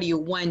here to what do you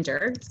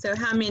wonder. So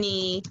how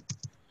many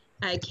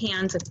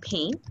cans of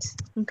paint,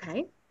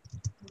 okay,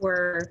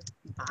 were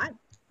bought?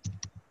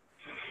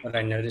 What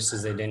I noticed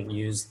is they didn't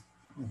use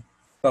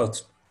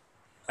both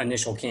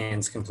initial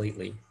cans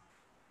completely.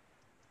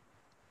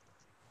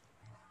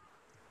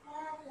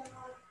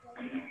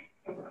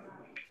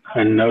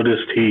 I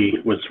noticed he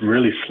was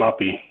really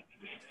sloppy.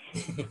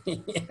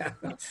 Yeah.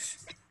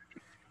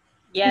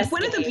 Yes.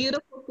 One of the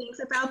beautiful things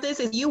about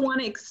this is you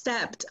want to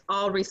accept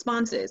all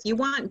responses. You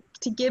want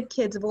to give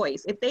kids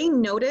voice. If they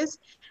notice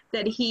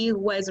that he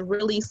was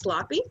really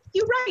sloppy,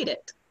 you write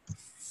it.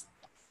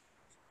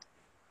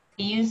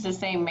 He used the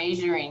same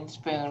measuring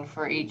spoon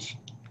for each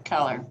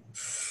color.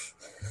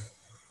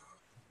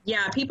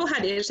 Yeah, people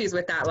had issues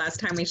with that last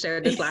time we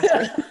showed this last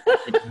week.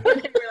 They were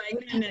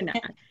like, no.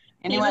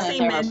 Anyone that's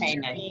ever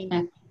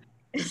painted.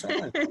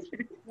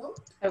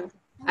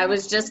 I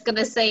was just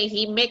gonna say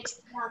he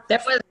mixed.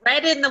 There was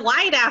red in the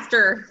white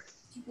after.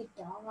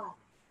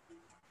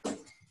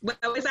 What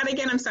was that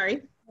again? I'm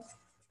sorry.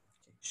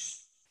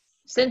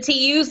 Since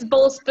he used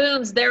both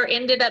spoons, there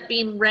ended up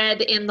being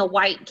red in the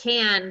white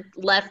can,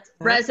 left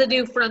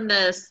residue from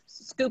the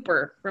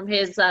scooper, from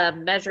his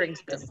measuring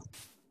spoon.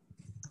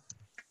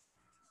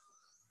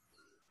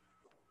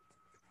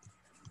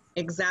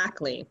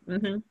 Exactly.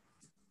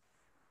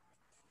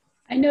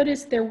 I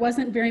noticed there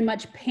wasn't very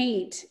much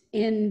paint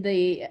in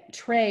the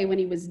tray when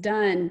he was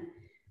done.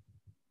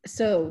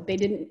 So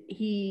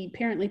he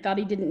apparently thought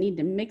he didn't need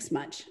to mix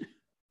much.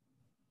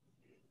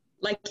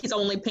 Like he's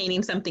only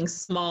painting something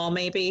small,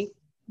 maybe.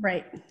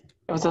 Right.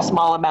 It was a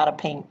small amount of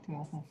paint.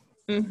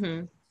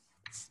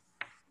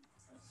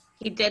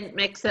 He didn't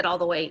mix it all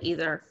the way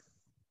either.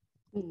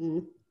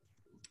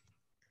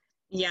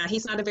 Yeah,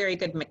 he's not a very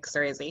good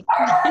mixer, is he?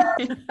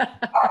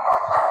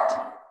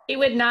 He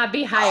would not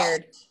be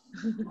hired.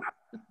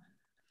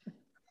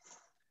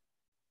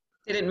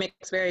 Didn't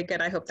mix very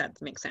good. I hope that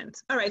makes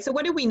sense. All right, so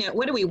what do we know?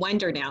 What do we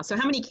wonder now? So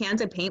how many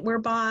cans of paint were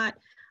bought?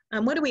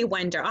 What do we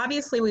wonder?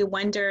 Obviously, we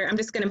wonder, I'm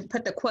just going to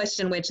put the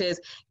question, which is,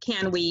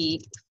 can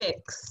we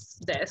fix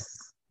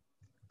this?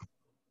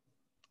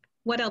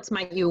 What else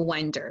might you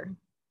wonder?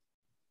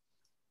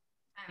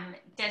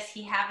 Does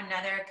he have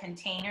another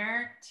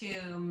container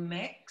to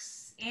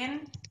mix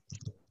in?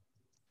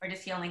 Or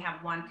does he only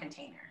have one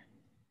container?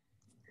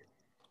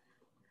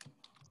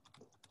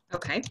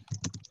 Okay.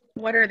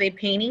 What are they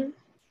painting?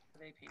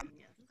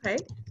 Okay.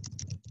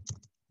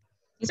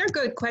 These are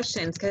good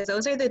questions because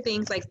those are the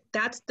things like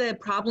that's the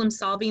problem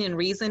solving and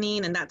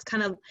reasoning, and that's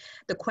kind of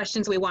the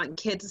questions we want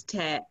kids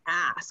to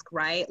ask,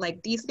 right?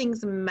 Like these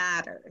things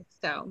matter.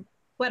 So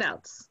what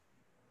else?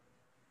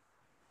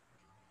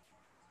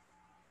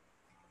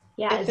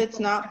 Yeah, If it's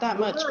not that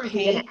much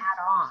paint. Add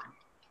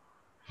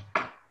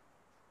on.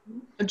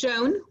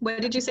 Joan,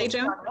 what did you say,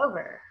 Joan? Start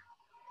over.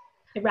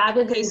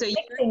 Rather than fixing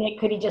it,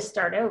 could he just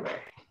start over?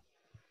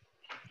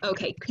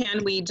 Okay,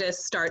 can we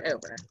just start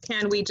over?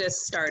 Can we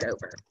just start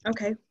over?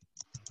 Okay.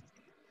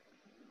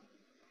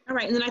 All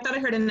right, and then I thought I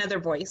heard another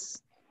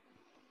voice.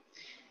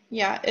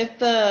 Yeah, if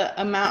the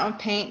amount of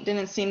paint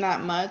didn't seem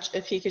that much,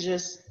 if he could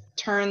just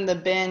turn the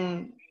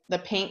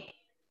paint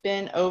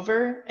bin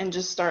over and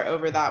just start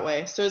over that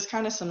way. So it's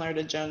kind of similar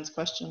to Joan's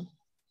question.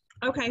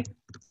 Okay.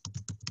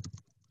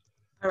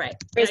 All right.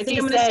 Christy I think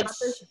I'm going to stop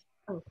this.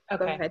 Oh,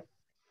 Go okay. ahead.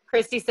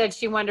 Christy said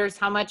she wonders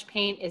how much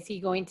paint is he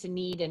going to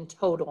need in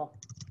total?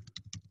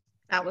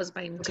 That was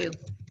mine too.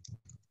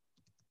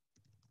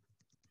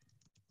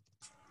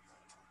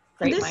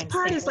 And this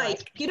part is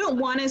like you don't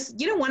want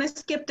to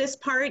skip this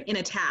part in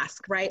a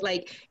task, right?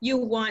 Like you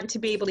want to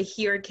be able to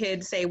hear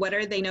kids say what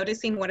are they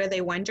noticing, what are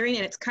they wondering,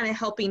 and it's kind of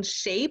helping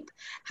shape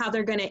how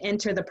they're going to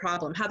enter the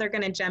problem, how they're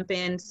going to jump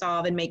in,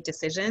 solve, and make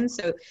decisions.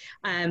 So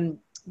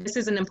this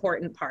is an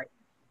important part.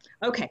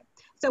 Okay.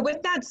 So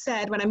with that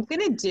said, what I'm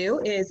going to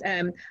do is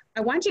I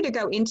want you to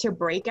go into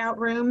breakout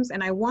rooms,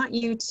 and I want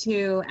you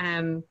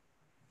to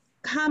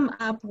come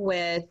up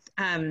with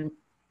a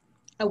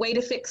way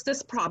to fix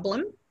this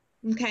problem.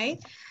 Okay,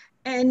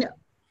 and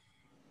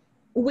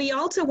we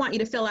also want you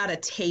to fill out a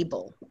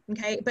table,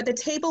 okay? But the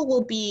table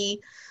will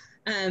be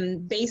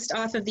based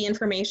off of the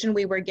information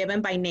we were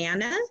given by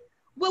Nana.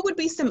 What would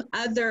be some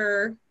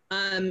other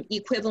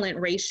equivalent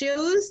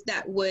ratios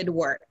that would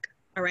work,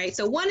 all right?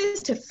 So one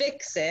is to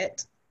fix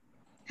it,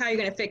 how you're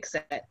gonna fix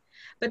it.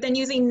 But then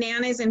using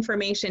Nana's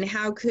information,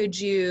 how could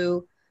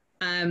you,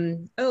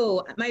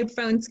 oh, my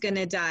phone's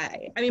gonna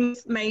die. I mean,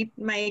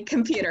 my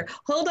computer.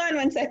 Hold on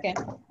one second.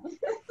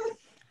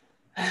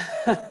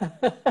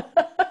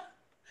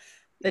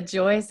 The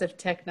joys of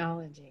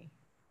technology.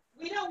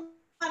 We don't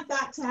want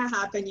that to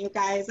happen, you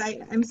guys.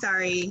 I'm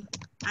sorry.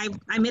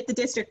 I'm at the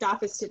district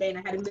office today and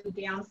I had to move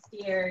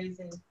downstairs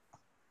and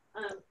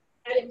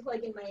I didn't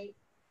plug in my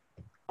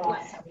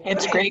laptop.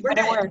 It's great, but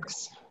it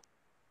works.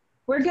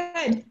 We're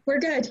good. We're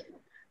good.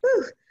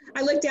 Whew.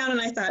 I looked down and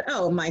I thought,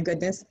 oh my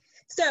goodness.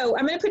 So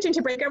I'm going to put you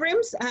into breakout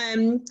rooms.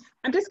 I'm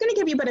just going to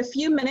give you but a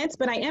few minutes,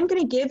 but I am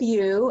going to give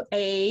you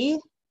a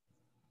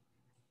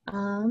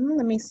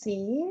let me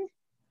see.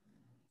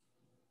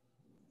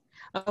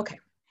 Okay,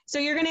 so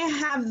you're gonna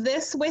have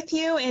this with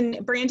you,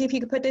 and Brandy, if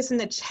you could put this in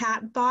the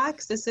chat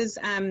box. This is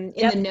in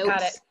the notes.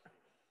 Got it.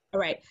 All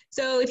right,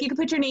 so if you could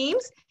put your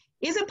names,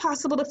 is it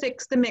possible to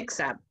fix the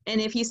mix-up?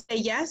 And if you say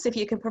yes, if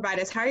you can provide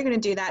us how you're gonna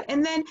do that.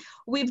 And then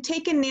we've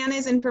taken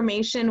Nana's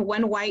information,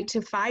 1 white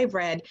to 5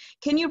 red.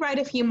 Can you write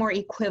a few more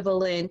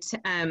equivalent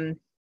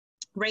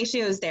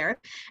ratios there?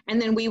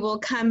 And then we will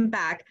come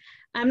back.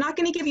 I'm not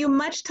going to give you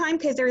much time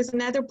because there is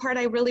another part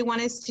I really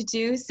want us to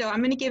do. So I'm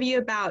going to give you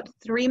about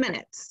 3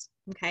 minutes.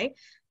 Okay.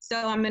 So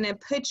I'm going to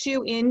put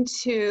you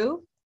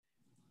into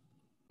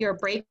your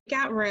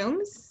breakout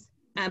rooms.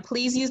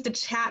 Please use the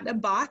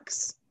chat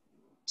box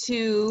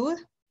to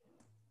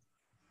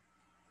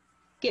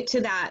get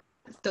to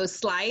those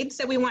slides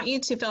that we want you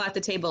to fill out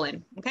the table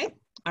in. Okay.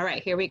 All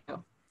right, here we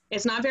go.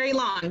 It's not very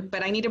long,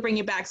 but I need to bring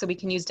you back so we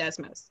can use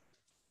Desmos.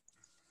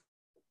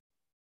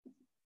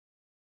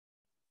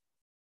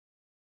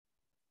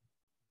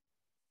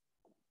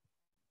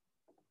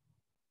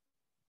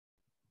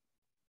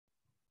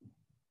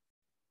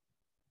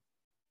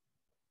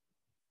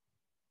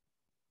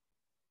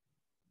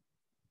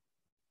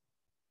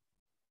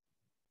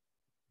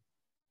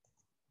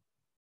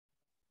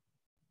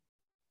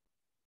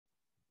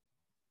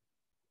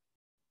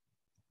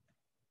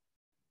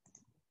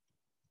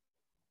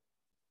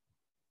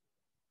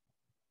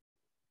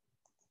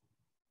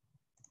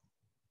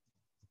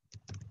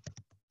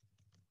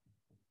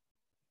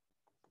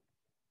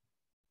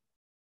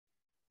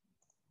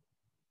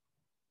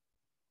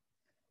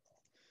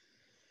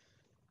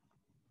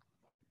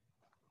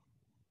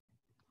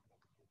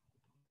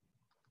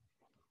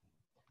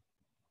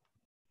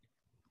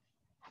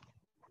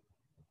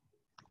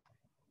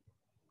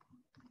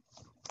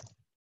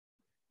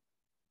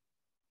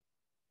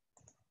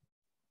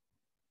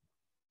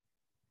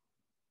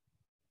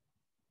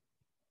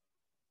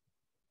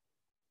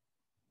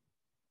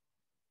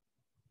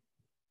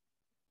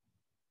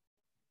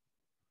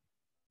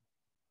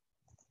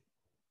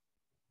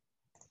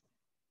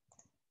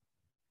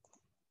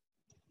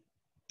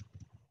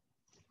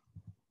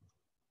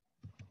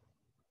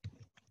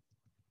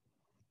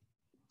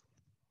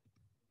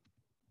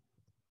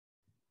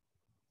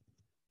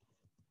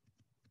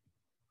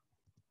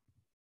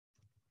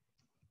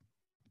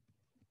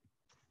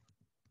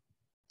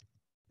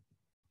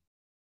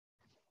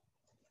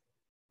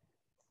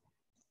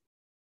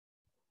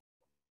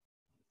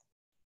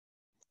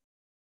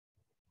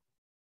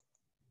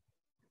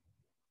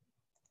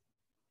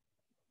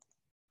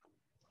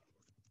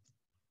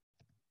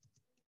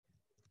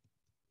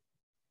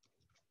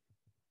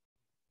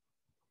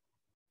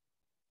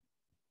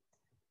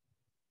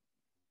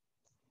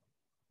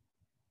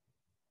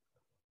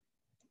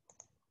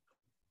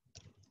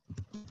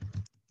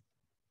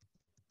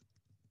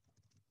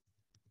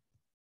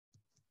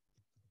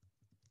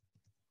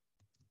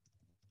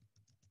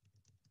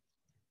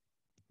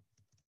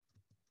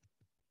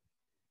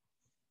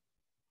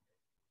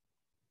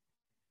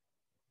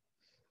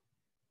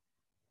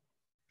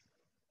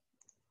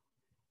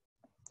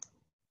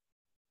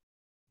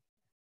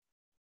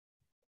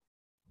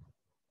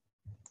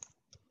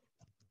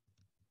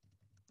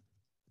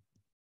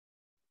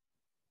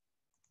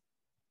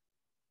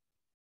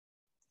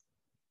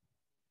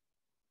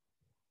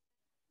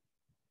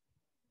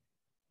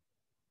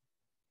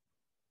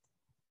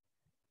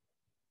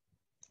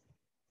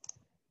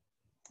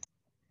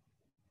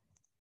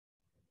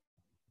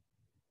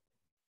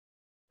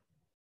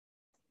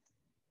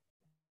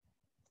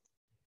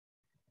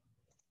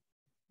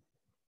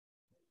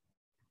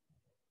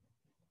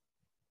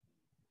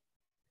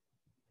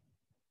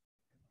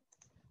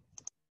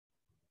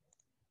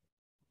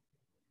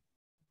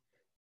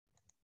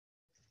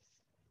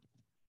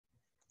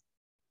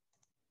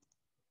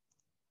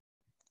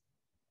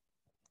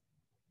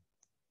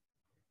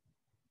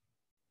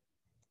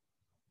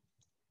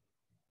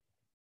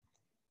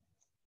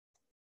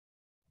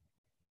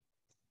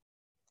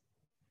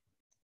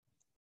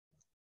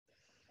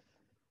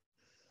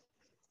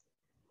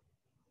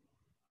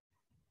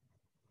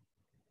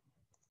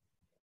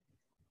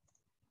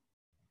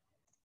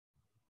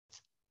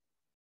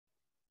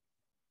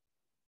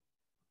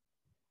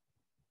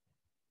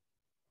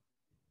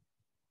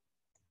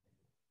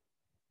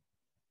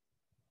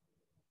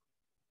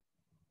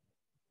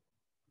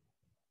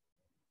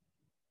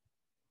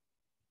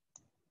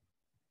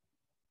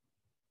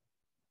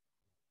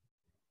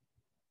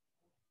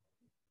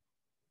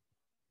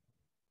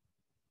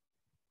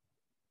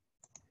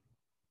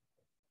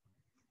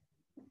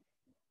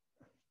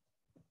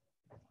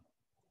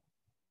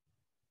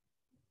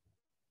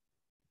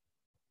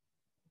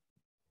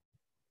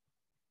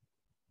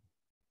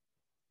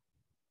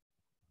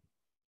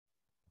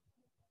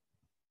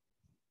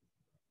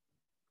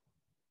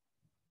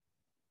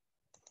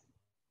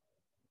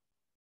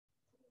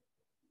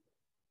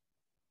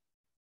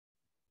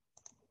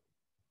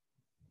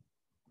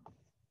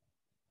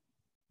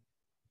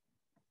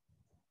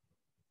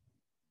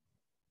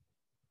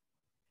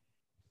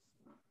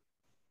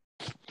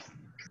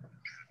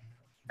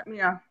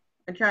 Yeah,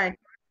 I tried.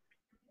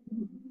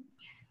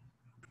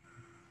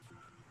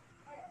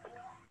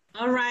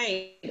 All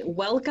right,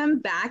 welcome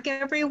back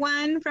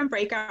everyone from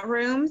breakout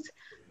rooms.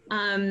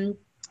 I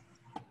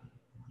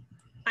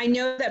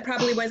know that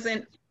probably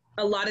wasn't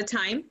a lot of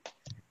time.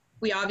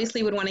 We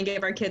obviously would want to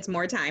give our kids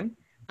more time,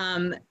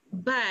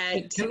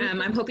 but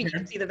I'm hoping you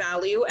can see the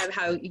value of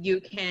how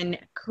you can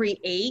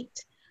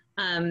create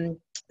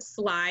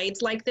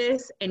slides like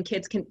this and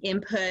kids can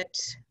input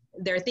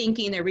their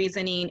thinking, their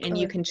reasoning, and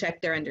you can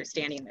check their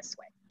understanding this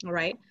way, all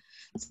right?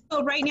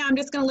 So right now I'm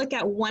just gonna look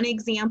at one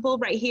example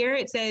right here.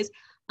 It says,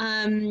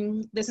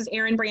 this is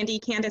Erin, Brandy,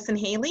 Candace, and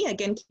Haley.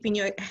 Again,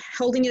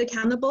 holding you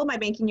accountable by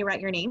making you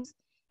write your names.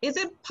 Is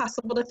it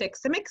possible to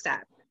fix the mix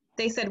app?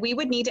 They said we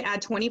would need to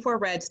add 24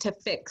 reds to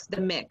fix the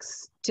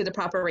mix to the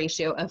proper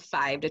ratio of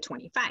 5 to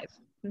 25.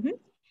 And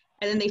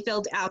then they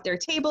filled out their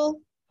table.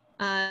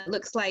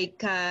 Looks like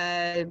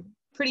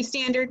pretty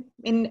standard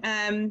in,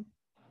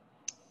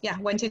 yeah,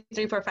 1, 2,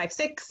 3, 4, 5,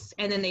 6,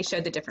 and then they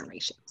showed the different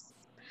ratios.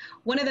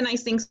 One of the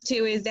nice things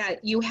too is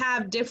that you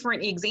have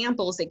different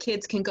examples that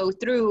kids can go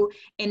through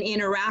and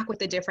interact with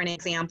the different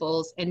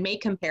examples and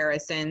make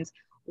comparisons,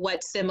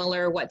 what's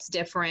similar, what's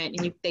different,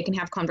 and they can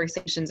have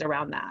conversations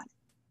around that.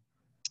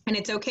 And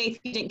it's okay if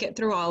you didn't get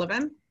through all of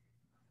them.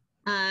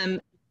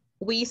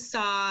 We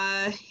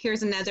saw,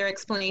 here's another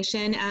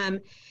explanation.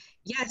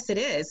 Yes, it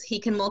is. He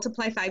can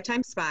multiply 5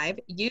 times 5,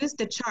 use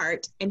the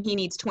chart, and he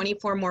needs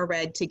 24 more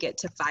red to get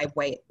to 5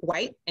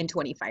 white and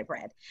 25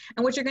 red.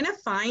 And what you're going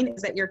to find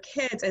is that your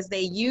kids, as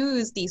they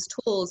use these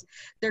tools,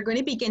 they're going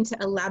to begin to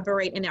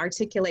elaborate and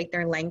articulate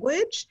their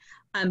language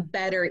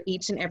better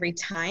each and every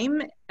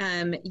time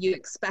you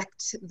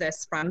expect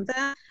this from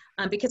them.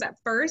 Because at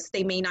first,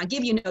 they may not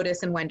give you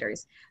notice and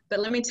wonders.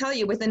 But let me tell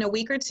you, within a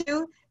week or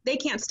two, they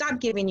can't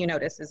stop giving you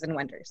notices and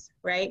wonders,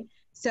 right?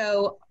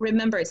 So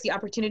remember, it's the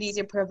opportunities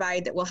you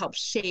provide that will help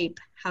shape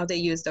how they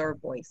use their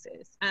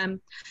voices.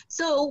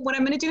 So what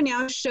I'm going to do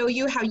now is show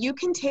you how you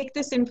can take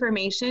this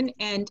information,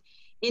 and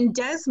in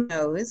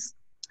Desmos,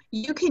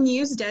 you can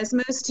use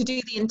Desmos to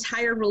do the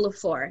entire rule of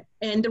 4.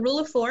 And the rule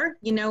of 4,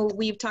 you know,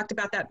 we've talked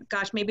about that,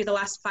 gosh, maybe the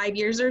last 5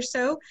 years or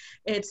so.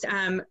 It's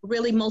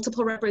really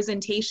multiple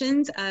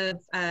representations of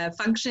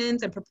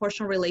functions and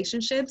proportional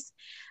relationships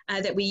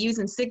that we use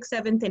in 6th,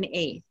 7th, and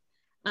 8th.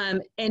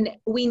 And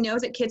we know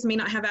that kids may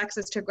not have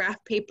access to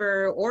graph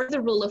paper or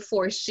the rule of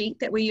 4 sheet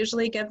that we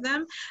usually give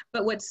them,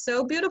 but what's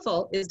so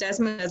beautiful is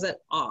Desmos does it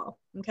all,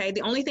 okay?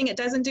 The only thing it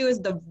doesn't do is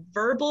the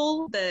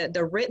verbal,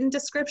 the written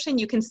description.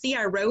 You can see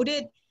I wrote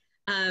it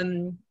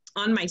on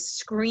my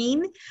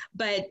screen,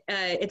 but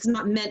it's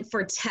not meant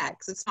for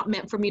text. It's not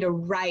meant for me to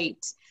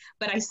write,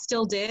 but I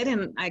still did,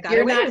 and I got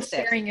away with it. You're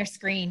not sharing your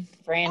screen,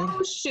 friend.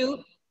 Oh, shoot.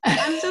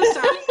 I'm so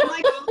sorry. I'm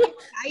like all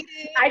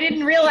excited. I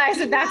didn't realize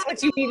that that's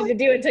what you needed to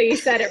do until you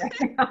said it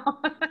right now.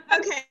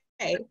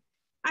 Okay.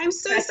 I'm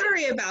so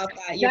sorry about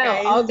that, you no,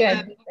 guys. all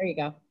good. There you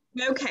go.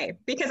 Okay,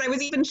 because I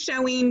was even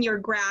showing your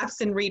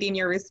graphs and reading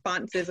your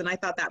responses, and I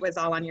thought that was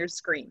all on your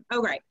screen.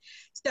 All right,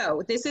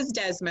 so this is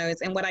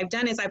Desmos, and what I've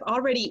done is I've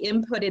already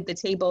inputted the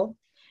table,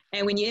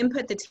 and when you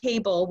input the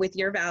table with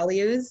your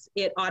values,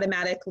 it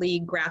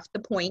automatically graphed the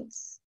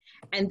points,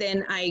 and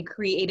then I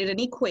created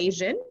an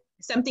equation,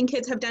 something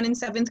kids have done in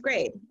 7th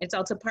grade. It's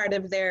also part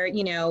of their,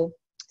 you know,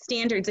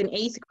 standards in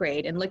 8th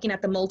grade and looking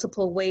at the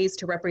multiple ways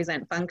to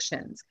represent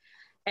functions.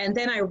 And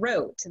then I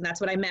wrote, and that's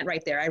what I meant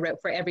right there. I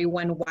wrote for every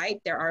 1 white,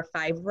 there are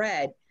 5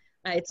 red.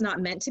 It's not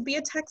meant to be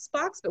a text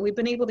box, but we've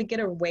been able to get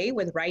away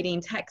with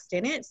writing text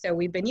in it. So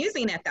we've been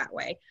using it that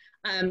way.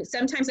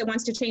 Sometimes it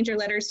wants to change your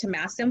letters to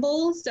math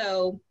symbols.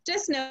 So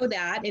just know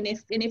that. And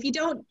if you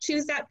don't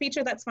choose that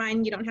feature, that's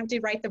fine. You don't have to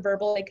write the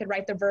verbal. They could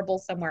write the verbal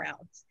somewhere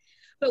else.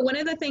 But one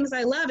of the things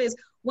I love is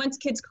once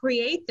kids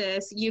create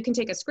this, you can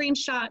take a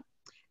screenshot,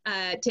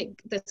 take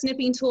the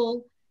snipping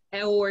tool,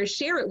 or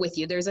share it with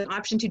you. There's an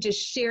option to just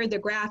share the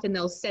graph and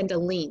they'll send a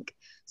link.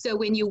 So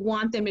when you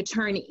want them to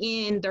turn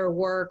in their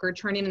work or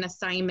turn in an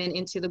assignment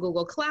into the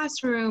Google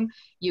Classroom,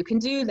 you can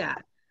do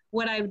that.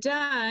 What I've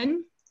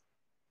done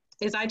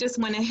is I just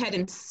went ahead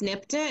and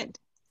snipped it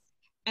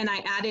and I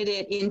added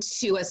it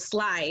into a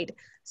slide.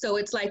 So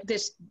it's like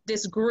this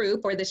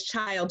group or this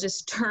child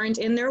just turned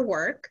in their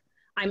work.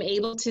 I'm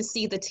able to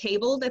see the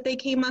table that they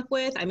came up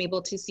with. I'm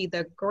able to see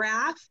the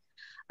graph.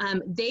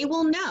 They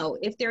will know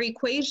if their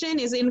equation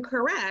is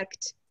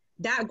incorrect,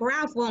 that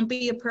graph won't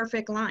be a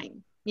perfect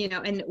line, you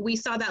know, and we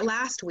saw that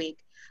last week,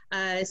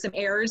 some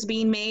errors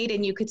being made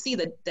and you could see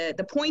that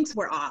the points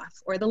were off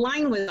or the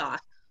line was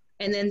off.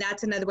 And then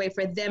that's another way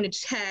for them to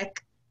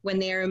check when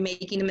they're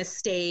making a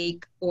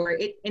mistake or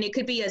it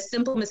could be a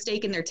simple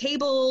mistake in their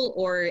table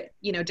or,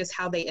 you know, just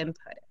how they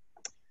input it.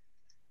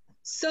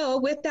 So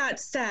with that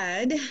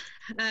said,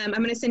 I'm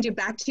going to send you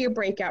back to your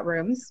breakout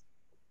rooms.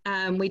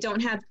 We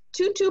don't have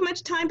too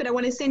much time, but I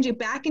want to send you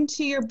back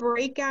into your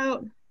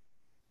breakout.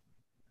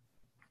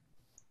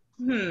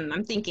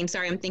 I'm thinking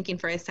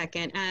for a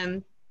second.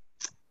 I'm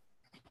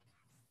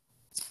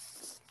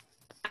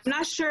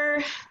not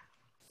sure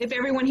if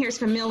everyone here is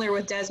familiar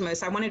with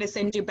Desmos. I wanted to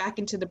send you back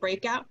into the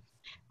breakout.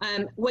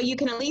 What you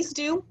can at least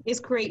do is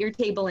create your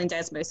table in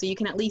Desmos, so you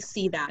can at least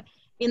see that.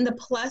 In the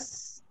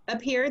plus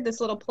up here, this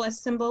little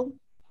plus symbol,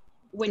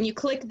 when you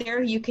click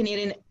there, you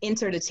can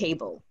insert a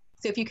table.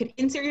 So if you could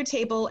insert your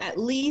table, at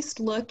least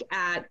look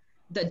at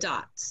the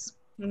dots,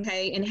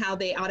 okay, and how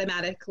they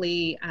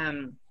automatically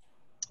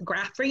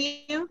graph for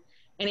you.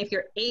 And if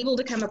you're able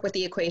to come up with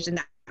the equation,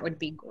 that would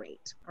be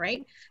great, all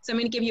right? So I'm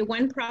gonna give you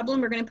one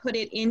problem. We're gonna put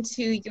it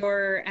into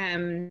your,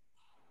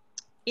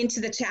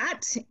 into the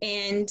chat.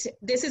 And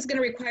this is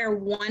gonna require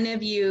one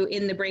of you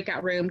in the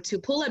breakout room to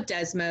pull up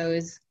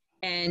Desmos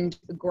and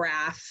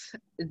graph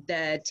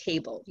the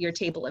table, your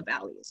table of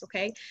values,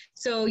 okay?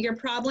 So your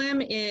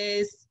problem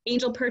is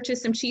Angel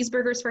purchased some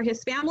cheeseburgers for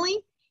his family.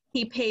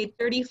 He paid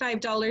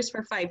 $35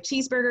 for 5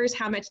 cheeseburgers.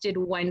 How much did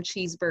 1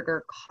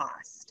 cheeseburger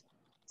cost?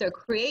 So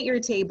create your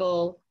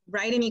table,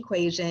 write an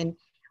equation.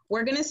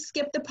 We're gonna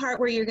skip the part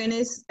where you're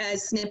gonna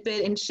snip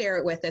it and share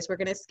it with us. We're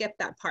gonna skip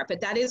that part,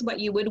 but that is what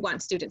you would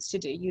want students to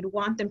do. You'd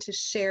want them to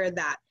share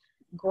that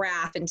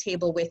graph and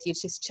table with you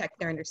to check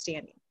their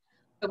understanding.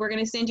 But we're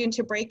gonna send you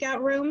into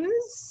breakout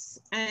rooms.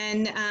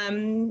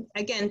 And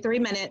again, 3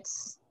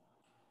 minutes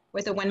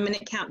with a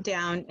 1-minute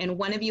countdown, and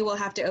one of you will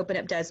have to open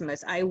up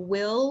Desmos. I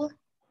will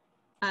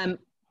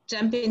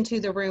jump into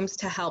the rooms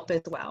to help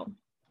as well.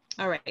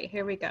 All right,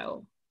 here we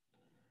go.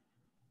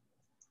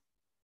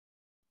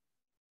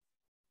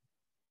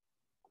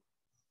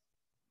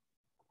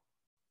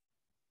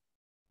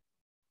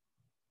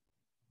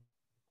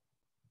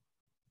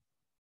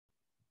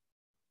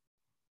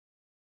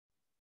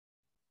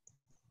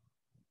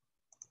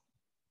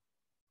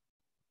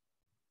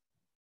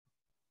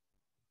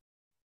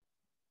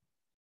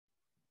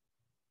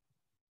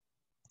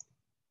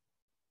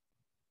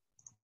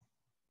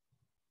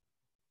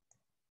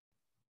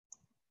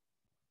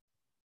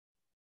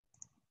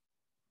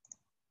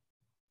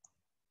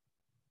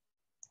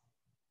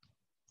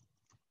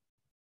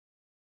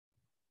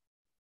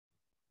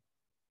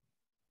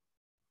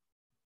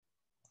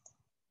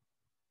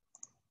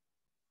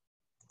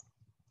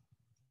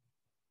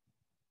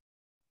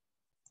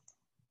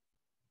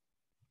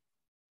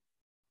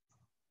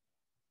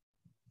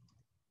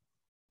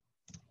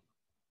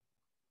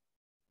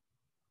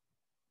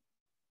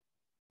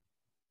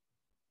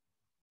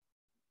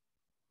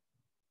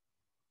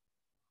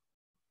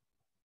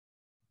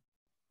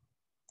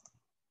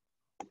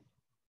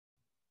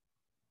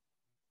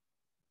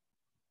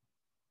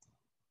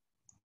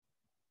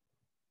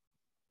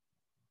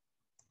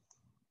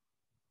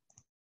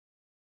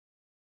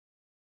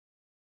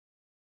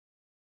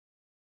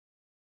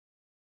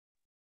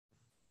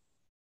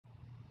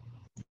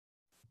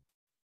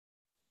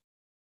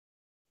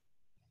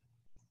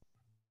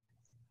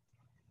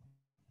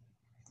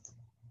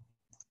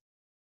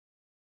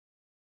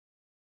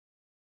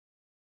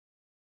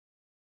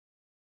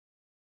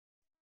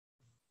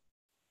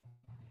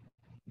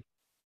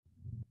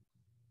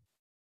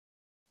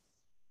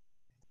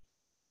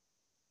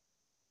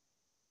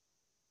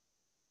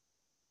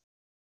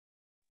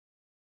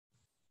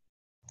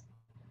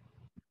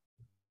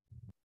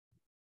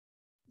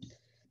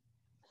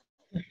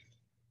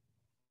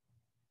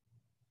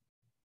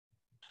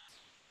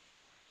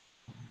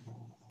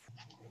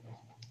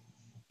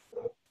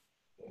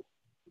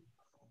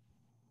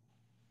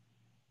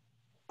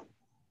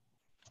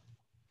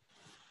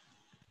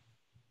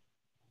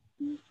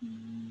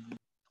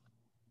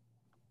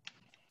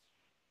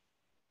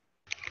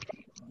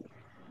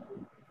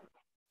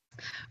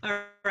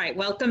 All right,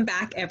 welcome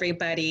back,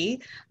 everybody.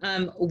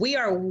 We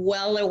are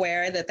well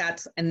aware that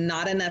that's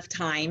not enough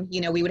time.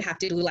 You know, we would have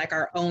to do like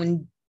our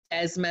own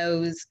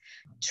Desmos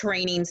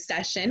training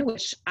session,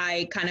 which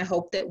I kind of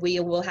hope that we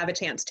will have a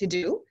chance to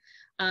do.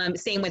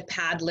 Same with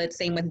Padlet,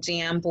 same with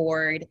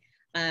Jamboard,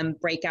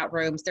 breakout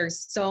rooms. There's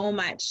so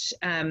much,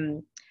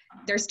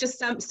 there's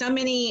just so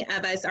many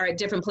of us are at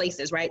different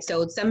places, right?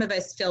 So some of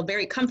us feel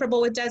very comfortable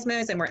with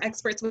Desmos and we're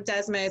experts with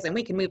Desmos and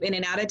we can move in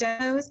and out of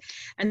Desmos.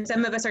 And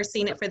some of us are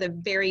seeing it for the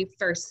very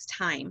first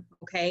time,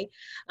 okay?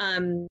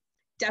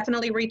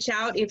 Definitely reach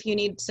out if you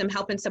need some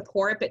help and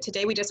support, but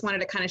today we just wanted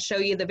to kind of show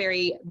you the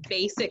very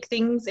basic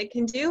things it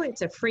can do.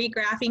 It's a free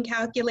graphing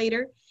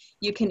calculator.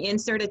 You can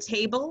insert a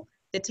table.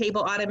 The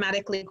table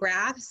automatically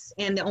graphs,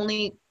 and the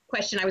only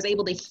question I was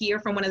able to hear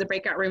from one of the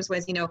breakout rooms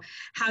was, you know,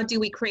 how do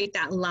we create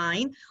that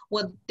line?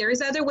 Well,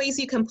 there's other ways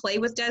you can play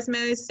with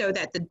Desmos so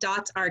that the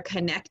dots are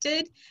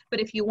connected,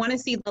 but if you want to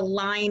see the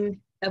line,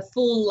 a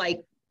full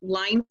like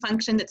line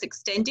function that's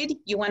extended,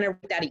 you want to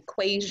write that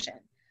equation.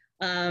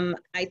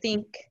 I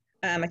think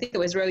it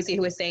was Rosie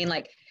who was saying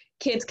like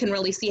kids can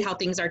really see how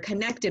things are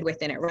connected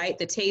within it, right?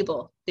 The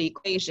table, the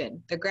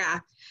equation, the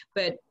graph,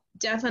 but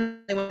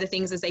definitely one of the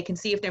things is they can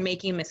see if they're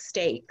making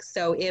mistakes.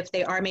 So if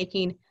they are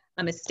making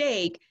a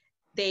mistake,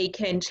 they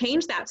can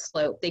change that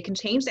slope, they can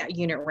change that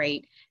unit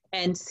rate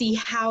and see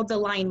how the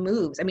line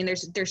moves. I mean,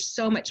 there's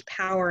so much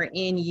power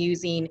in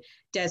using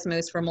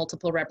Desmos for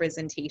multiple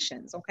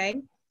representations,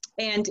 okay?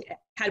 And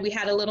had we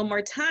had a little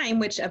more time,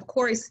 which of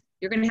course,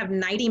 you're gonna have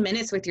 90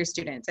 minutes with your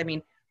students. I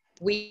mean,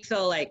 we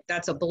feel like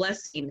that's a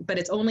blessing, but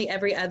it's only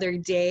every other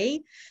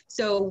day.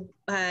 So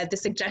the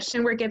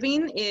suggestion we're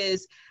giving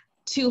is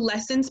 2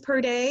 lessons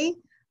per day,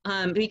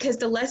 because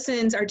the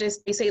lessons are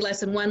just, they say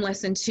lesson 1,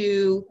 lesson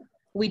 2.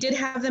 We did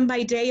have them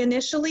by day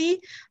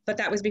initially, but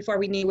that was before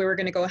we knew we were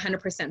going to go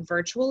 100%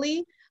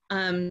 virtually.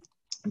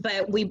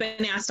 But we've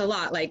been asked a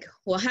lot, like,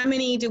 well, how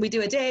many do we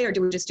do a day, or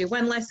do we just do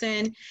 1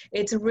 lesson?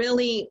 It's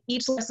really,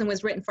 each lesson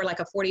was written for like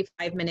a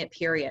 45-minute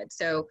period.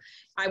 So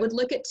I would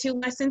look at 2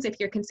 lessons if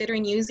you're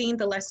considering using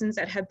the lessons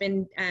that have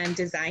been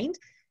designed.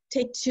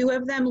 Take 2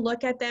 of them,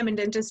 look at them, and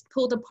then just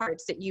pull the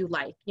parts that you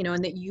like, you know,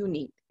 and that you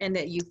need, and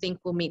that you think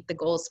will meet the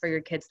goals for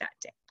your kids that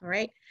day, all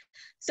right?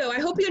 So I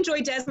hope you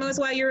enjoyed Desmos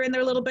while you're in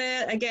there a little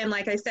bit. Again,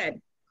 like I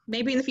said,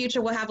 maybe in the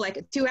future we'll have like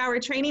a 2-hour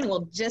training.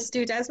 We'll just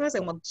do Desmos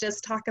and we'll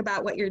just talk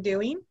about what you're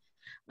doing.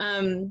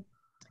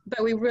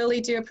 But we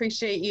really do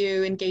appreciate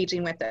you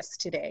engaging with us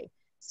today.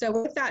 So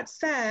with that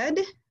said,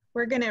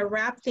 we're gonna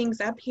wrap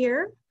things up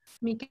here.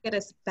 Let me get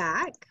us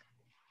back.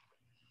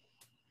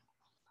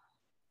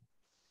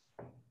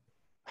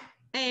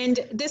 And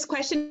this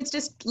question is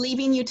just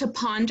leaving you to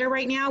ponder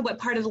right now. What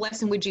part of the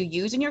lesson would you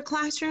use in your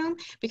classroom?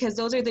 Because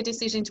those are the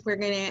decisions we're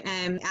going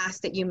to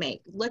ask that you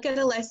make. Look at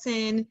a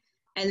lesson,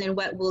 and then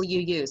what will you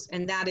use?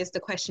 And that is the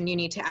question you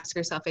need to ask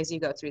yourself as you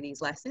go through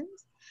these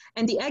lessons.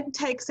 And the Ed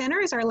Tech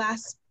Center is our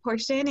last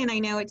portion, and I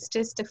know it's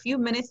just a few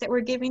minutes that we're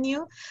giving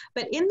you.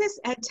 But in this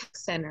Ed Tech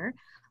Center,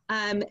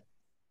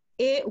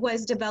 it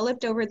was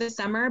developed over the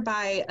summer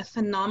by a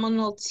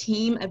phenomenal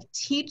team of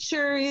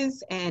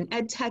teachers and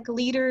Ed Tech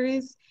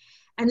leaders.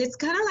 And it's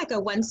kind of like a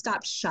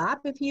one-stop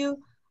shop, if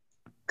you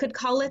could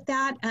call it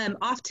that.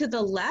 Off to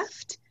the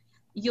left,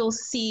 you'll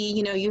see,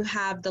 you know, you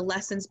have the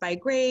lessons by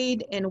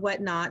grade and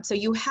whatnot. So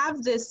you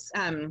have this,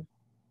 I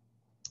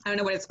don't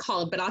know what it's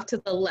called, but off to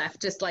the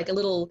left, just like a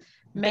little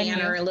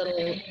banner, a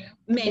little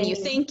menu.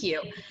 Thank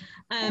you.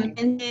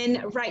 And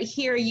then right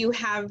here, you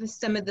have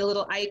some of the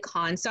little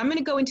icons. So I'm going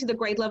to go into the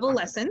grade level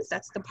lessons.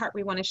 That's the part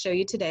we want to show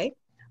you today.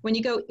 When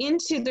you go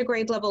into the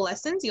grade level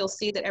lessons, you'll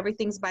see that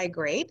everything's by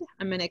grade.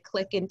 I'm going to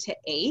click into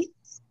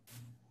 8th.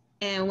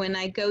 And when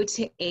I go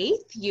to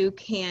 8th, you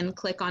can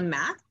click on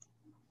math.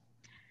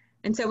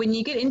 And so when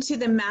you get into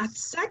the math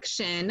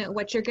section,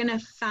 what you're going to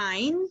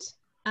find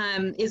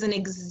is an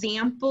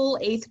example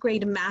 8th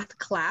grade math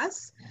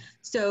class.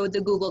 So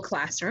the Google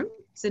Classroom,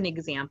 it's an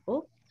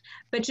example.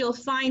 But you'll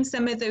find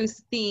some of those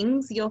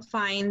things. You'll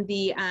find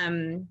the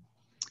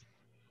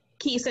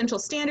Key Essential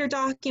Standard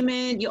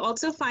document. You'll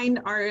also find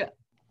our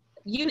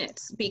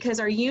units, because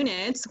our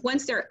units,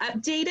 once they're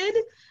updated,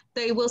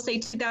 they will say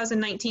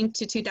 2019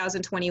 to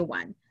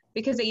 2021,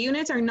 because the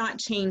units are not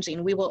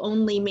changing. We will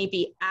only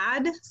maybe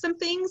add some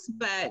things,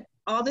 but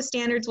all the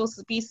standards will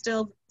be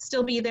still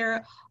be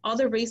there. All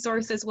the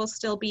resources will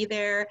still be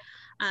there.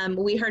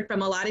 We heard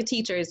from a lot of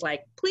teachers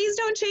like, please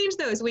don't change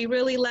those. We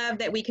really love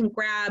that we can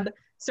grab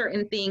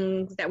certain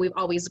things that we've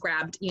always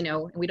grabbed, you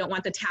know, and we don't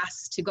want the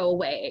tasks to go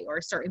away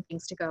or certain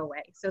things to go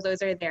away. So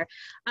those are there.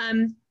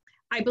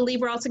 I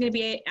believe we're also going to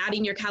be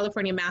adding your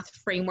California Math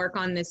Framework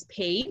on this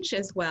page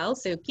as well.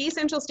 So Key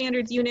Essential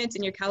Standards units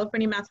in your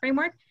California Math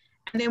Framework.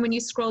 And then when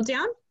you scroll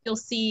down, you'll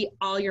see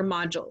all your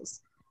modules.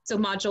 So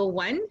module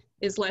 1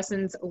 is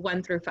lessons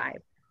 1 through 5.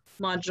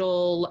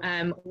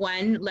 Module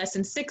 1,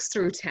 lessons 6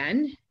 through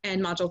 10, and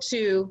module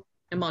 2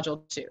 and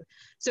module 2.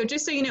 So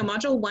just so you know,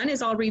 module 1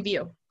 is all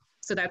review.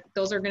 So that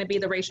those are going to be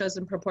the ratios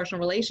and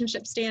proportional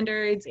relationship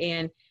standards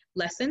and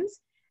lessons.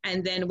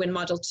 And then when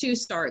module 2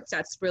 starts,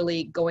 that's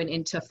really going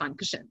into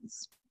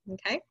functions,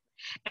 okay?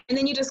 And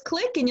then you just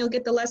click and you'll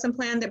get the lesson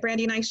plan that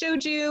Brandy and I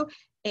showed you.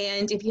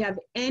 And if you have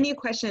any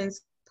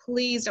questions,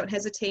 please don't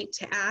hesitate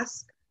to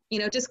ask. You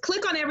know, just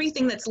click on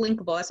everything that's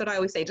linkable. That's what I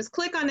always say, just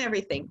click on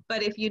everything.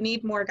 But if you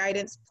need more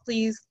guidance,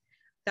 please,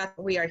 that's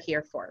what we are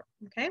here for,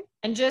 okay?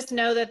 And just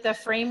know that the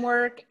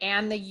framework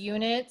and the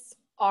units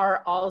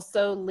are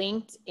also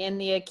linked in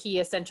the Key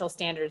Essential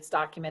Standards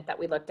document that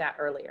we looked at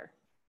earlier.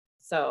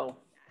 So.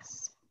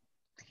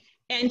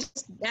 And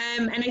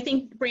I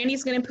think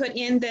Brandy's going to put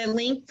in the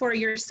link for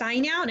your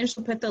sign out, and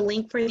she'll put the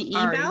link for the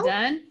eval. Already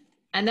done.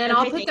 And then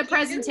I'll put the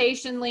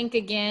presentation link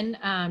again,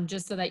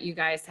 just so that you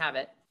guys have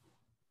it.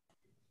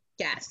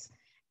 Yes.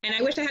 And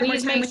I wish I had more time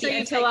with you. Please make sure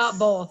you fill out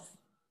both.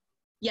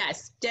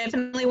 Yes,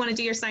 definitely want to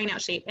do your sign out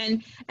sheet.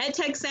 And Ed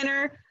Tech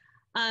Center,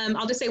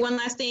 I'll just say one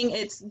last thing.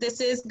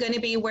 This is going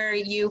to be where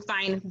you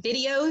find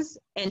videos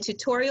and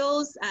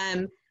tutorials,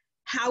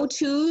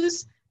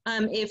 how-tos.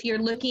 If you're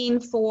looking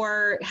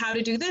for how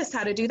to do this,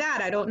 how to do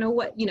that, I don't know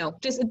what, you know,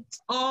 just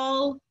it's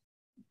all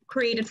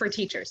created for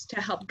teachers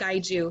to help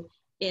guide you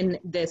in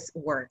this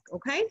work,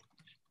 okay?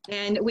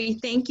 And we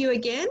thank you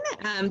again.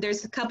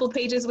 There's a couple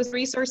pages with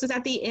resources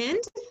at the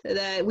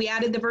end. We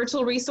added the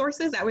virtual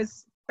resources that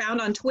was found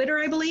on Twitter,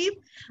 I believe.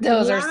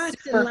 Those are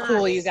super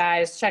cool, you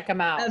guys. Check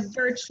them out. Of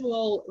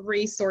virtual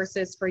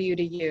resources for you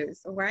to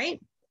use, all right?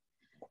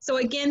 So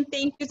again,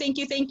 thank you, thank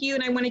you, thank you.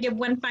 And I want to give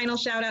one final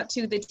shout out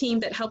to the team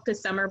that helped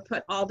this summer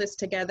put all this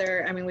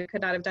together. I mean, we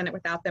could not have done it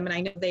without them. And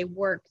I know they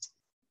worked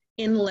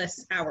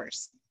endless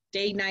hours,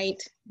 day,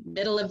 night,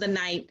 middle of the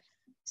night,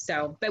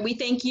 So, but we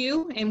thank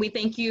you, and we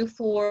thank you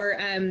for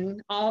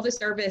all the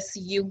service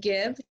you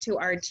give to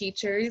our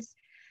teachers,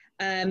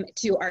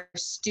 to our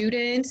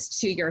students,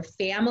 to your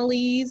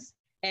families,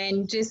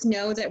 and just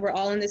know that we're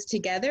all in this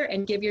together,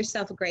 and give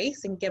yourself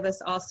grace and give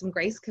us all some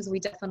grace, because we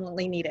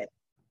definitely need it.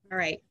 All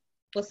right.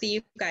 We'll see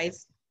you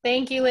guys.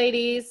 Thank you,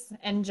 ladies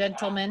and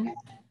gentlemen.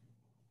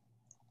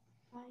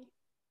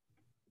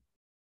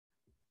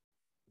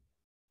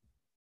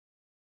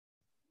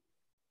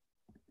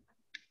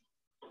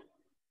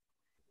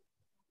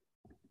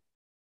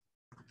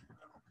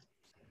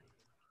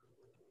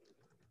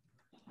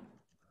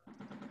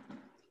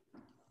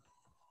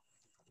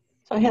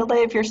 So Hilda,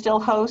 if you're still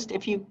host,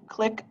 if you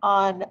click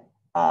on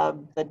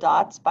the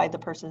dots by the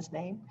person's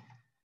name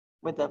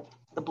with the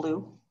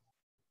blue,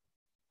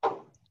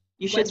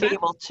 you should be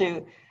able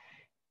to.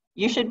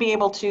 You should be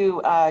able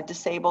to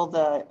disable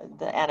the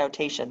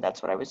annotation.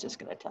 That's what I was just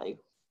going to tell you.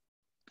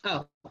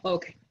 Oh,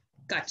 okay.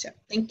 Gotcha.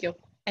 Thank you.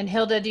 And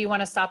Hilda, do you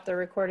want to stop the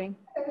recording?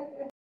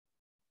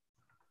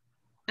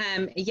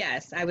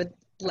 Yes, I would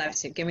love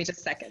to. Give me just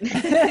a second.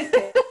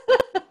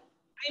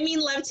 I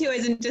mean, love to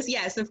isn't just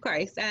yes, of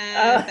course.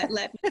 But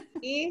let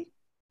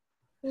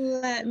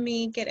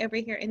me get over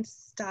here and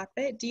stop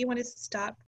it. Do you want to stop